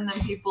important than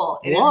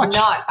people? It is Watch.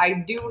 not.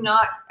 I do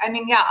not. I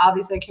mean, yeah,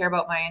 obviously I care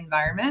about my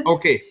environment.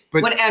 Okay,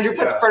 but When Andrew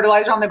puts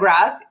fertilizer on the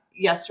grass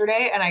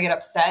yesterday and I get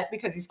upset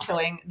because he's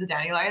killing the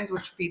dandelions,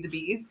 which feed the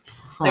bees,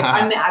 like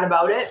I'm mad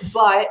about it.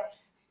 But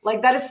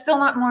like that is still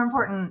not more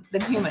important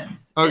than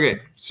humans.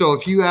 okay, so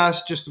if you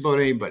ask just about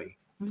anybody,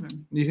 Mm-hmm.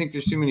 do you think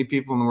there's too many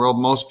people in the world?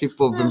 Most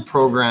people have been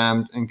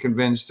programmed and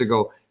convinced to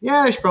go,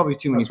 yeah, there's probably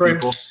too many That's right.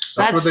 people.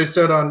 That's what they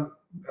said on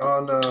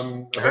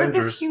Earth is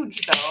Avengers.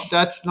 huge, though.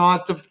 That's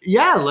not the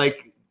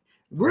like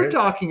we're Right.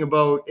 talking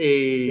about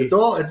They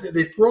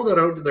throw that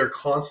out there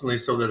constantly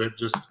so that it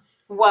just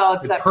Well,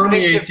 it's it that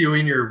permeates you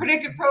in your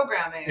predictive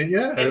programming. and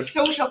yeah, It's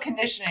social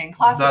conditioning,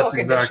 classical that's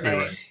exactly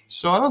conditioning. right.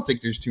 So I don't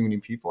think there's too many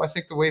people. I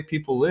think the way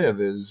people live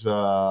is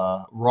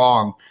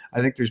wrong. I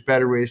think there's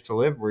better ways to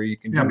live where you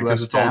can Yeah, do because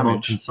less it's all about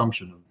damage.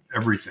 consumption of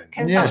everything.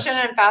 Consumption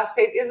Yes. and fast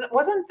pace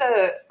wasn't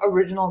the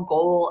original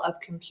goal of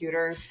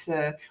computers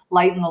to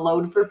lighten the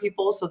load for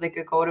people so they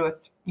could go to a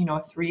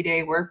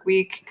 3-day work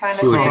week kind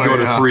So of they thing. can go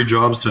to Yeah. 3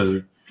 jobs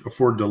to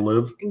afford to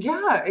live.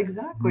 Yeah,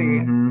 exactly.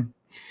 Mhm.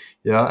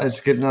 Yeah,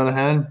 it's getting out of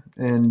hand,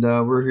 and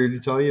we're here to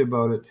tell you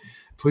about it.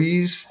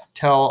 Please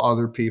tell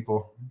other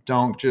people.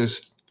 Don't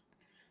just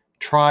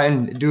try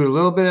and do it a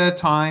little bit at a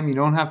time. You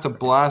don't have to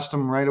blast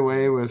them right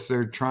away with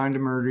they're trying to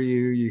murder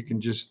you. You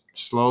can just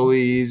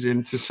slowly ease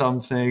into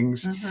some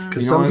things. Mhm. You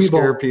Because don't some want to people,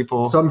 scare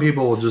people. some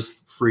people will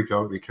just freak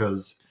out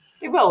because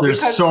They will. there's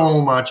because so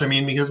much. I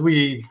mean, because who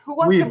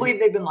wants to believe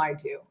they've been lied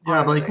to? yeah,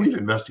 but like honestly? we've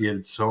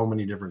investigated so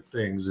many different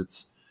things.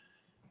 It's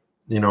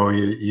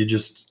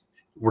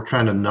we're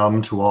kind of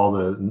numb to all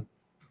the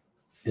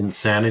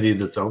insanity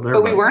that's out there.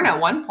 But we weren't at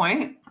one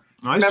point.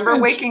 I Remember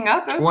spent waking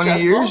up? It was 20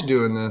 stressful. years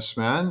doing this,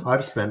 man.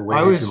 I've spent I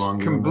way was too long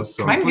doing this.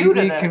 So I'm new to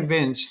completely this.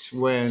 convinced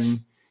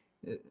when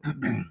it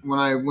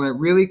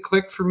really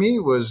clicked for me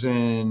was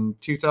in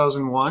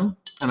 2001,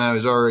 and I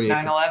was already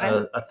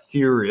 9/11? a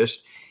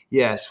theorist.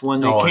 Yes,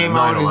 when they Oh, came yeah,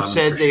 out and 9/11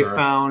 said for they sure.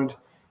 found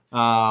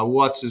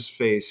what's his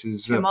face,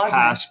 his Tim Osmond.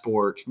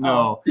 passport.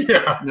 No,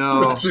 yeah,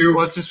 no, too.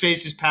 what's his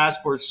face's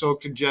passport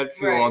soaked in jet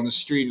fuel Right. on the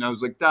street, and I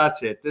was like,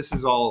 that's it. This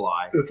is all a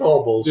lie. It's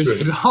all bullshit.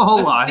 This is all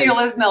The lies. steel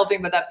is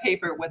melting, but that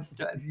paper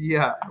withstood.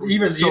 Yeah,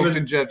 even soaked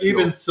in jet fuel.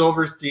 even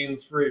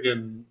Silverstein's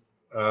freaking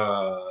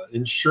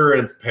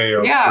insurance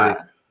payout Yeah.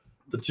 for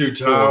the 2 $4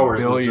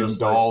 towers was billion.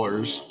 just like,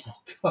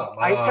 come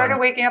I started on.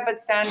 waking up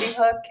at Sandy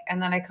Hook,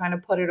 and then I kind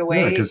of put it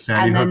away. Yeah, because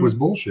Sandy and Hook then, was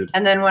bullshit.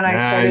 And then when I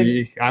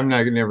started, I'm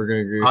never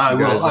going to agree with I you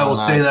guys. will on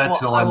say that Well,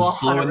 till I I'm will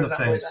blue in the 100%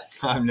 believe face.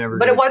 that. I'm never.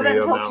 But gonna it wasn't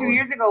agree on until that 2 one.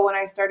 years ago when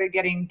I started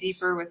getting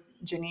deeper with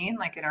Janine,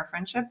 like in our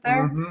friendship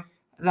there, Mhm.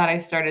 that I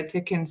started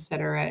to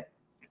consider it.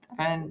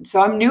 And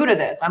so I'm new to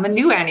this. I'm a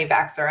new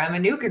anti-vaxxer. I'm a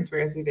new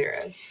conspiracy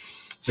theorist.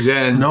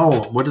 Again, No,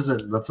 what is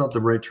it? That's not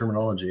the right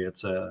terminology.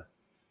 It's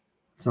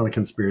not a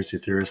conspiracy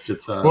theorist.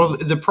 It's a. well,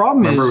 the problem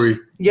remember is, we? was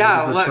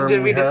Yeah, the what term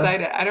did we had?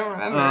 decide? I don't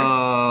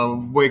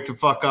remember. wake the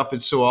fuck up.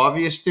 It's so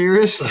obvious,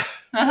 theorist.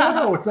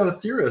 No, it's not a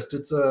theorist.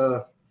 It's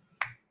a.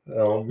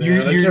 Oh man, I You're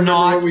can't remember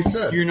not- what we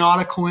said. You're not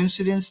a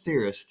coincidence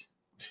theorist.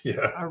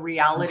 Yeah. A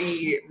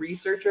reality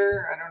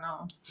researcher? I don't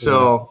know.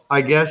 So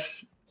I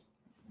guess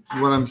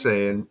what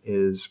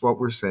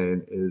we're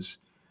saying is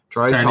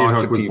try to Sandy talk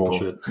Hook to was people.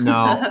 bullshit.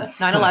 No,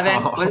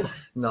 9/11 No.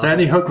 was no.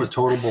 Sandy Hook was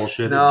total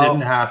bullshit. No. It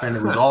didn't happen.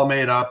 It was all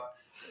made up.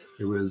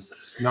 It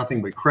was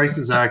nothing but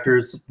crisis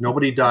actors.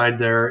 Nobody died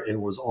there. It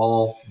was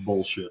all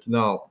bullshit.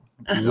 No,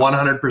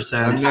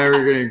 100%. I'm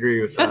never going to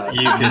agree with that.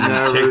 You can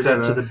Never take that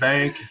gonna- to the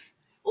bank.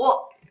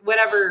 well,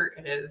 whatever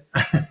it is.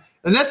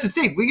 And that's the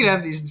thing. We can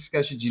have these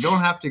discussions. You don't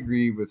have to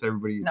agree with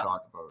everybody you No.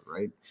 talk about,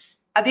 right?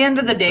 At the end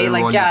of the day,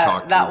 Everyone like, you yeah,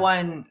 talk that to.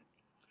 one,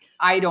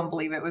 I don't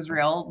believe it was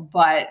real,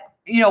 but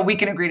we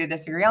can agree to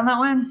disagree on that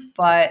one.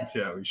 But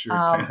Yeah, we sure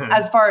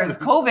as far as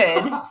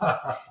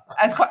COVID,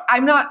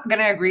 I'm not going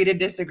to agree to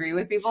disagree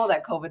with people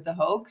that COVID's a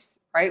hoax,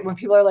 right? When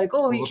people are like,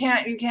 oh, you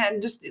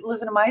can't just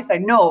listen to my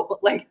side. No,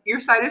 but like your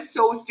side is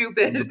so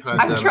stupid. The I'm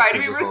pandemic trying to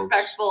is be a hoax.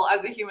 respectful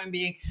as a human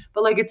being,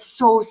 but like, it's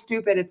so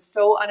stupid. It's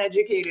so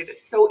uneducated.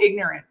 It's so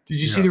ignorant. Did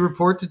you see the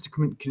report that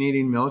the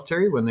Canadian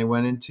military, when they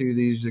went into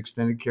these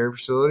extended care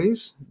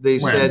facilities, they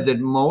When? said that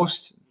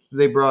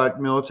they brought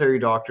military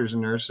doctors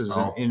and nurses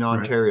in right.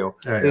 Ontario.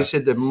 Yeah, They yeah.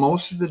 said that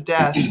most of the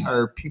deaths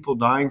are people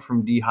dying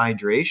from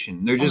dehydration.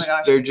 Oh my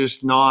gosh. They're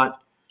just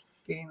not.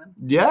 Feeding them.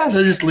 Yes.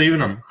 They're just leaving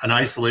them in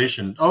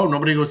isolation. Oh,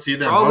 nobody go see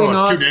them. Probably Oh,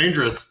 not. it's too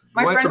dangerous.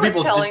 My What- friend So was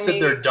people telling just sit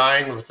me. there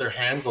dying with their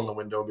hands on the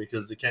window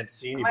because they can't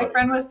see anybody. My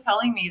friend was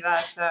telling me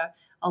that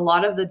a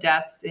lot of the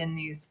deaths in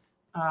these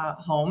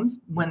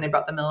homes when they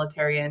brought the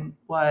military in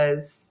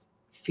was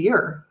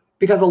fear,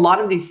 because a lot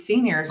of these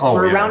seniors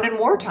were around in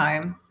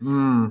wartime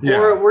Mm.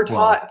 or were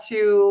taught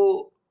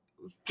to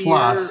fear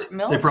Plus,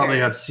 military. they probably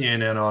have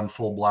CNN on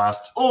full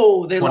blast. they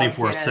love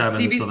 24/7, CNN.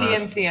 CBC so that-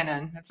 and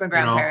CNN. That's my You know,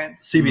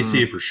 grandparents.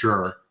 CBC for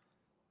sure.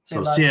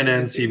 So love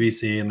CNN, CBC.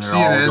 CBC, and they're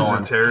CNN's all a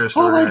going, terrorist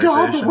 "Oh my God, the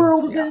organization."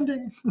 world is Yeah.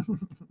 ending." My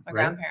Right?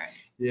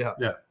 grandparents. Yeah.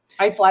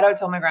 I flat out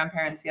told my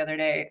grandparents the other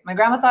day. My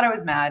grandma thought I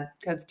was mad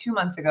because 2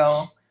 months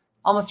ago,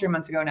 almost 3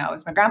 months ago now, it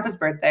was my grandpa's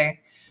birthday.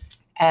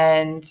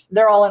 And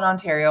they're all in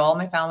Ontario. All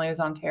my family was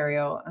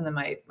Ontario. And then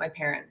my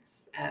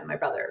parents and my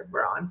brother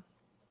were on.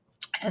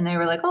 And they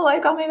were like, "Oh, I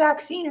got my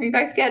vaccine. Are you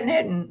guys getting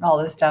it?" And all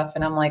this stuff.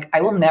 And I'm like,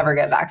 "I will never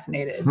get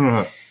vaccinated."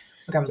 My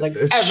grandma's like,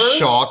 It "Ever?"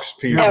 shocks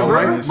people. Yeah, Ever?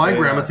 but when you my say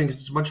grandma that. thinks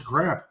it's a bunch of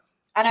crap.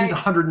 And She's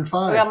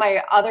 105. well,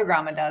 my other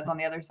grandma does on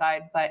the other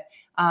side. But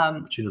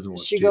She doesn't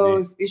watch she TV.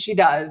 goes, she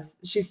does.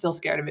 She's still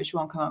scared of it. She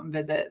won't come out and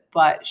visit,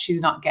 but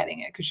she's not getting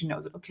it because she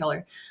knows it'll kill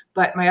her.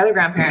 But my other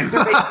grandparents,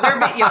 they're a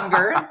bit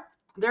younger.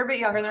 They're a bit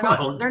younger. They're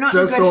Well, not in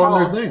says good so health.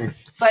 on their thing.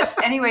 But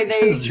anyway,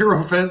 they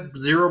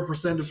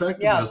 0% effectiveness.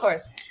 yeah, of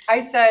course. I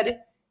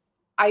said,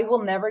 "I will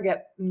never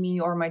get me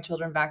or my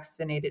children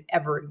vaccinated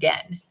ever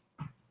again."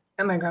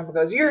 And my grandpa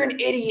goes, "You're an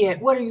idiot.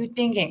 What are you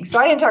thinking?" So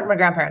I didn't talk to my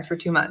grandparents for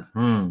 2 months.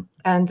 And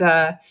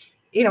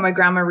my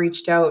grandma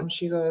reached out and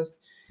she goes,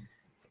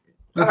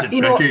 That's it,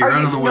 Becky. You're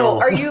out of the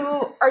will.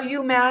 Are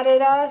you mad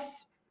at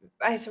us?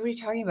 I said, "What are you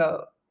talking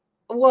about?"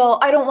 "Well,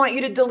 I don't want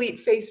you to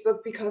delete Facebook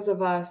because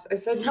of us." I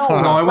said, "No, No,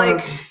 I want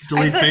like, to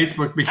delete said-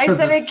 Facebook I because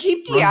said I it's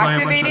keep run by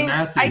a bunch of deactivating. I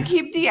Nazis.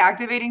 keep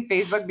deactivating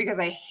Facebook because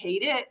I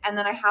hate it, and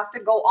then I have to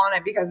go on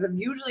it because of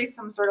usually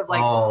some sort of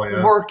like Oh,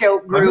 yeah.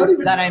 workout group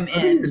that I'm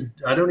in.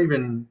 I don't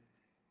even.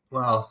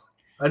 Well,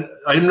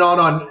 I'm not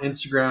on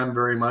Instagram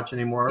very much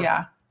anymore.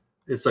 Yeah,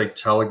 It's like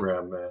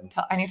Telegram, man.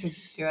 I need to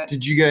do it.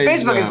 Did you guys?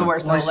 Facebook is the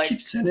worst. Well, I though, like,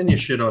 keep sending you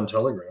shit on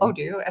Telegram. oh,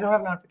 do you? I don't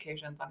have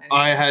notifications on it.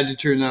 I had to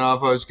turn that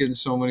off. I was getting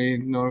so many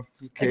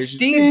notifications.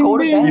 Steve, go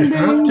to bed. You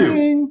have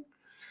to.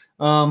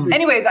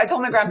 Anyways, I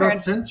told my It's not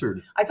grandparents.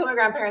 censored. I told my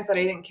grandparents that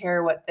I didn't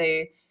care what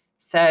they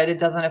said. It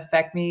doesn't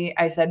affect me.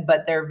 I said,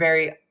 but they're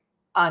very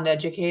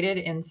uneducated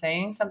in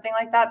saying something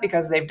like that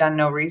because they've done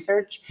no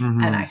research.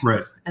 And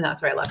Right. and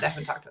that's where I left. I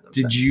haven't talked to them.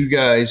 Did you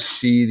guys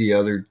see the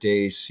other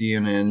day?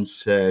 CNN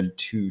said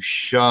to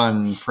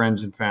shun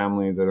friends and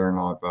family that are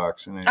not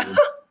vaccinated.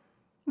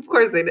 Of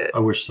course they did. I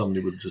wish somebody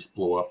would just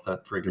blow up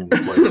that friggin'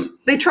 place.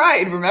 They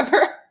tried,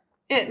 remember?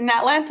 In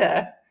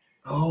Atlanta.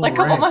 Oh, Like a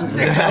couple right. months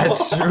ago.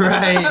 That's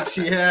right.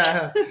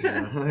 Yeah.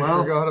 Yeah. I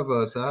Well, forgot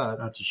about that.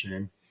 that's a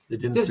shame. They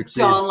didn't Just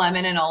succeed. Don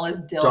Lemon and all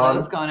his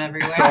dildos gone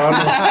everywhere.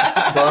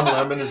 Don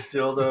Lemon, his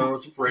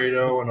dildos,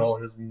 Fredo, and all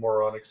his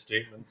moronic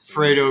statements.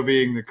 Fredo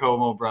being the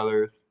Como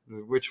brother.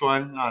 Which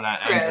one? Not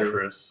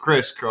Andrew.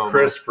 Chris Como.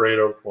 Chris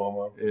Fredo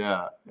Cuomo.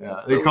 Yeah.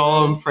 That's They so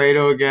call weird. him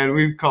Fredo again.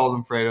 We've called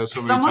him Fredo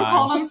so many Someone times.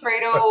 called him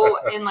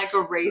Fredo in like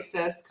a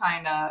racist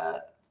kind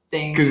of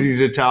thing. Because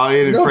he's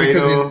Italian and No,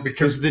 Fredo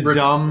because is the Rick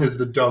dumb is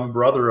the dumb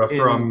brother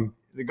from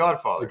The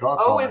Godfather. The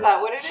Godfather. Oh, is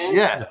that what it is?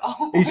 Yeah.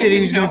 Oh, He said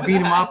he was I going didn't to beat know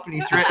him that. up and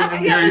he threatened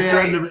him. Yeah, he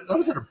threatened him. That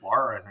was at a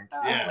bar, I think.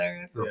 Oh, Yeah.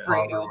 hilarious. Or a Yeah. pub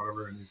or Fredo.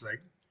 whatever. And he's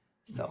like,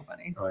 So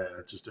funny. oh, yeah,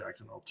 just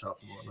acting all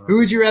tough and whatnot. Who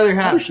would you rather I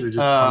have? should have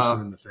just punched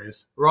him in the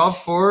face. Rob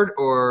Ford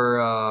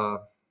or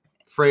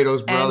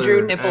Fredo's brother?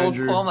 Andrew Nipples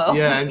Cuomo.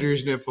 Yeah,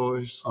 Andrew's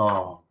nipples.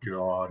 Oh,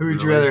 God. Who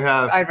would you really? rather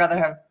have? I'd rather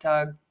have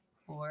Doug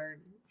Ford.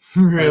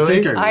 Really?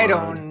 I think I would.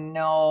 don't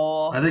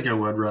know. I think I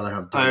would rather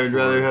have Doug I would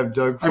Ford. rather have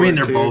Doug I Ford. mean,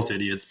 they're too. both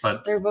idiots,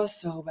 but They're both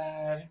so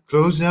bad.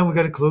 Close down. We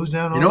got to close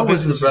down all You know the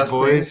what's the businesses, best thing?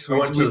 boys. I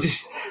went We to-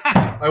 just-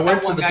 I went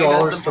That to one the guy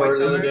dollar does the store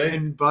the other voiceovers. day.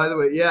 And by the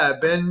way, yeah,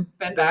 Ben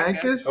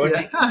Backus. I went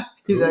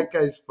Yeah, that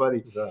guy's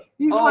funny. Who's that?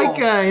 He's Oh, like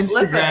an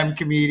Instagram listen.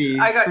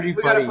 comedian. He's pretty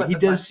we gotta funny. put He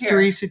this on does here.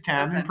 Teresa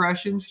Tam Listen.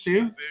 impressions too.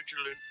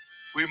 Vigilant.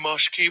 We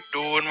must keep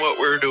doing what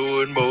we're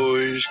doing,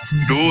 boys.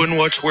 Doing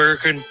what's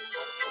working.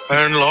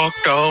 And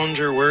lockdowns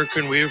are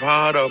working. We've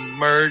had a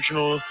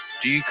marginal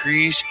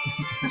decrease.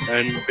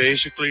 And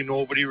basically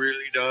nobody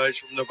really dies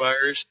from the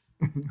virus.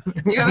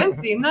 You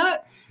haven't seen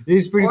that?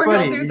 He's pretty Or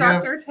funny. he'll do You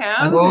know? Dr. I Tam?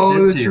 think Oh, I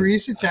did the see him.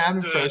 Teresa Tam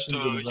impressions.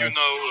 are the you best.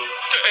 know,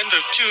 the end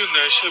of June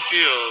there should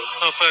be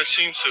enough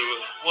vaccines to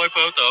wipe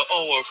out the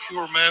O of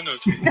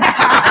humanity. So,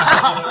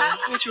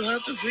 what you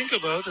have to think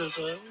about is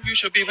you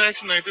should be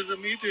vaccinated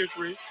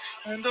immediately.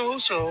 And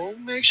also,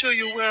 make sure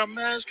you wear a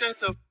mask at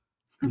the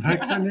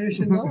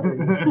Vaccination.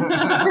 Who's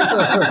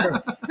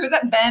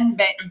that? Ben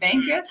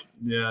Bankus?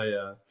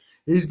 Yeah.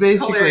 He's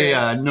basically Hilarious.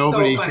 a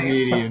nobody So funny.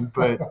 comedian,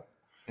 but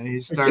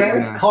he's You starting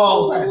can't to.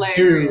 call that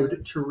Hilarious.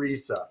 dude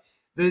Teresa.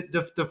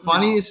 The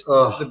funniest,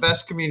 Ugh. the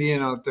best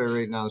comedian out there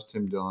right now is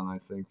Tim Dillon, I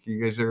think.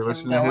 You guys ever Tim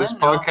listen to his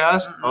Dillon? No.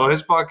 podcast? Mm-mm. Oh,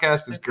 his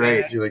podcast is It's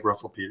great. Is he like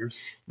Russell Peters?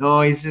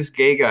 No, he's this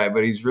gay guy,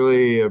 but he's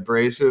really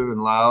abrasive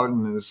and loud,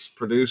 and his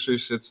producer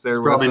sits there It's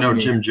with probably him. no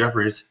and he- Jim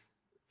Jeffries.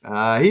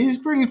 He's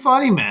pretty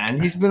funny, man.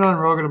 He's been on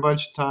Rogan a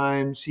bunch of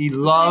times. He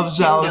loves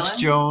Tim Alex Dillon?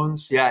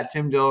 Jones. Yeah,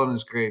 Tim Dillon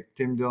is great.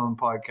 Tim Dillon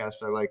podcast,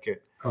 I like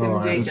it.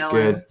 Oh, J. It's Dillon.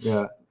 good.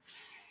 Yeah,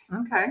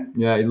 Okay.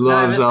 yeah. He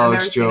loves I've never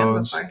Alex seen him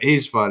Jones. before.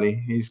 He's funny.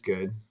 He's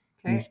good.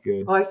 Okay. He's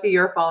good. Oh, I see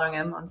you're following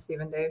him on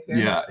Steve and Dave here.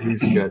 Yeah,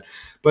 he's good.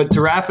 But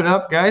to wrap it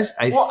up, guys,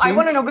 I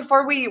want to know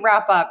before we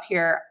wrap up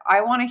here,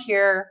 I want to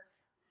hear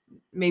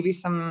maybe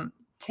some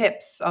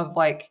tips of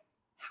like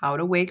how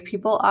to wake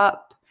people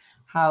up,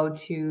 how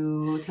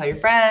to tell your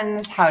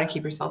friends, how to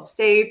keep yourself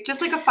safe. Just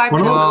like a 5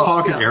 One of minutes those of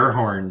pocket spiel. air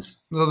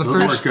horns. Well, the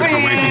Those first work good for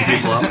waking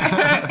people up.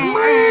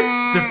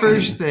 the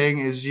first thing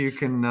is you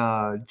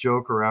can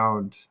joke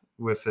around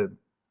with them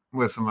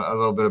a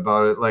little bit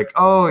about it, like,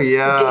 oh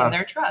Gain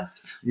their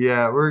trust.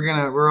 yeah,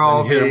 we're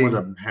all And hit them with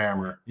being- a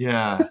hammer.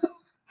 yeah.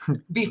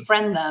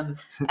 Befriend them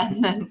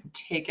and then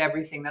take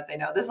everything that they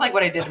know. This is like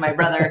what I did to my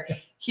brother.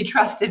 He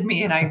trusted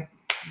me and I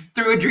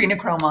threw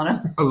adrenochrome on him.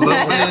 A little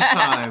bit at a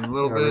time,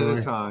 Yeah,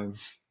 really.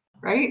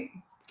 Right?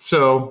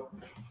 So,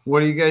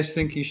 what do you guys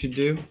think you should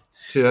do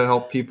to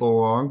help people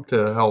along,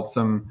 to help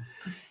them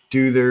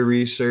do their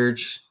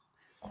research,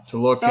 to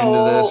look into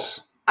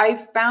this? I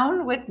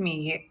found with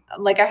me,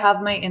 like I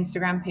have my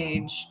Instagram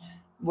page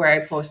where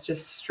I post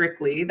just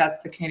strictly,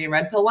 that's the Canadian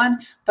Red Pill one,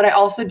 but I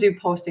also do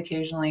post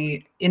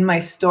occasionally in my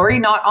story,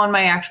 not on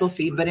my actual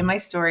feed, but in my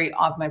story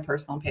of my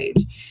personal page.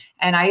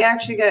 And I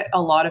actually get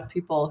a lot of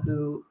people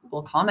who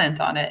will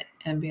comment on it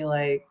and be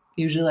like,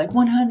 usually like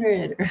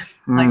 100 or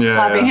like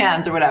clapping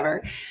hands or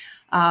whatever.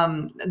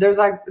 There's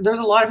a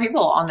lot of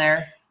people on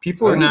there.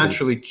 People are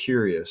naturally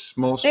curious.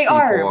 Most They people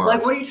are.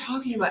 Like, what are you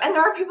talking about? And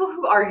there are people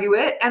who argue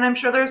it, and I'm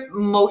sure there's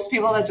most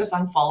people that just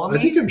unfollow me.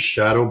 I think I'm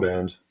shadow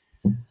banned.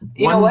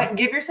 You know what?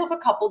 Give yourself a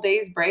couple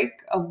days break,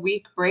 a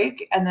week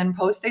break, and then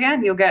post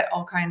again. You'll get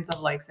all kinds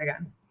of likes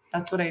again.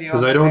 That's what I do.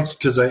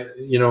 Because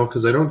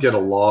I don't get a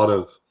lot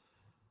of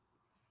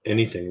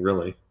anything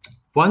really.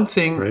 One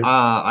thing Right?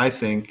 I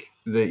think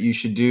that you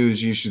should do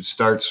is you should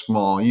start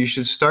small. You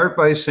should start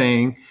by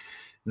saying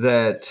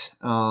that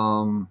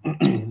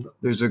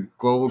there's a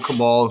global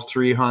cabal of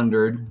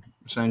 300,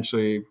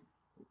 essentially.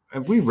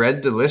 Have we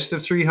read the list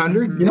of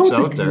 300? Mhm. You know it's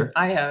what's out there.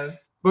 I have.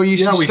 Well, you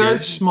should we start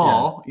did.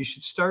 small. You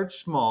should start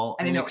small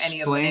I and didn't know any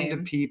of the explain to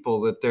names.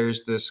 people that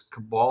there's this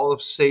cabal of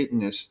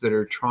Satanists that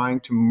are trying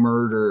to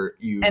murder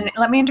you. And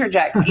let me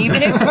interject.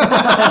 Even if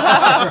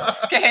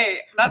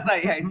okay, that's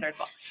not how you start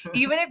small.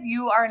 Even if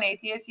you are an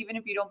atheist, even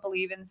if you don't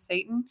believe in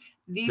Satan,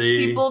 these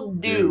people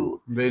do.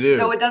 They do.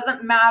 So it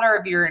doesn't matter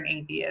if you're an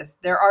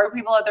atheist. There are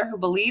people out there who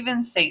believe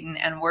in Satan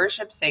and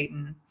worship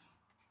Satan.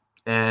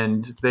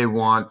 And they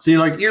want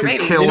like Your to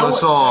baby. kill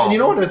us all. And you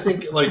know what I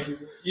think? Like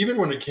even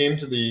when it came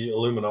to the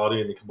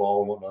Illuminati and the cabal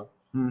and whatnot,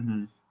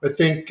 Mm-hmm. I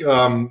think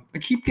I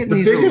keep getting the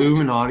these biggest-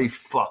 Illuminati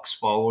fucks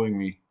following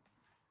me.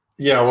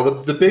 yeah.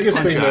 Well, the biggest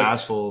Bunch thing of that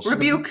assholes.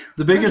 Rebuke.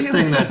 the biggest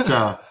Rebuke.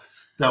 thing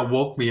that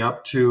woke me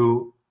up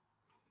to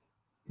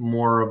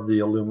more of the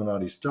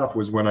Illuminati stuff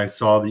was when I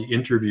saw the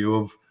interview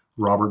of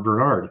Robert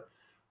Bernard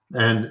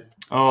and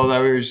Oh,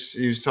 that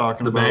he was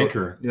talking the about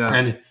banker. Yeah.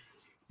 And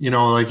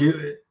like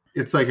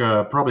it's like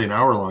probably an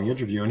hour-long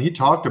interview, and he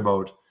talked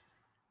about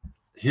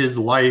his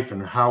life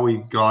and how he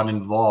got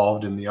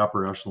involved in the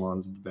upper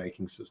echelons of the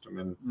banking system.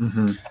 And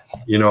Mm-hmm.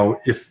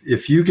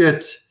 if you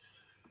get,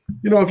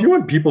 if you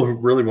want people who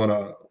really want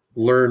to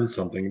learn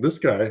something, this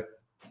guy,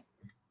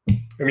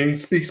 I mean, he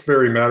speaks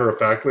very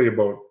matter-of-factly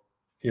about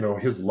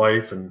his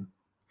life and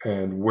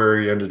where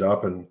he ended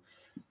up and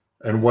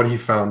what he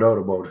found out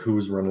about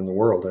who's running the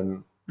world.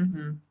 And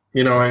Mm-hmm.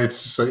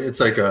 it's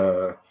like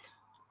a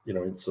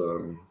it's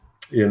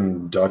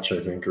in Dutch, I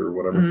think, or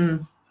whatever.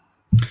 Mm.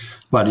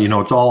 But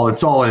it's all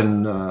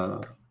in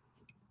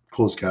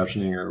closed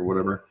captioning or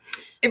whatever.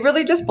 It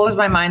really just blows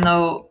my mind,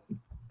 though,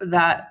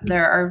 that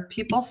there are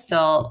people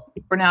still.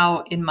 We're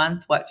now in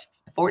month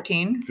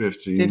 14,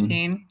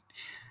 15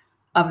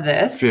 of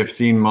this.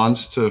 15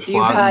 months to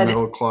flatten the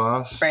middle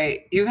class.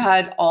 Right. You've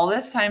had all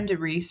this time to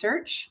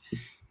research,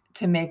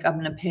 to make up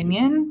an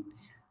opinion.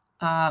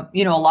 A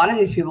lot of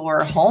these people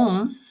were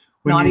home,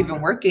 not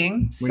even working.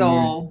 When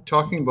So you're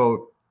talking about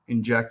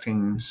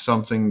injecting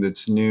something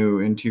that's new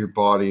into your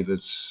body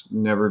that's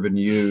never been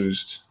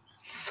used,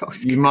 so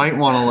scary. you might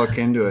want to look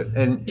into it.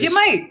 And You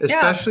might, yeah.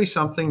 especially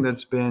something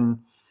that's been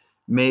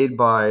made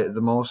by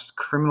the most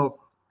criminal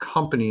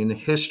company in the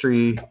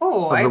history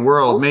of the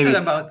world. Maybe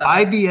about that.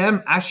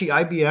 IBM. Actually,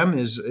 IBM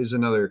is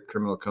another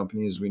criminal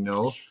company, as we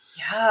know.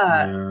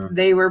 Yeah,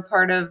 they were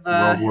part of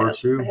World War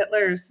II.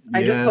 Hitler's.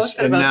 I just Yes,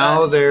 posted and about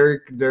now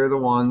that. they're the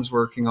ones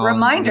working on.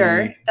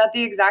 Reminder that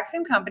the exact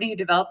same company who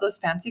developed those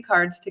fancy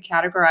cards to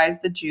categorize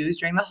the Jews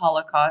during the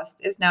Holocaust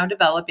is now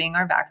developing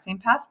our vaccine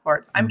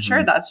passports. I'm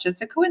sure that's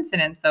just a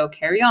coincidence, so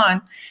carry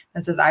on.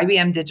 That says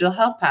IBM Digital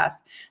Health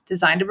Pass,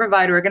 designed to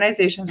provide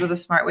organizations with a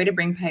smart way to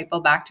bring people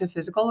back to a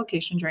physical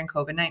location during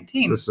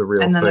COVID-19. This is a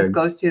real and then thing. this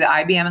goes to the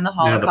IBM and the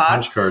Holocaust, the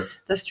punch cards.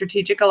 the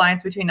strategic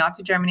alliance between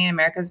Nazi Germany and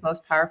America's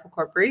most powerful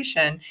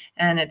corporation.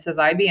 And it says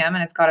IBM, and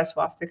it's got a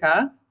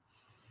swastika.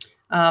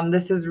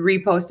 This is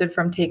reposted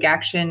from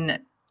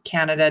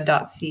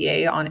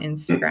takeactioncanada.ca on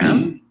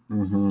Instagram.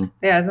 Mm-hmm.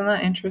 Yeah, isn't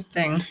that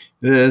interesting?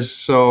 It is.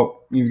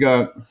 So you've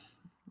got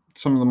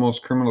some of the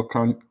most criminal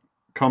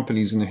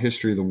companies in the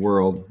history of the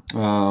world.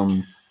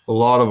 A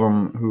lot of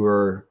them who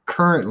are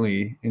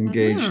currently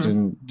engaged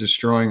in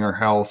destroying our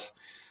health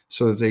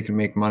so that they can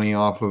make money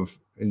off of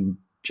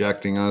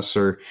injecting us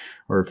or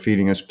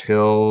feeding us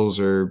pills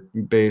or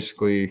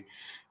basically,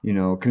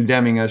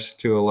 condemning us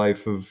to a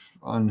life of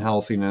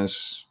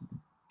unhealthiness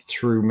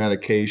through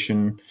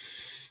medication.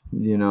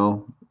 you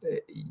know,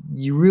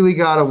 you really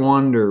got to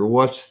wonder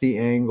what's the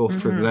angle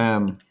for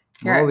them.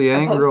 Well, the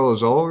angle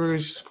is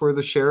always for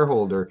the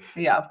shareholder.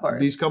 Yeah, of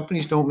course. These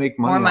companies don't make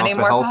money off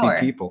of healthy power.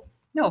 people.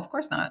 No, of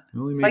course not.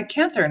 It's like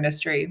cancer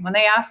industry. When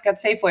they ask at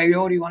Safeway,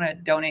 do you want to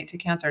donate to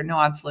cancer? No,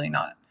 absolutely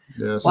not.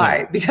 Yes.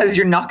 Why? Because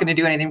you're not going to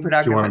do anything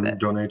productive with it. Do you want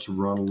to donate to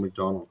Ronald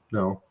McDonald?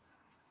 No.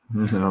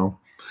 No.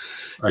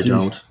 I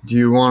don't. Do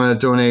you want to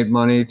donate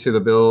money to the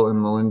Bill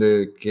and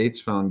Melinda Gates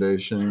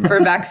Foundation? For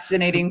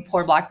vaccinating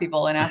poor Black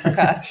people in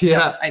Africa? Yeah.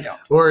 No, I don't.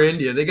 Or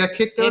India. They got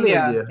kicked out of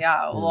India.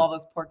 Yeah, all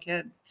those poor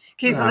kids.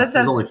 Okay, so this is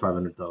is only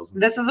 500,000.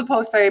 This is a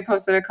post I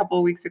posted a couple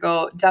of weeks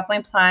ago.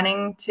 Definitely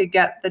planning to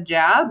get the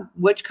jab.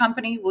 Which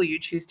company will you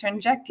choose to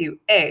inject you?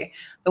 A,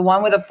 the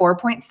one with a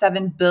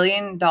 $4.7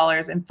 billion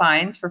in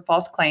fines for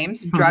false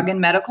claims, drug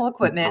and medical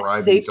equipment,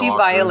 safety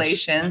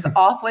violations,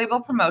 off-label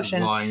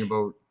promotion, lying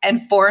about,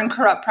 and foreign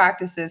corrupt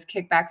practices,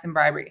 kickbacks, and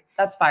bribery.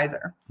 That's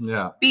Pfizer.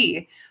 Yeah.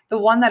 B, the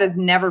one that has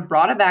never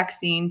brought a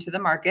vaccine to the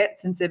market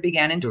since it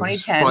began in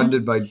 2010.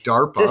 Funded by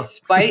DARPA.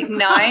 Despite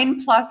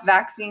 9+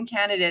 vaccine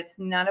candidates,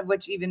 none of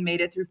which even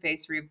made it through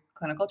phase 3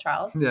 clinical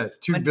trials. Yeah,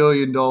 $2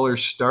 billion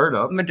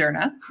startup.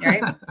 Moderna,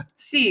 right?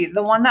 C,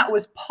 the one that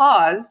was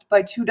paused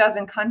by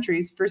 24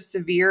 countries for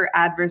severe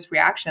adverse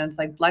reactions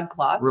like blood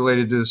clots.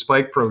 Related to the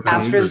spike protein.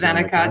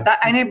 AstraZeneca.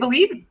 And I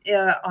believe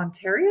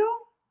Ontario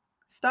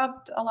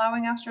stopped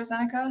allowing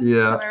AstraZeneca.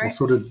 Yeah. Right? Well,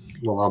 so did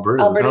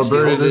Alberta.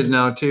 Alberta did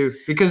now too,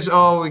 because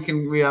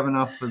we have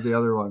enough for the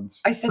other ones.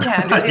 I said to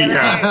Andrew the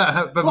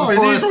other day. But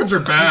these ones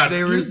are bad.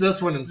 Use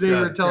this one instead. They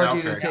were telling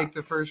you to take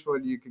the first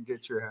one you could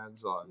get your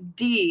hands on.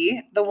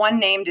 D, the one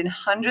named in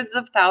hundreds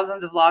of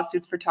thousands of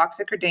lawsuits for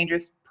toxic or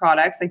dangerous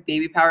products like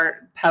baby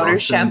powder,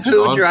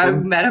 shampoo,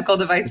 drug, medical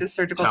devices,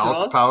 surgical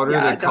tools. Powder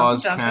that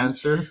cause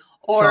cancer.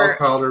 Or talc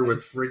powder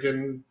with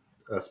friggin'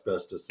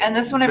 asbestos. And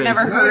this one I've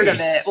never heard of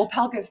it. Well,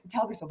 talc is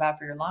so bad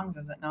for your lungs,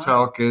 is it not?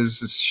 Talc is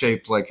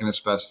shaped like an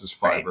asbestos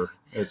fiber. Right.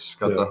 It's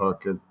got the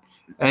hook,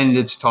 and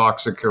it's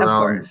toxic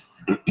around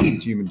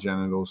human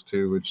genitals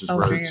too, which is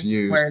where it's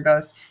used. Where it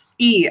goes.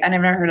 E, and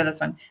I've never heard of this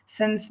one.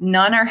 Since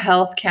none are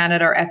Health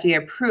Canada or FDA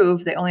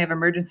approved, they only have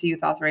emergency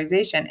use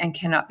authorization and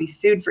cannot be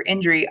sued for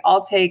injury.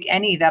 I'll take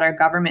any that our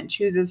government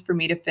chooses for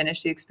me to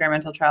finish the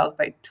experimental trials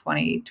by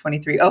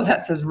 2023. Oh,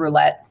 that says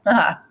roulette.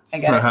 I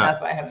get it. That's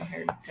why I haven't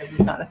heard, because it's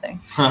not a thing.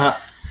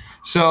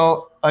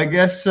 So I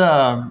guess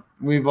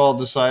we've all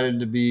decided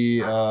to be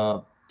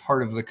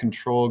part of the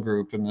control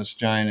group in this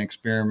giant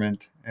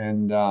experiment.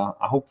 And I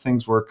hope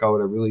things work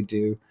out. I really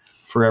do,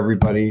 for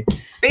everybody.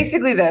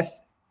 Basically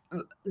this.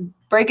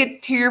 Break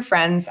it to your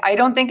friends. I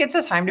don't think it's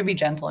a time to be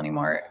gentle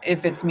anymore,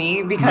 if it's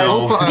me,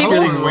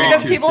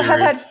 because people have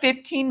had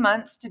 15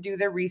 months to do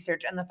their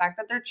research. And the fact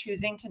that they're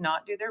choosing to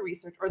not do their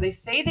research, or they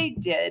say they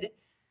did,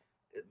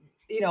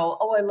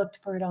 I looked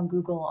for it on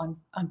Google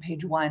on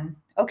page 1.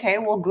 Okay,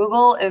 well,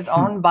 Google is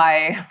owned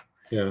by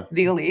the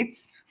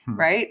elites,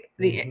 right?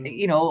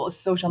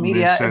 Social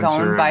media is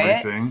owned by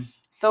it.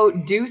 So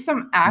do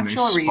some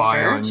actual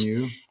research.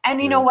 And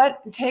you know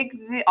what? Take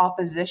the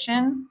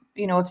opposition,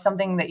 if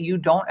something that you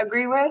don't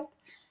agree with,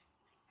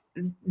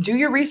 do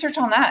your research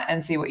on that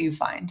and see what you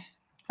find.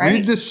 Right?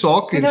 Read the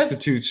Salk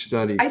Institute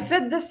study. I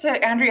said this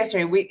to Andrew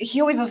yesterday.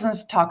 He always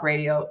listens to talk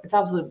radio. It's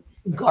absolute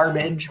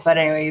garbage, but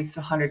anyway, he's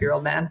a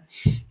 100-year-old man,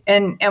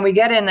 and we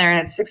get in there and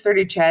it's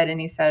 6:30 Ched, and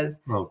he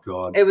says, "Oh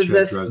God, it was Ched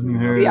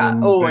this,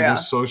 yeah,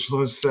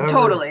 socialist ever.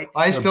 Totally."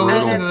 I still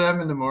listen to them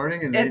in the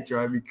morning, and they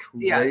drive me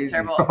crazy. Yeah, it's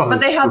terrible. But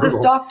they had this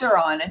doctor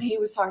on, and he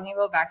was talking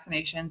about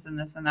vaccinations and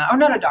this and that. Oh,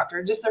 not a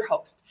doctor, just their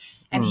host,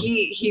 and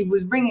he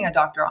was bringing a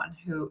doctor on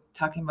who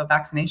talking about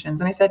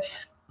vaccinations, and I said,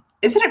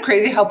 "Isn't it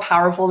crazy how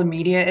powerful the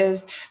media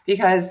is?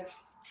 Because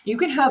you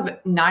can have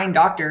 9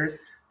 doctors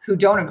who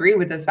don't agree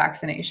with this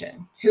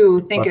vaccination,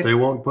 who think it's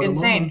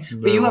insane.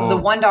 But you have the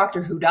one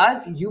doctor who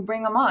does, you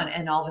bring them on,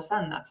 and all of a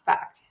sudden that's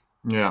fact."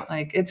 Yeah.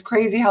 Like, it's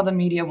crazy how the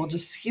media will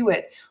just skew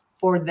it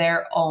for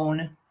their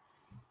own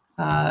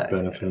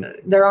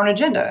benefit, their own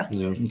agenda.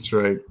 Yeah, that's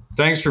right.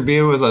 Thanks for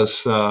being with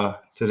us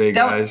today,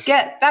 guys. Don't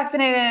get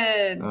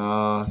vaccinated.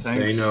 Thanks.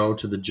 Say no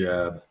to the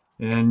jab.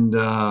 And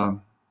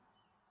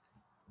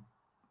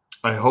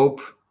I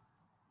hope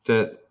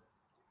that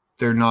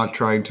they're not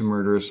trying to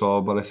murder us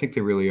all, but I think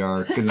they really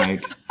are. Good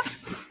night.